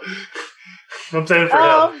him. I'm saying for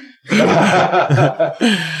him.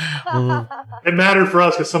 It mattered for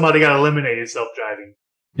us because somebody got eliminated self-driving.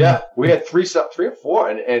 Yeah, we had 3 or 4,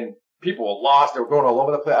 and people were lost. They were going all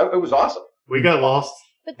over the place. It was awesome. We got lost.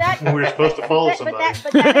 But that we were supposed to follow somebody.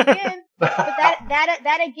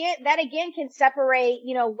 That again can separate,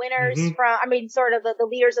 winners from, sort of the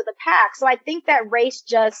leaders of the pack. So I think that race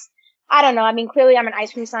just, I don't know. I mean, clearly I'm an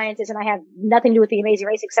ice cream scientist and I have nothing to do with the Amazing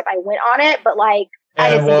Race except I went on it. But I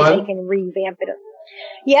just think that they can revamp it.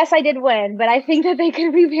 Yes, I did win, but I think that they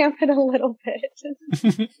can revamp it a little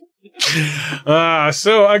bit.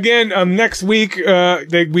 So again, next week,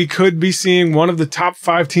 we could be seeing one of the top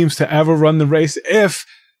 5 teams to ever run the race if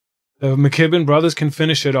the McKibben brothers can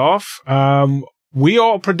finish it off. We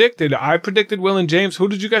all predicted. I predicted Will and James. Who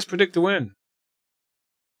did you guys predict to win?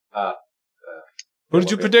 Who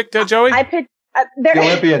did you predict, Joey? I picked the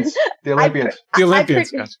Olympians. The Olympians. The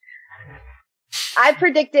Olympians. I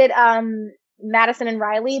predicted Madison and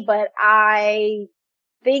Riley, but I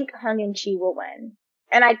think Hung and Chi will win.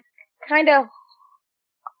 And I kind of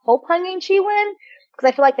hope Hung and Chi win because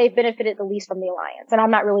I feel like they've benefited the least from the alliance, and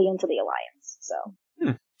I'm not really into the alliance. So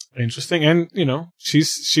interesting, and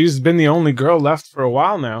she's been the only girl left for a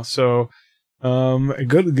while now, so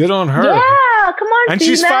good on her. Yeah, come on, and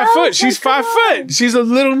female. she's 5 foot. She's 5 foot. She's a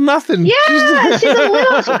little nothing. Yeah, she's a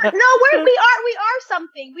little. No, we are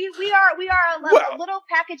something. We are a little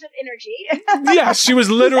package of energy. Yeah, she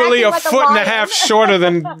was literally a foot and a half shorter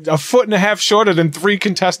than 3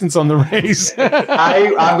 contestants on the race.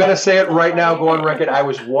 I'm going to say it right now, go on record. I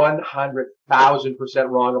was 100,000%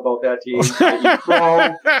 wrong about that team.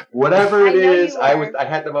 Pro, whatever it is, I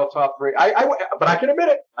had them out top 3. But I can admit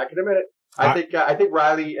it. I think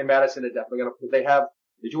Riley and Madison are definitely going to.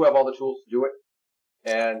 They do have all the tools to do it,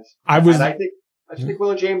 and I think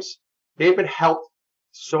Will and James, they've been helped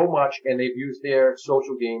so much, and they've used their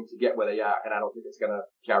social game to get where they are, and I don't think it's going to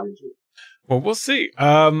carry them through. Well, we'll see.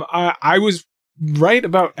 I was right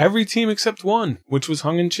about every team except one, which was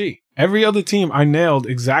Hung and Chi. Every other team, I nailed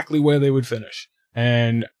exactly where they would finish,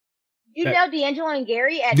 and. You nailed D'Angelo and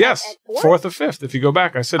Gary at 4th or 5th. If you go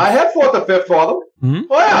back, I said I had 4th or 5th for them.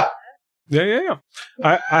 Mm-hmm. Oh yeah. Yeah.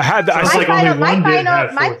 I had that. Sounds like only one didn't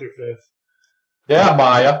have 4th or 5th. Yeah,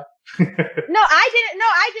 Maya. No, I didn't. No,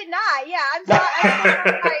 I did not. Yeah, I'm sorry. I'm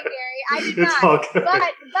sorry, Gary. I did not.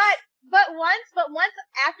 But once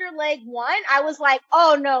after leg 1, I was like,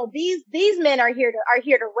 oh no, these men are here to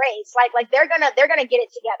race. Like they're gonna get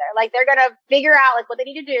it together. Like they're gonna figure out what they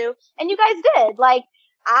need to do. And you guys did.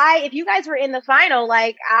 If you guys were in the final,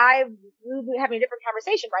 we would be having a different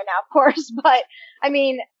conversation right now, of course. But I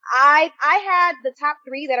mean, I had the top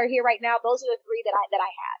 3 that are here right now. Those are the 3 that I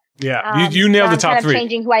had. Yeah, you nailed the top three. I'm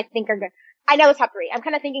changing who I think are good. I know the top three. I'm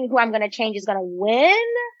kind of thinking who I'm going to change is going to win.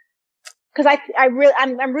 Because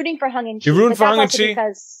I'm rooting for Hung and Chi. You're rooting for Hung and Chi?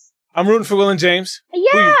 I'm rooting for Will and James.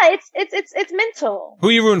 Yeah, it's mental. Who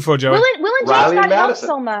are you rooting for, Joey? Will and James got helped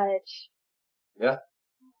so much. Yeah.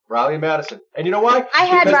 Riley and Madison. And you know why? I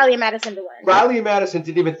had Riley and Madison to win. Riley and Madison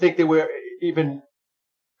didn't even think they were even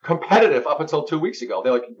competitive up until 2 weeks ago.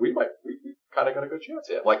 They're like, we kind of got a good chance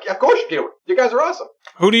here. Like, yeah, of course you do. You guys are awesome.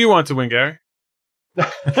 Who do you want to win, Gary?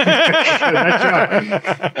 D'Angelo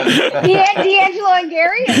and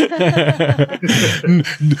Gary?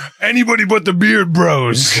 Anybody but the Beard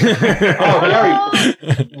Bros. Gary.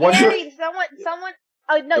 Gary, someone.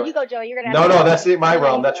 Oh, no, you go, Joey. You're going to No, that's my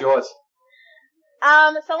realm. That's yours.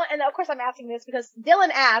 Someone, and of course I'm asking this because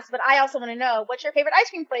Dylan asked, but I also want to know, what's your favorite ice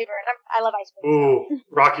cream flavor? And I love ice cream. Ooh,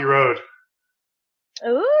 Rocky Road.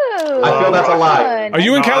 Ooh. I feel that's a lie. Are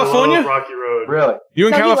you in California? I love Rocky Road. Really? You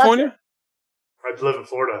in California? I live in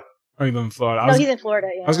Florida. Oh, you live in Florida. No, he's in Florida,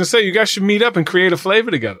 yeah. I was going to say, you guys should meet up and create a flavor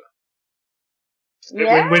together.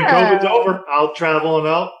 Yeah. When COVID's over, I'll travel and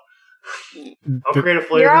I'll create a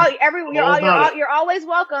flavor. You're always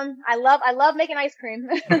welcome. I love making ice cream.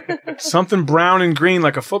 Something brown and green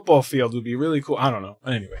like a football field would be really cool. I don't know.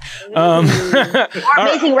 Anyway,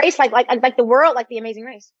 Amazing Race, like the world, like the Amazing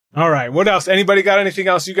Race. All right. What else? Anybody got anything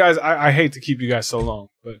else? You guys, I hate to keep you guys so long,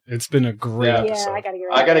 but it's been a great episode.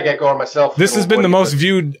 Yeah, I gotta get going myself. This has been the most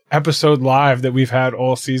viewed episode live that we've had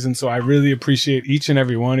all season, so I really appreciate each and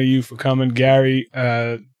every one of you for coming. Gary,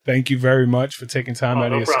 thank you very much for taking time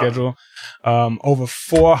out of your schedule. Over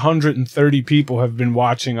 430 people have been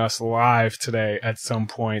watching us live today at some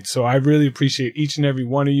point. So I really appreciate each and every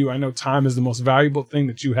one of you. I know time is the most valuable thing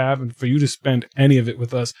that you have, and for you to spend any of it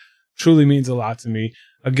with us truly means a lot to me.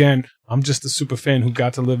 Again, I'm just a super fan who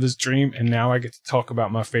got to live this dream, and now I get to talk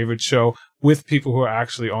about my favorite show with people who are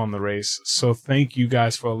actually on the race. So thank you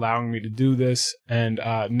guys for allowing me to do this. And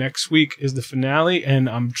next week is the finale, and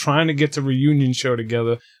I'm trying to get the reunion show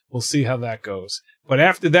together. We'll see how that goes. But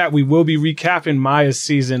after that, we will be recapping Maya's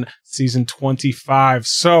season 25.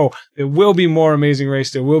 So there will be more Amazing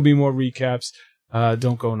Race. There will be more recaps.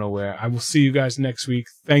 Don't go nowhere. I will see you guys next week.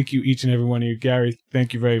 Thank you, each and every one of you. Gary,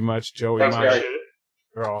 thank you very much. Joey, Thanks, Gary.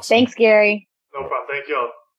 You're awesome. Thanks, Gary. No problem. Thank you all.